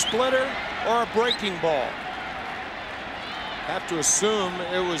 Either a splitter or a breaking ball. Have to assume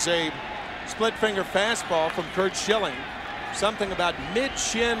it was a split finger fastball from Curt Schilling. Something about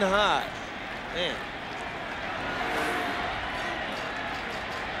mid-shin high. Man.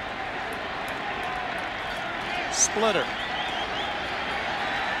 Splitter.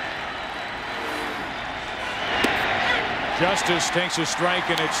 Justice takes a strike,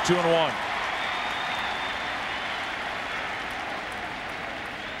 and it's 2-1.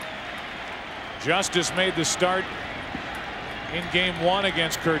 Justice made the start in Game 1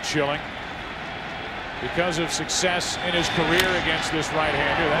 against Curt Schilling. Because of success in his career against this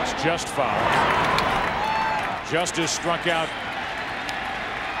right-hander, that's just foul. Justice struck out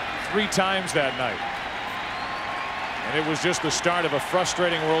 3 times that night. And it was just the start of a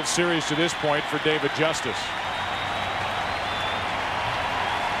frustrating World Series to this point for David Justice.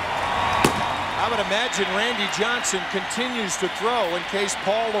 I would imagine Randy Johnson continues to throw in case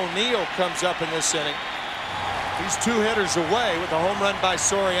Paul O'Neill comes up in this inning. He's 2 hitters away with a home run by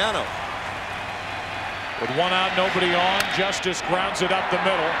Soriano. With 1 out, nobody on, Justice grounds it up the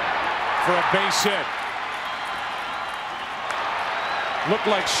middle for a base hit. Looked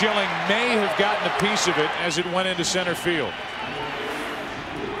like Schilling may have gotten a piece of it as it went into center field.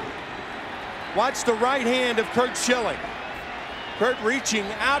 Watch the right hand of Curt Schilling. Curt reaching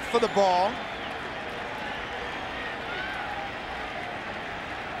out for the ball.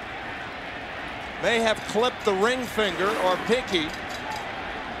 May have clipped the ring finger or pinky.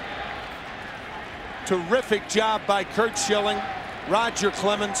 Terrific job by Curt Schilling. Roger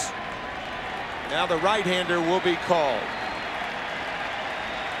Clemens. Now the right-hander will be called.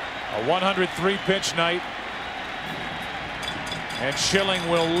 A 103 pitch night, and Schilling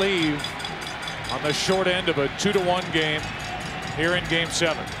will leave on the short end of a 2-1 game here in Game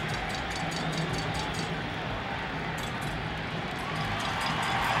 7.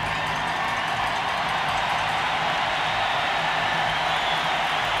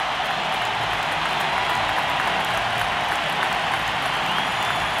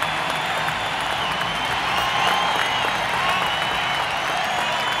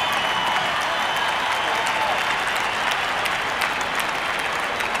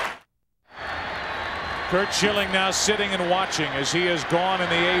 Curt Schilling now sitting and watching as he has gone in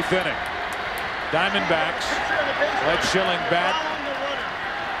the 8th inning. Diamondbacks let Schilling bat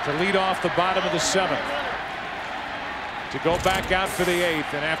to lead off the bottom of the 7th. To go back out for the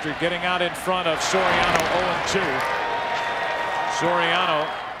 8th, and after getting out in front of Soriano 0-2, Soriano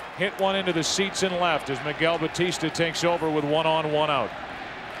hit one into the seats and left as Miguel Batista takes over with 1 on, 1 out.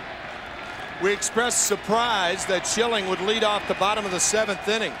 We expressed surprise that Schilling would lead off the bottom of the 7th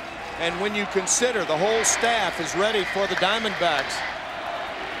inning. And when you consider the whole staff is ready for the Diamondbacks.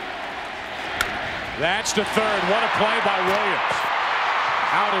 That's the 3rd. What a play by Williams.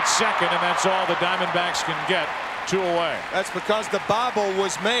 Out at 2nd, and that's all the Diamondbacks can get. 2 away. That's because the bobble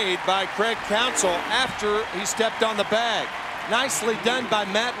was made by Craig Counsell after he stepped on the bag. Nicely done by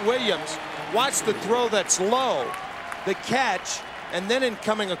Matt Williams. Watch the throw that's low, the catch, and then in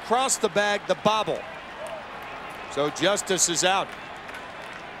coming across the bag, the bobble. So Justice is out.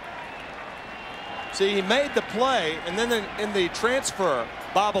 See, he made the play, and then in the transfer,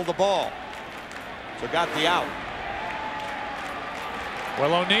 bobbled the ball. So got the out.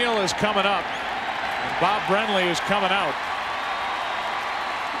 Well, O'Neill is coming up. Bob Brenly is coming out.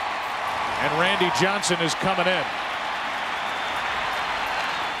 And Randy Johnson is coming in.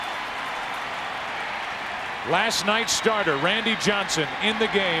 Last night's starter, Randy Johnson, in the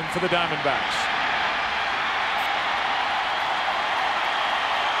game for the Diamondbacks.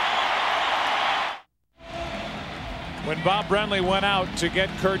 When Bob Brenly went out to get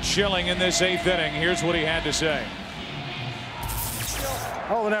Curt Schilling in this 8th inning, here's what he had to say.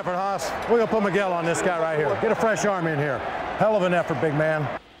 Hold an effort, Haas. We're going to put Miguel on this guy right here. Get a fresh arm in here. Hell of an effort, big man.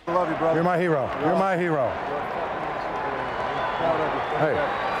 I love you, brother. You're my hero. You're my hero. Hey,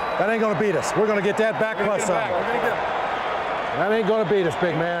 that ain't going to beat us. We're going to get that back plus some. That ain't going to beat us,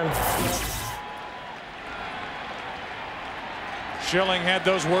 big man. Schilling had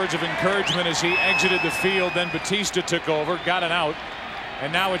those words of encouragement as he exited the field. Then Batista took over, got an out,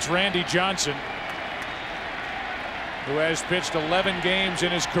 and now it's Randy Johnson, who has pitched 11 games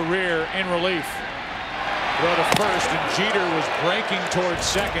in his career in relief. Throw to first, and Jeter was breaking towards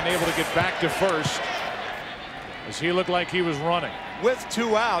second, able to get back to first as he looked like he was running. With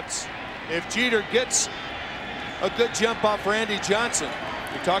 2 outs, if Jeter gets a good jump off Randy Johnson,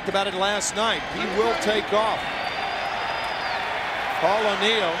 we talked about it last night, he will take off. Paul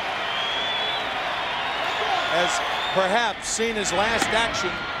O'Neill has perhaps seen his last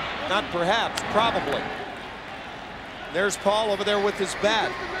action. Not perhaps, probably. There's Paul over there with his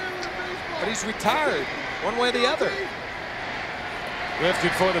bat. But he's retired one way or the other.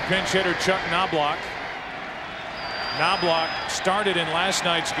 Lifted for the pinch hitter, Chuck Knobloch. Knobloch started in last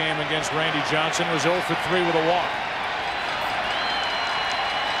night's game against Randy Johnson, was 0 for 3 with a walk.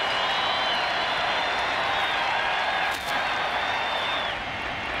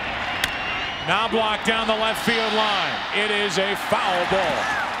 Knobloch down the left field line. It is a foul ball.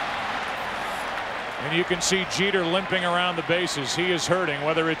 And you can see Jeter limping around the bases. He is hurting,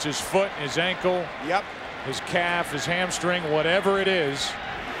 whether it's his foot, his ankle, his calf, his hamstring, whatever it is.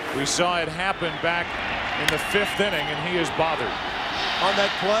 We saw it happen back in the 5th inning, and he is bothered. On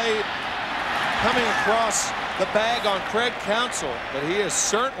that play, coming across the bag on Craig Counsell, but he is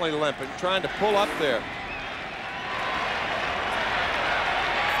certainly limping, trying to pull up there.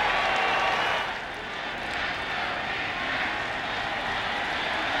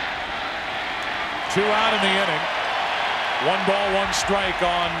 Two out in the inning. 1 ball, 1 strike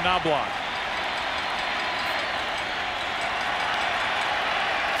on Knobloch.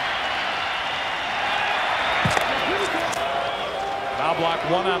 Knobloch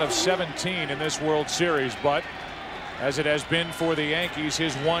 1 out of 17 in this World Series, but as it has been for the Yankees,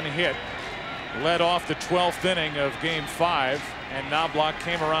 his 1 hit led off the 12th inning of Game 5, and Knobloch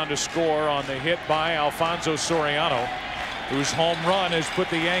came around to score on the hit by Alfonso Soriano, whose home run has put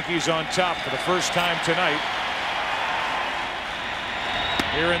the Yankees on top for the first time tonight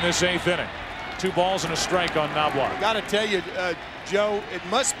here in this 8th inning. 2 balls and a strike on Knobloch. Got to tell you, Joe, it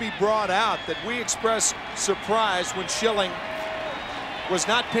must be brought out that we expressed surprise when Schilling was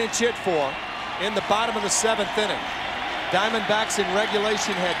not pinch hit for in the bottom of the 7th inning. Diamondbacks in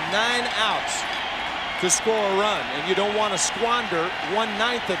regulation had 9 outs to score a run, and you don't want to squander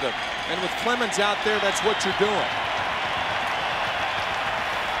 1/9 of them. And with Clemens out there, that's what you're doing.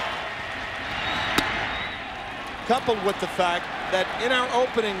 Coupled with the fact that in our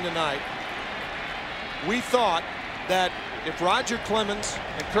opening tonight, we thought that if Roger Clemens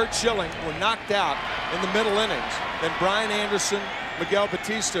and Curt Schilling were knocked out in the middle innings, then Brian Anderson, Miguel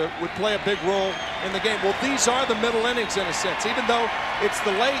Batista would play a big role in the game. Well, these are the middle innings in a sense. Even though it's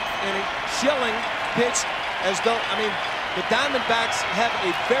the late inning, Schilling pitched as though, I mean, the Diamondbacks have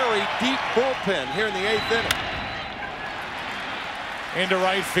a very deep bullpen here in the 8th inning. Into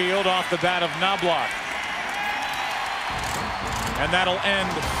right field off the bat of Knobloch. And that'll end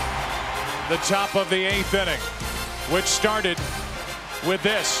the top of the 8th inning, which started with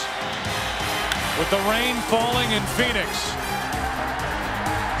this. With the rain falling in Phoenix,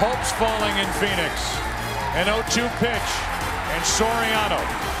 hopes falling in Phoenix, an 0-2 pitch, and Soriano,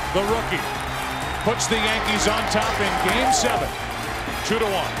 the rookie, puts the Yankees on top in Game 7,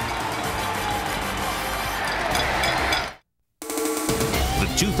 2-1. The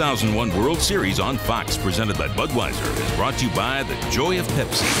 2001 World Series on Fox, presented by Budweiser, is brought to you by the Joy of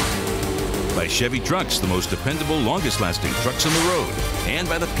Pepsi, by Chevy Trucks, the most dependable, longest-lasting trucks on the road, and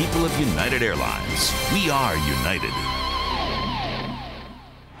by the people of United Airlines. We are united.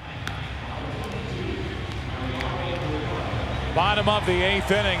 Bottom of the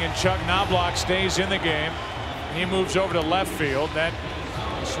 8th inning, and Chuck Knobloch stays in the game. He moves over to left field. That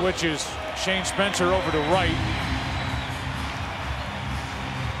switches Shane Spencer over to right.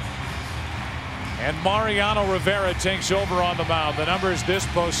 And Mariano Rivera takes over on the mound. The numbers this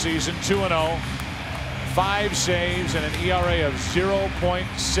postseason, 2-0. 5 saves, and an ERA of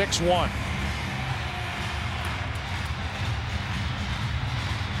 0.61.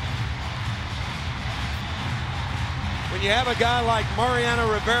 When you have a guy like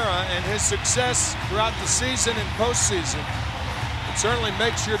Mariano Rivera and his success throughout the season and postseason, it certainly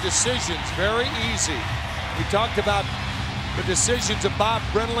makes your decisions very easy. We talked about the decisions of Bob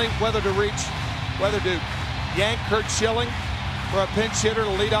Brenly, whether to yank Curt Schilling for a pinch hitter to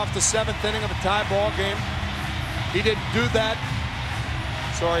lead off the 7th inning of a tie ball game. He didn't do that.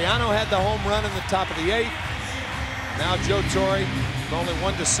 Soriano had the home run in the top of the 8th. Now Joe Torre with only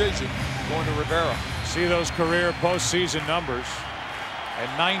one decision going to Rivera. See those career postseason numbers, and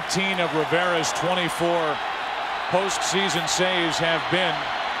 19 of Rivera's 24 postseason saves have been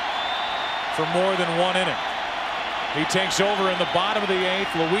for more than 1 inning. He takes over in the bottom of the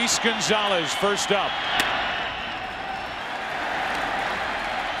 8th. Luis Gonzalez first up.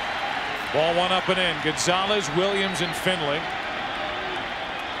 Ball 1 up and in. Gonzalez, Williams, and Finley.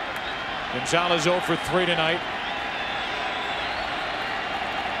 Gonzalez 0 for 3 tonight.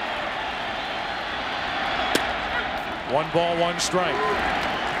 One ball, 1 strike.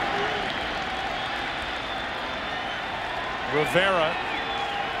 Rivera,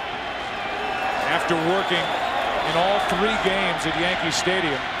 after working in all 3 games at Yankee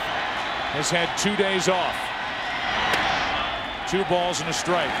Stadium, has had 2 days off. 2 balls and a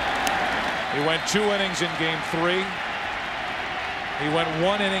strike. He went 2 innings in game 3. He went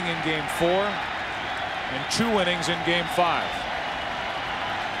 1 inning in game 4 and 2 innings in game 5.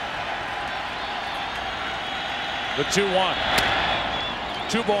 The 2-1.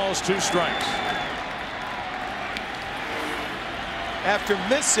 2 balls, 2 strikes. After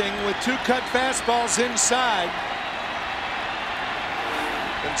missing with 2 cut fastballs inside,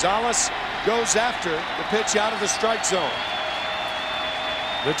 Gonzalez goes after the pitch out of the strike zone.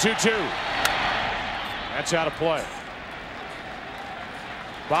 The 2-2. That's out of play.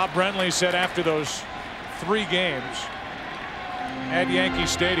 Bob Brenly said after those 3 games at Yankee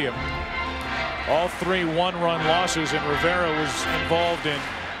Stadium, all 3 one-run losses, and Rivera was involved in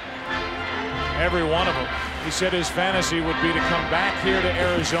every one of them. He said his fantasy would be to come back here to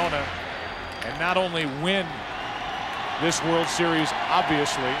Arizona and not only win this World Series,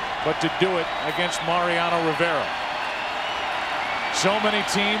 obviously, but to do it against Mariano Rivera. So many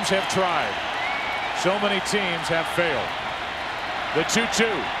teams have tried. So many teams have failed. The 2-2.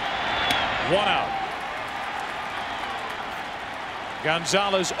 1 out.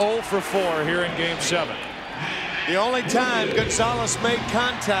 Gonzalez 0 for 4 here in game 7. The only time Gonzalez made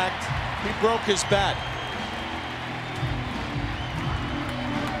contact, he broke his bat.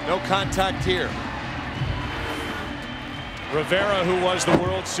 No contact here. Rivera, who was the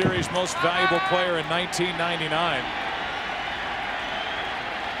World Series most valuable player in 1999,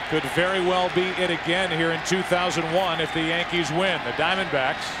 could very well be it again here in 2001 if the Yankees win. The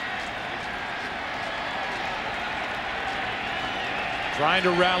Diamondbacks trying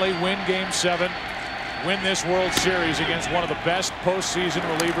to rally, win game 7, win this World Series against one of the best postseason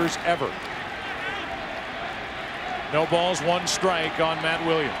relievers ever. No balls, 1 strike on Matt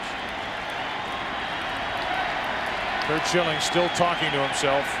Williams. Curt Schilling still talking to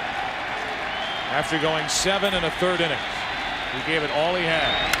himself after going 7 1/3 innings. He gave it all he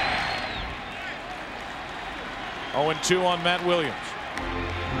had. 0-2 on Matt Williams.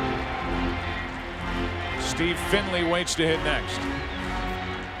 Steve Finley waits to hit next.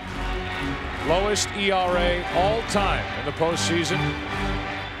 Lowest ERA all time in the postseason.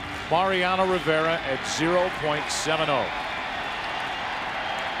 Mariano Rivera at 0.70.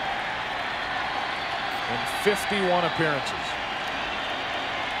 In 51 appearances.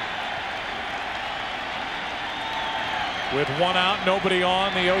 With 1 out, nobody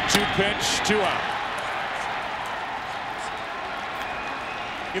on, the 0-2 pitch, 2 out.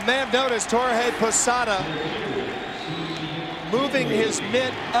 You may have noticed Jorge Posada moving his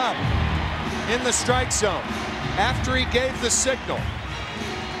mitt up in the strike zone after he gave the signal.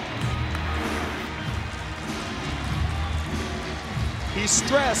 He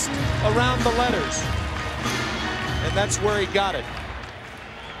stressed around the letters, and that's where he got it.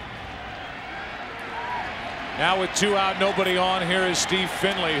 Now with 2 out, nobody on, here is Steve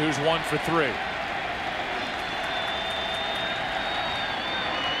Finley, who's 1 for 3.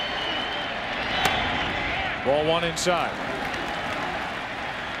 Ball 1 inside.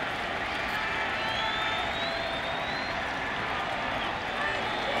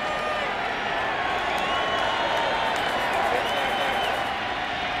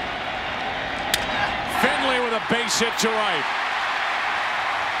 Finley with a base hit to right.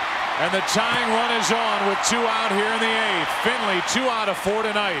 And the tying run is on with 2 out here in the 8th. Finley 2 out of 4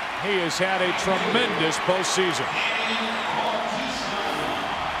 tonight. He has had a tremendous postseason.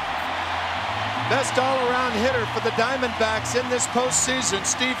 Best all-around hitter for the Diamondbacks in this postseason,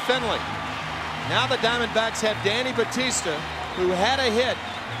 Steve Finley. Now the Diamondbacks have Danny Batista, who had a hit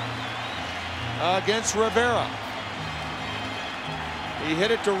against Rivera. He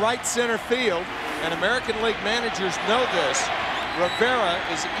hit it to right center field, and American League managers know this. Rivera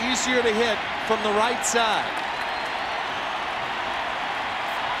is easier to hit from the right side.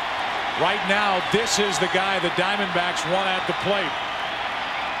 Right now, this is the guy the Diamondbacks want at the plate.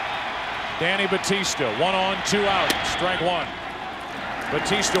 Danny Batista, 1 on, 2 out, strike 1.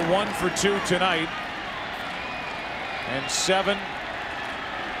 Batista 1 for 2 tonight, and 7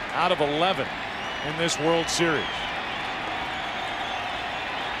 out of 11 in this World Series.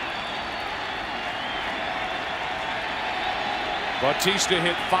 Batista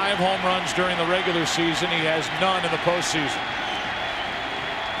hit 5 home runs during the regular season. He has none in the postseason.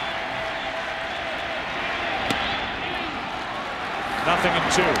 Nothing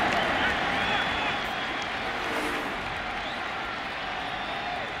in 2.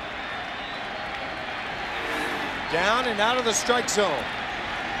 Down and out of the strike zone.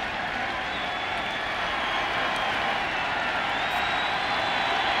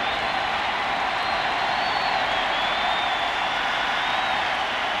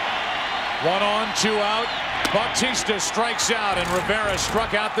 One on, 2 out. Bautista strikes out, and Rivera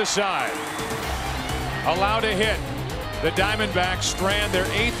struck out the side. Allowed a hit. The Diamondbacks strand their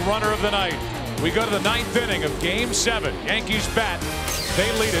 8th runner of the night. We go to the 9th inning of Game 7. Yankees bat.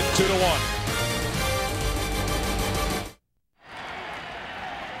 They lead it 2-1.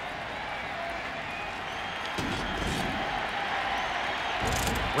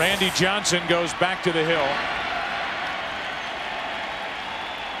 Randy Johnson goes back to the hill.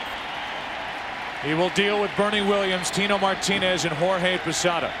 He will deal with Bernie Williams, Tino Martinez, and Jorge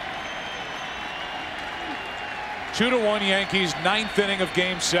Posada. 2-1 Yankees, 9th inning of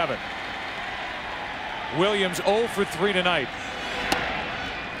Game 7. Williams 0 for 3 tonight.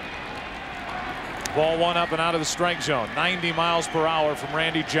 Ball 1 up and out of the strike zone. 90 miles per hour from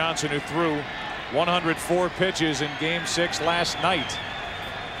Randy Johnson, who threw 104 pitches in Game 6 last night.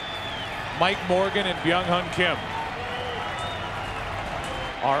 Mike Morgan and Byung-Hun Kim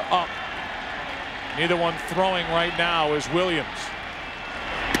are up. Neither one throwing right now as Williams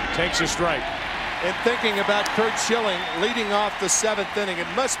takes a strike. In thinking about Curt Schilling leading off the 7th inning, it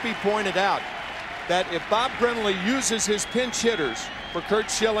must be pointed out that if Bob Brenly uses his pinch hitters for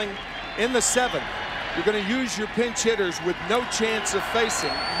Curt Schilling in the 7th, you're going to use your pinch hitters with no chance of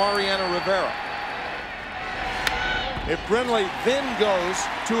facing Mariano Rivera. If Brenly then goes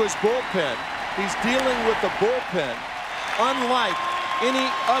to his bullpen, he's dealing with the bullpen unlike any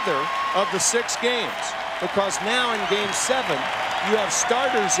other of the 6 games, because now in Game 7 you have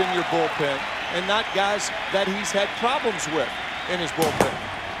starters in your bullpen and not guys that he's had problems with in his bullpen.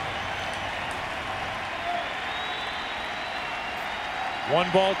 One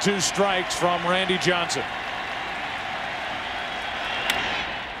ball, 2 strikes from Randy Johnson.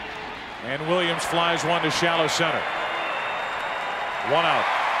 And Williams flies one to shallow center. 1 out.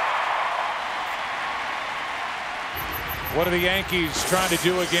 What are the Yankees trying to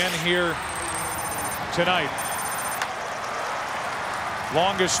do again here tonight?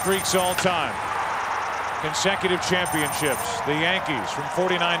 Longest streaks all time. Consecutive championships. The Yankees from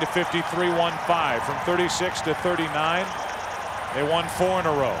 49 to 53 won 5. From 36 to 39 they won 4 in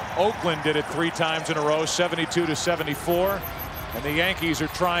a row. Oakland did it 3 times in a row, 72 to 74. And the Yankees are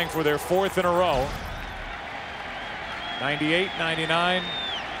trying for their 4th in a row. 98, 99,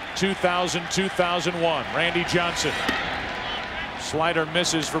 2000, 2001. Randy Johnson. Slider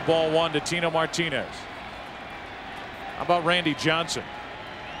misses for ball 1 to Tino Martinez. How about Randy Johnson?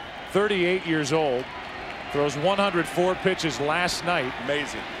 38 years old. Throws 104 pitches last night.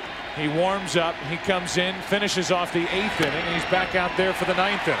 Amazing. He warms up. He comes in, finishes off the 8th inning, and he's back out there for the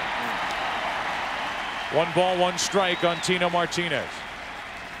 9th inning. 1 ball, 1 strike on Tino Martinez.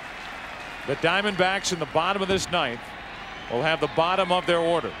 The Diamondbacks in the bottom of this 9th will have the bottom of their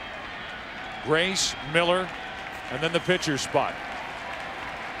order. Grace, Miller, and then the pitcher's spot.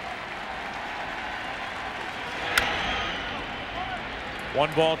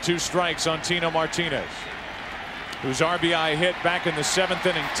 One ball, 2 strikes on Tino Martinez, whose RBI hit back in the 7th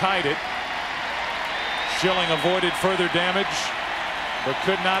inning tied it. Schilling avoided further damage, but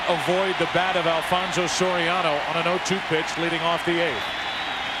could not avoid the bat of Alfonso Soriano on an 0-2 pitch leading off the 8th.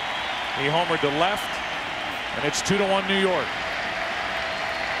 He homered to left, and it's 2-1 New York.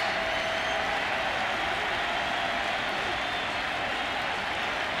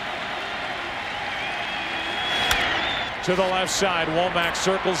 to the left side. Womack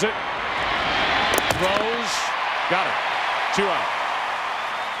circles it. Throws. Got it. 2 out.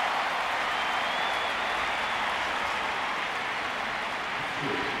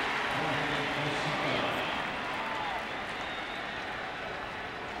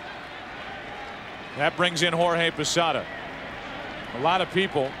 That brings in Jorge Posada. A lot of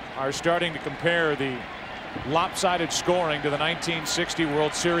people are starting to compare the lopsided scoring to the 1960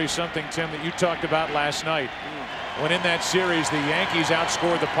 World Series, something, Tim, that you talked about last night. When in that series, the Yankees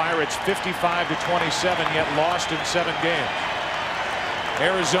outscored the Pirates 55-27, yet lost in 7 games.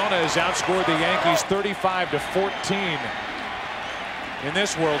 Arizona has outscored the Yankees 35-14 in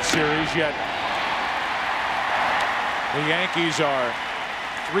this World Series, yet the Yankees are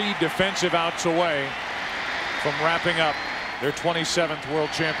 3 defensive outs away from wrapping up their 27th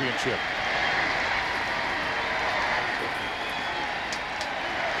World Championship.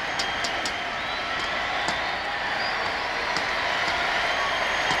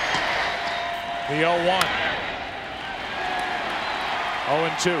 The 0-1.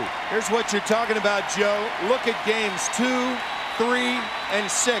 0-2. Here's what you're talking about, Joe. Look at games 2, 3,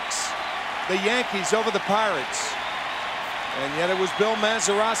 and 6. The Yankees over the Pirates. And yet it was Bill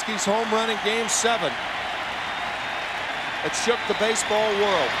Mazeroski's home run in Game 7 that shook the baseball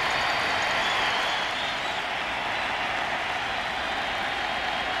world.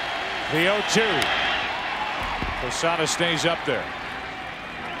 The 0-2. Posada stays up there.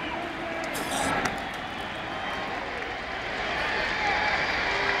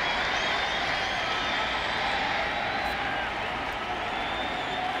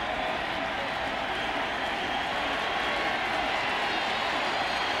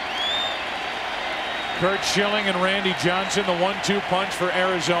 Curt Schilling and Randy Johnson, the 1-2 punch for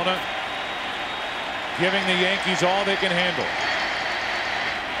Arizona, giving the Yankees all they can handle.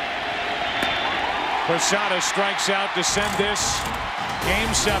 Posada strikes out to send this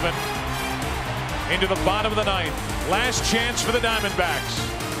Game 7 into the bottom of the 9th. Last chance for the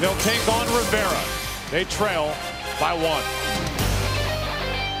Diamondbacks. They'll take on Rivera. They trail by 1.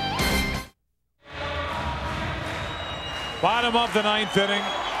 Bottom of the 9th inning.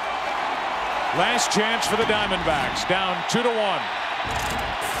 Last chance for the Diamondbacks, down 2-1.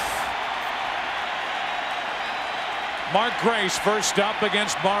 Mark Grace first up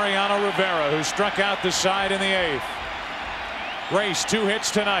against Mariano Rivera, who struck out the side in the 8th. Grace 2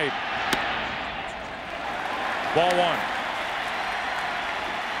 hits tonight. Ball 1.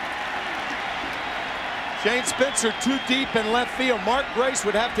 Shane Spencer too deep in left field. Mark Grace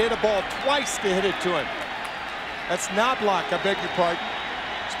would have to hit a ball twice to hit it to him. That's Knobloch, I beg your pardon.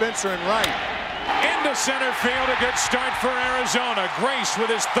 Spencer in right. Into center field, a good start for Arizona. Grace with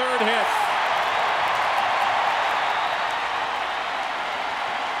his 3rd hit.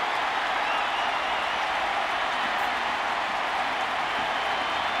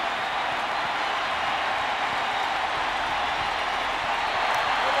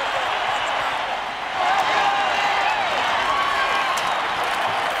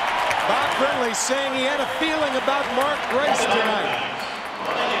 Bob Brenly saying he had a feeling about Mark Grace tonight.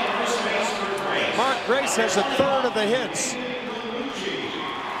 Mark Grace has a 3rd of the hits.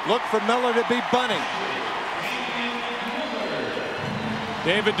 Look for Miller to be bunting.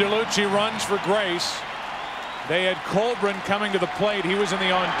 David DeLucci runs for Grace. They had Colburn coming to the plate. He was in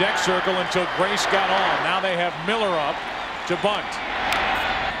the on-deck circle until Grace got on. Now they have Miller up to bunt.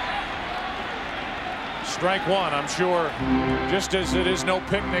 Strike 1. I'm sure just as it is no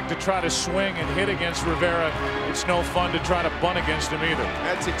picnic to try to swing and hit against Rivera, it's no fun to try to bunt against him either.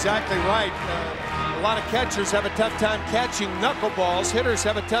 That's exactly right. A lot of catchers have a tough time catching knuckleballs. Hitters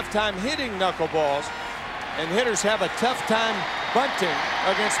have a tough time hitting knuckleballs. And hitters have a tough time bunting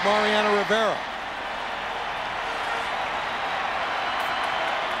against Mariano Rivera.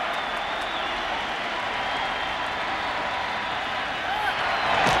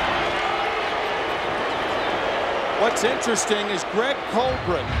 What's interesting is Greg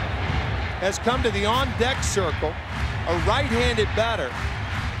Colburn has come to the on-deck circle, a right-handed batter,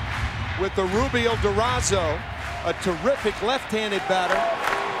 with the Rubio Durazo, a terrific left-handed batter,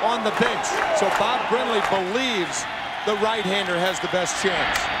 on the bench. So Bob Brenly believes the right-hander has the best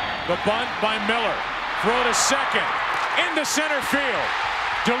chance. The bunt by Miller. Throw to second. Into center field.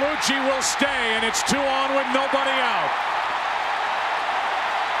 DeLucci will stay, and it's 2 on with nobody out.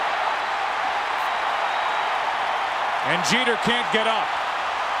 And Jeter can't get up.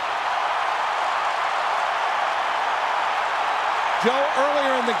 Joe,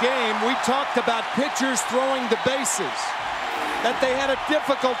 earlier in the game, we talked about pitchers throwing the bases, that they had a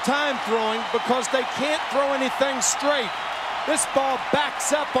difficult time throwing because they can't throw anything straight. This ball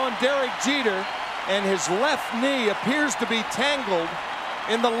backs up on Derek Jeter, and his left knee appears to be tangled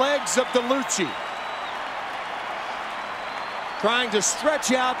in the legs of DeLucci. Trying to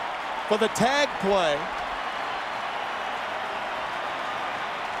stretch out for the tag play.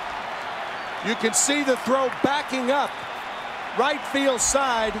 You can see the throw backing up right field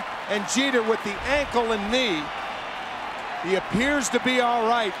side, and Jeter with the ankle and knee. He appears to be all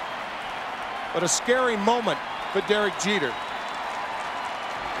right, but a scary moment for Derek Jeter.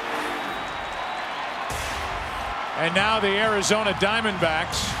 And now the Arizona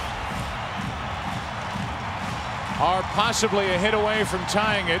Diamondbacks are possibly a hit away from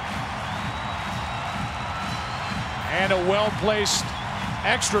tying it. And a well-placed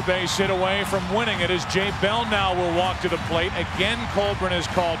extra base hit away from winning it, as Jay Bell now will walk to the plate. Again, Colburn is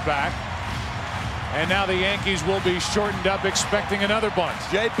called back. And now the Yankees will be shortened up, expecting another bunt.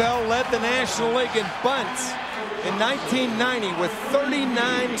 Jay Bell led the National League in bunts in 1990 with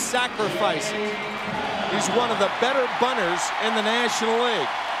 39 sacrifices. He's one of the better bunters in the National League.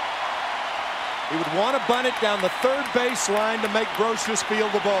 He would want to bunt it down the third baseline to make Brosius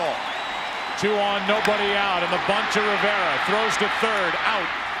field the ball. 2 on, nobody out, and the bunt to Rivera. Throws to third, out.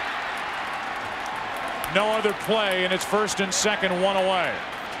 No other play, and it's first and second, 1 away.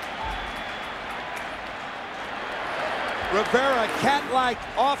 Rivera cat-like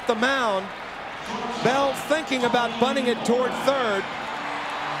off the mound. Bell thinking about bunting it toward third.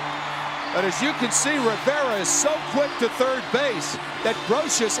 But as you can see, Rivera is so quick to third base that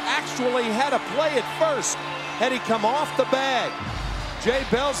Brosius actually had to play it first had he come off the bag. Jay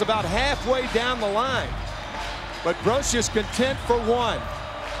Bell's about halfway down the line, but Brosius content for 1.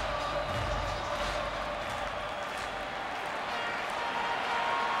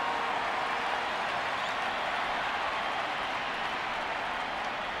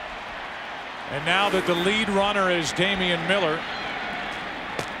 And now that the lead runner is Damian Miller,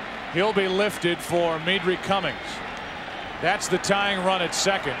 he'll be lifted for Midri Cummings. That's the tying run at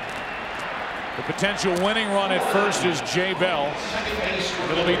second. The potential winning run at first is Jay Bell.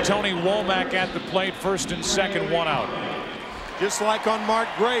 It'll be Tony Womack at the plate, first and second, 1 out. Just like on Mark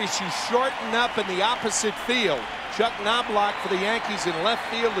Grace, you shorten up in the opposite field. Chuck Knobloch for the Yankees in left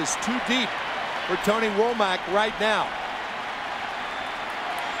field is too deep for Tony Womack right now.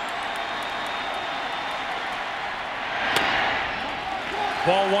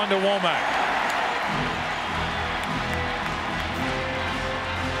 Ball 1 to Womack.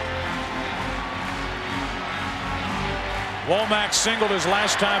 Womack singled his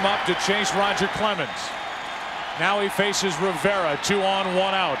last time up to chase Roger Clemens. Now he faces Rivera. 2 on,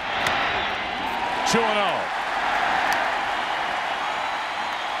 1 out. 2-0.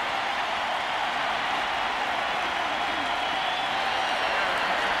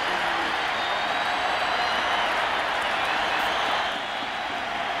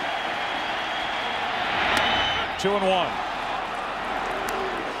 Two and 1.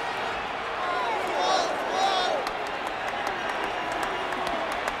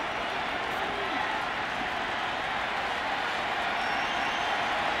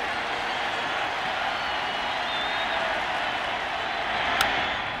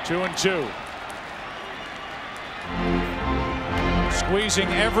 Two and 2. Squeezing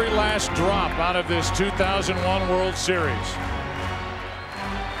every last drop out of this 2001 World Series.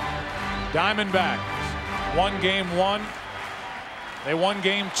 Diamondbacks won game 1. They won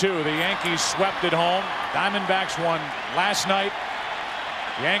game 2. The Yankees swept at home. Diamondbacks won last night.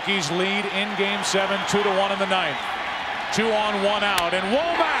 Yankees lead in game 7, 2-1 in the 9th. 2 on, 1 out, and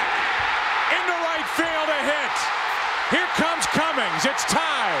Womack into right field, a hit. Here comes Cummings. It's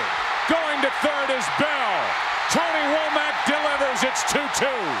tied. Going to third is Bell. Tony Womack delivers. It's 2-2.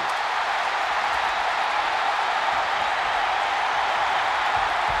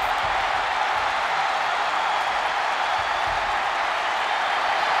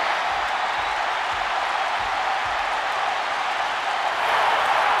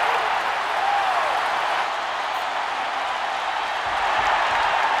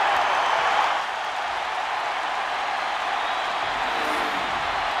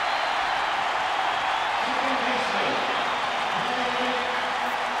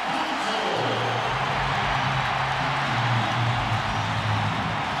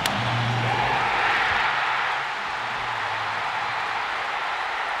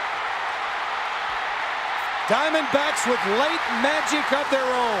 Diamondbacks with late magic of their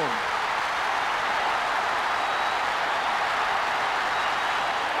own.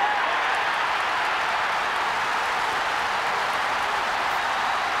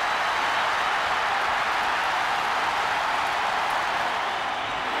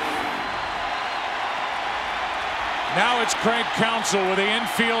 Now Now it's Craig Counsell with the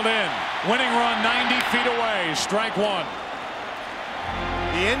infield in. Winning run 90 feet away. Strike one.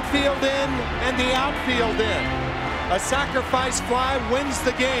 The infield in and the outfield in. A sacrifice fly wins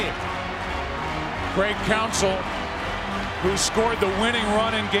the game. Craig Counsell, who scored the winning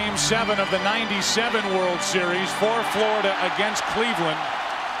run in Game 7 of the '97 World Series for Florida against Cleveland,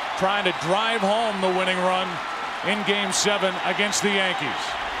 trying to drive home the winning run in Game 7 against the Yankees.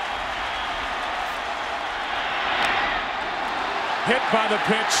 Hit by the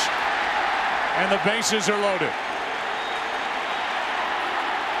pitch, and the bases are loaded.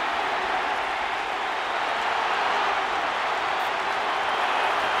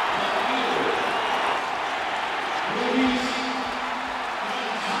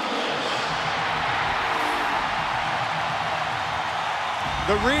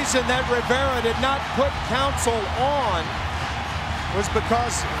 The reason that Rivera did not put Counsell on was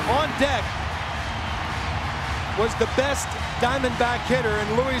because on deck was the best Diamondback hitter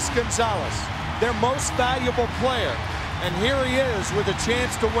in Luis Gonzalez, their most valuable player. And here he is with a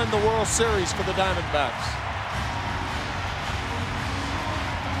chance to win the World Series for the Diamondbacks.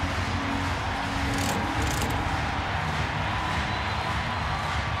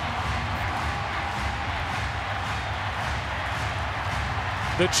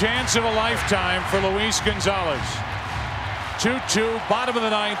 The chance of a lifetime for Luis Gonzalez. 2-2, bottom of the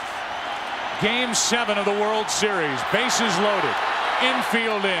ninth. Game 7 of the World Series. Bases loaded.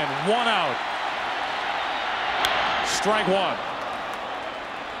 Infield in. 1 out. Strike one.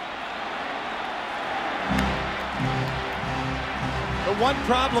 The one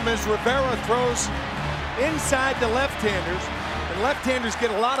problem is Rivera throws inside the left-handers, and left-handers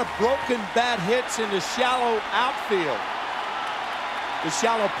get a lot of broken bat hits in the shallow outfield. The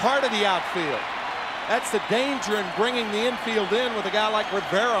shallow part of the outfield. That's the danger in bringing the infield in with a guy like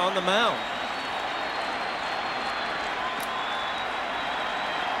Rivera on the mound.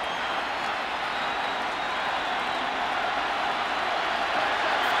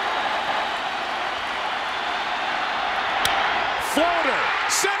 Floater,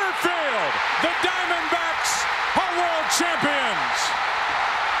 center field. The Diamondbacks are world champions.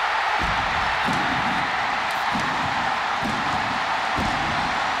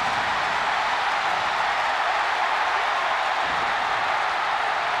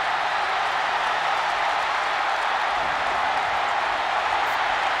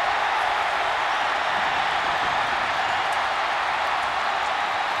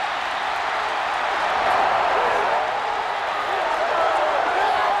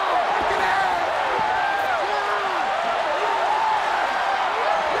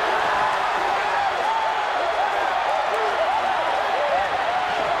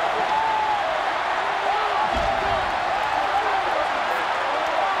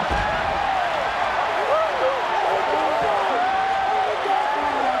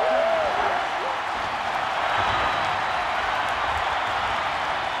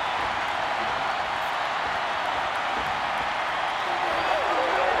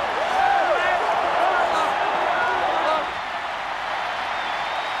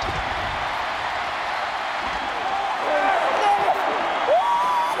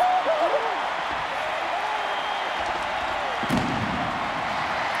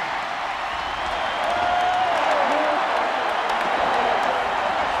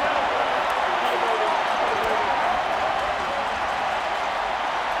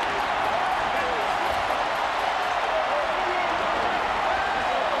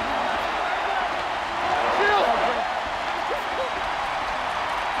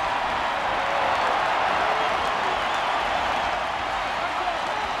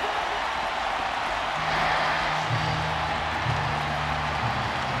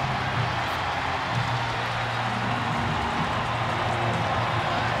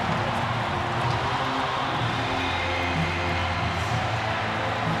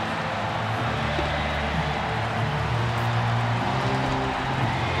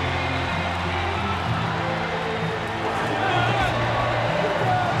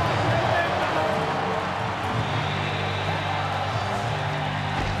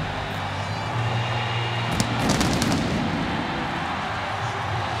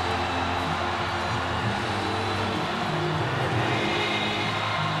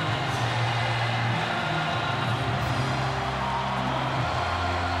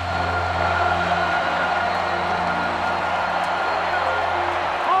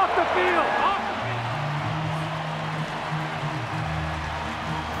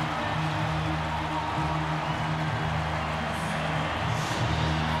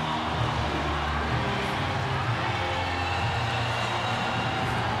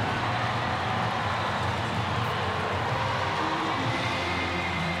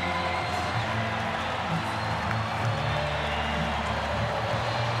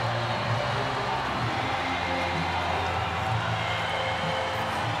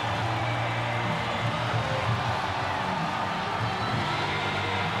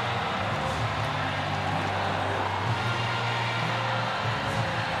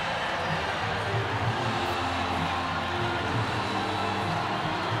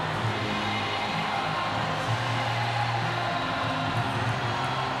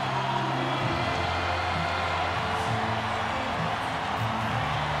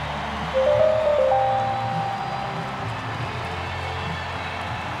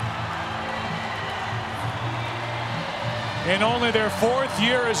 In only their 4th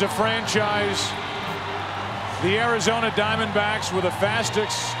year as a franchise, the Arizona Diamondbacks were the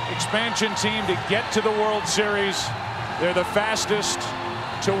fastest expansion team to get to the World Series. They're the fastest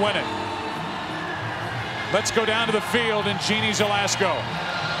to win it. Let's go down to the field in Jeannie Zalasko.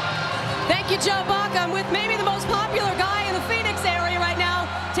 Thank you, Joe Buck. I'm with maybe the most popular guy in the Phoenix area right now.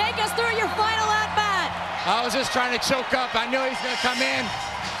 Take us through your final at-bat. I was just trying to choke up. I knew he's going to come in.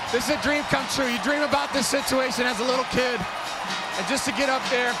 This is a dream come true. You dream about this situation as a little kid. And just to get up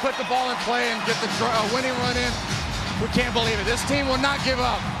there and put the ball in play and get the winning run in, we can't believe it. This team will not give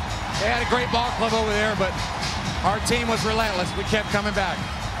up. They had a great ball club over there, but our team was relentless. We kept coming back.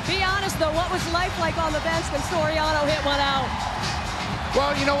 Be honest, though, what was life like on the bench when Soriano hit one out?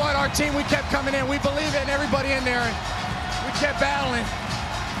 Well, you know what? Our team, we kept coming in. We believe in everybody in there, and we kept battling.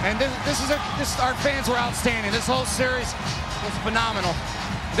 And our fans were outstanding. This whole series was phenomenal.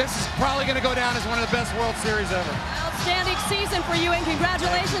 This is probably going to go down as one of the best World Series ever. Outstanding season for you, and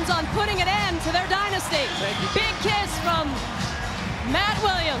congratulations on putting an end to their dynasty. Thank you. Big kiss from Matt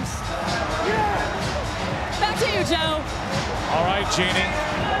Williams. Back to you, Joe. All right, Jeannie.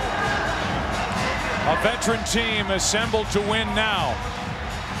 A veteran team assembled to win now.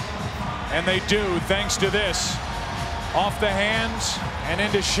 And they do, thanks to this. Off the hands and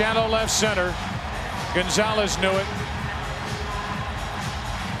into shallow left center. Gonzalez knew it.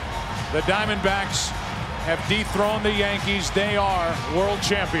 The Diamondbacks have dethroned the Yankees. They are world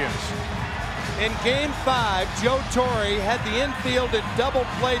champions. In Game 5, Joe Torey had the infield at double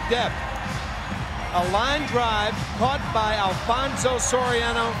play depth. A line drive caught by Alfonso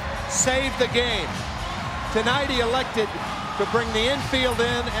Soriano saved the game. Tonight he elected to bring the infield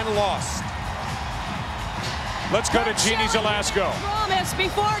in and lost. Let's go to Jeannie Zalasko. Promise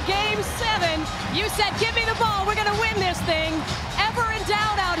before Game 7, you said, give me the ball, we're going to win this thing. Ever in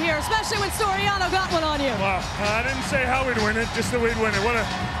doubt out here, especially when Soriano got one on you. Well, I didn't say how we'd win it, just that we'd win it.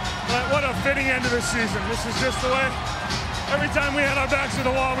 What a fitting end to the season. This is just the way. Every time we had our backs to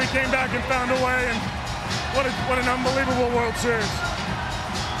the wall, we came back and found a way, and what an unbelievable World Series.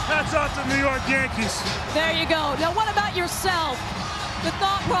 Hats off to the New York Yankees. There you go. Now, what about yourself? The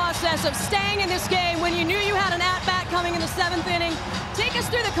thought process of staying in this game when you knew you had an at-bat coming in the 7th inning. Take us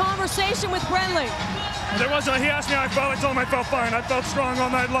through the conversation with Brenly. He asked me how I felt. I told him I felt fine. I felt strong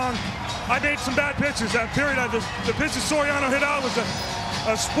all night long. I made some bad pitches. That period, the pitches Soriano hit out was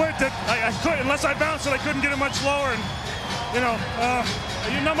a split that I couldn't, unless I bounced it, I couldn't get it much lower. And, you know,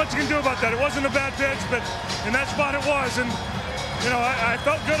 not much you can do about that. It wasn't a bad pitch, but in that spot it was. And, you know, I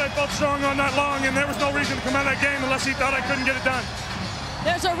felt good. I felt strong all night long, and there was no reason to come out of that game unless he thought I couldn't get it done.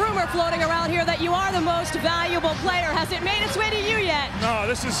 There's a rumor floating around here that you are the most valuable player. Has it made its way to you yet? No,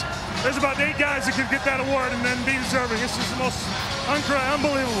 there's about 8 guys that could get that award and then be deserving. This is the most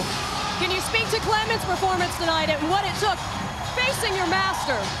unbelievable. Can you speak to Clement's performance tonight and what it took facing your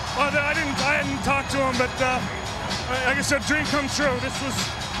master? Well, I hadn't talked to him, but like I said, dream come true. This was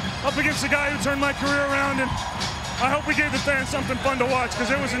up against the guy who turned my career around, and I hope we gave the fans something fun to watch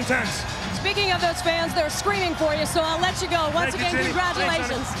because it was intense. Speaking of those fans, they're screaming for you, so I'll let you go. Once again,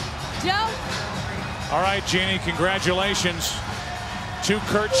 congratulations. Joe? All right, Jeannie, congratulations to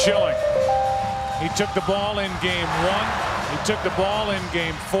Curt Schilling. He took the ball in Game 1. He took the ball in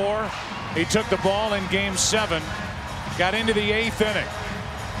Game 4. He took the ball in Game 7. Got into the 8th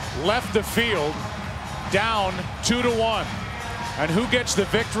inning. Left the field down 2-1. And who gets the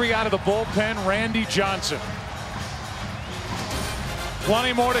victory out of the bullpen? Randy Johnson.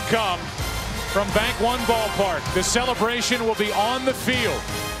 Plenty more to come from Bank One Ballpark. The celebration will be on the field.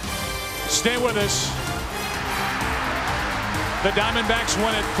 Stay with us. The Diamondbacks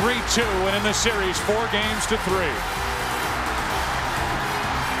win it 3-2 and in the series 4 games to 3.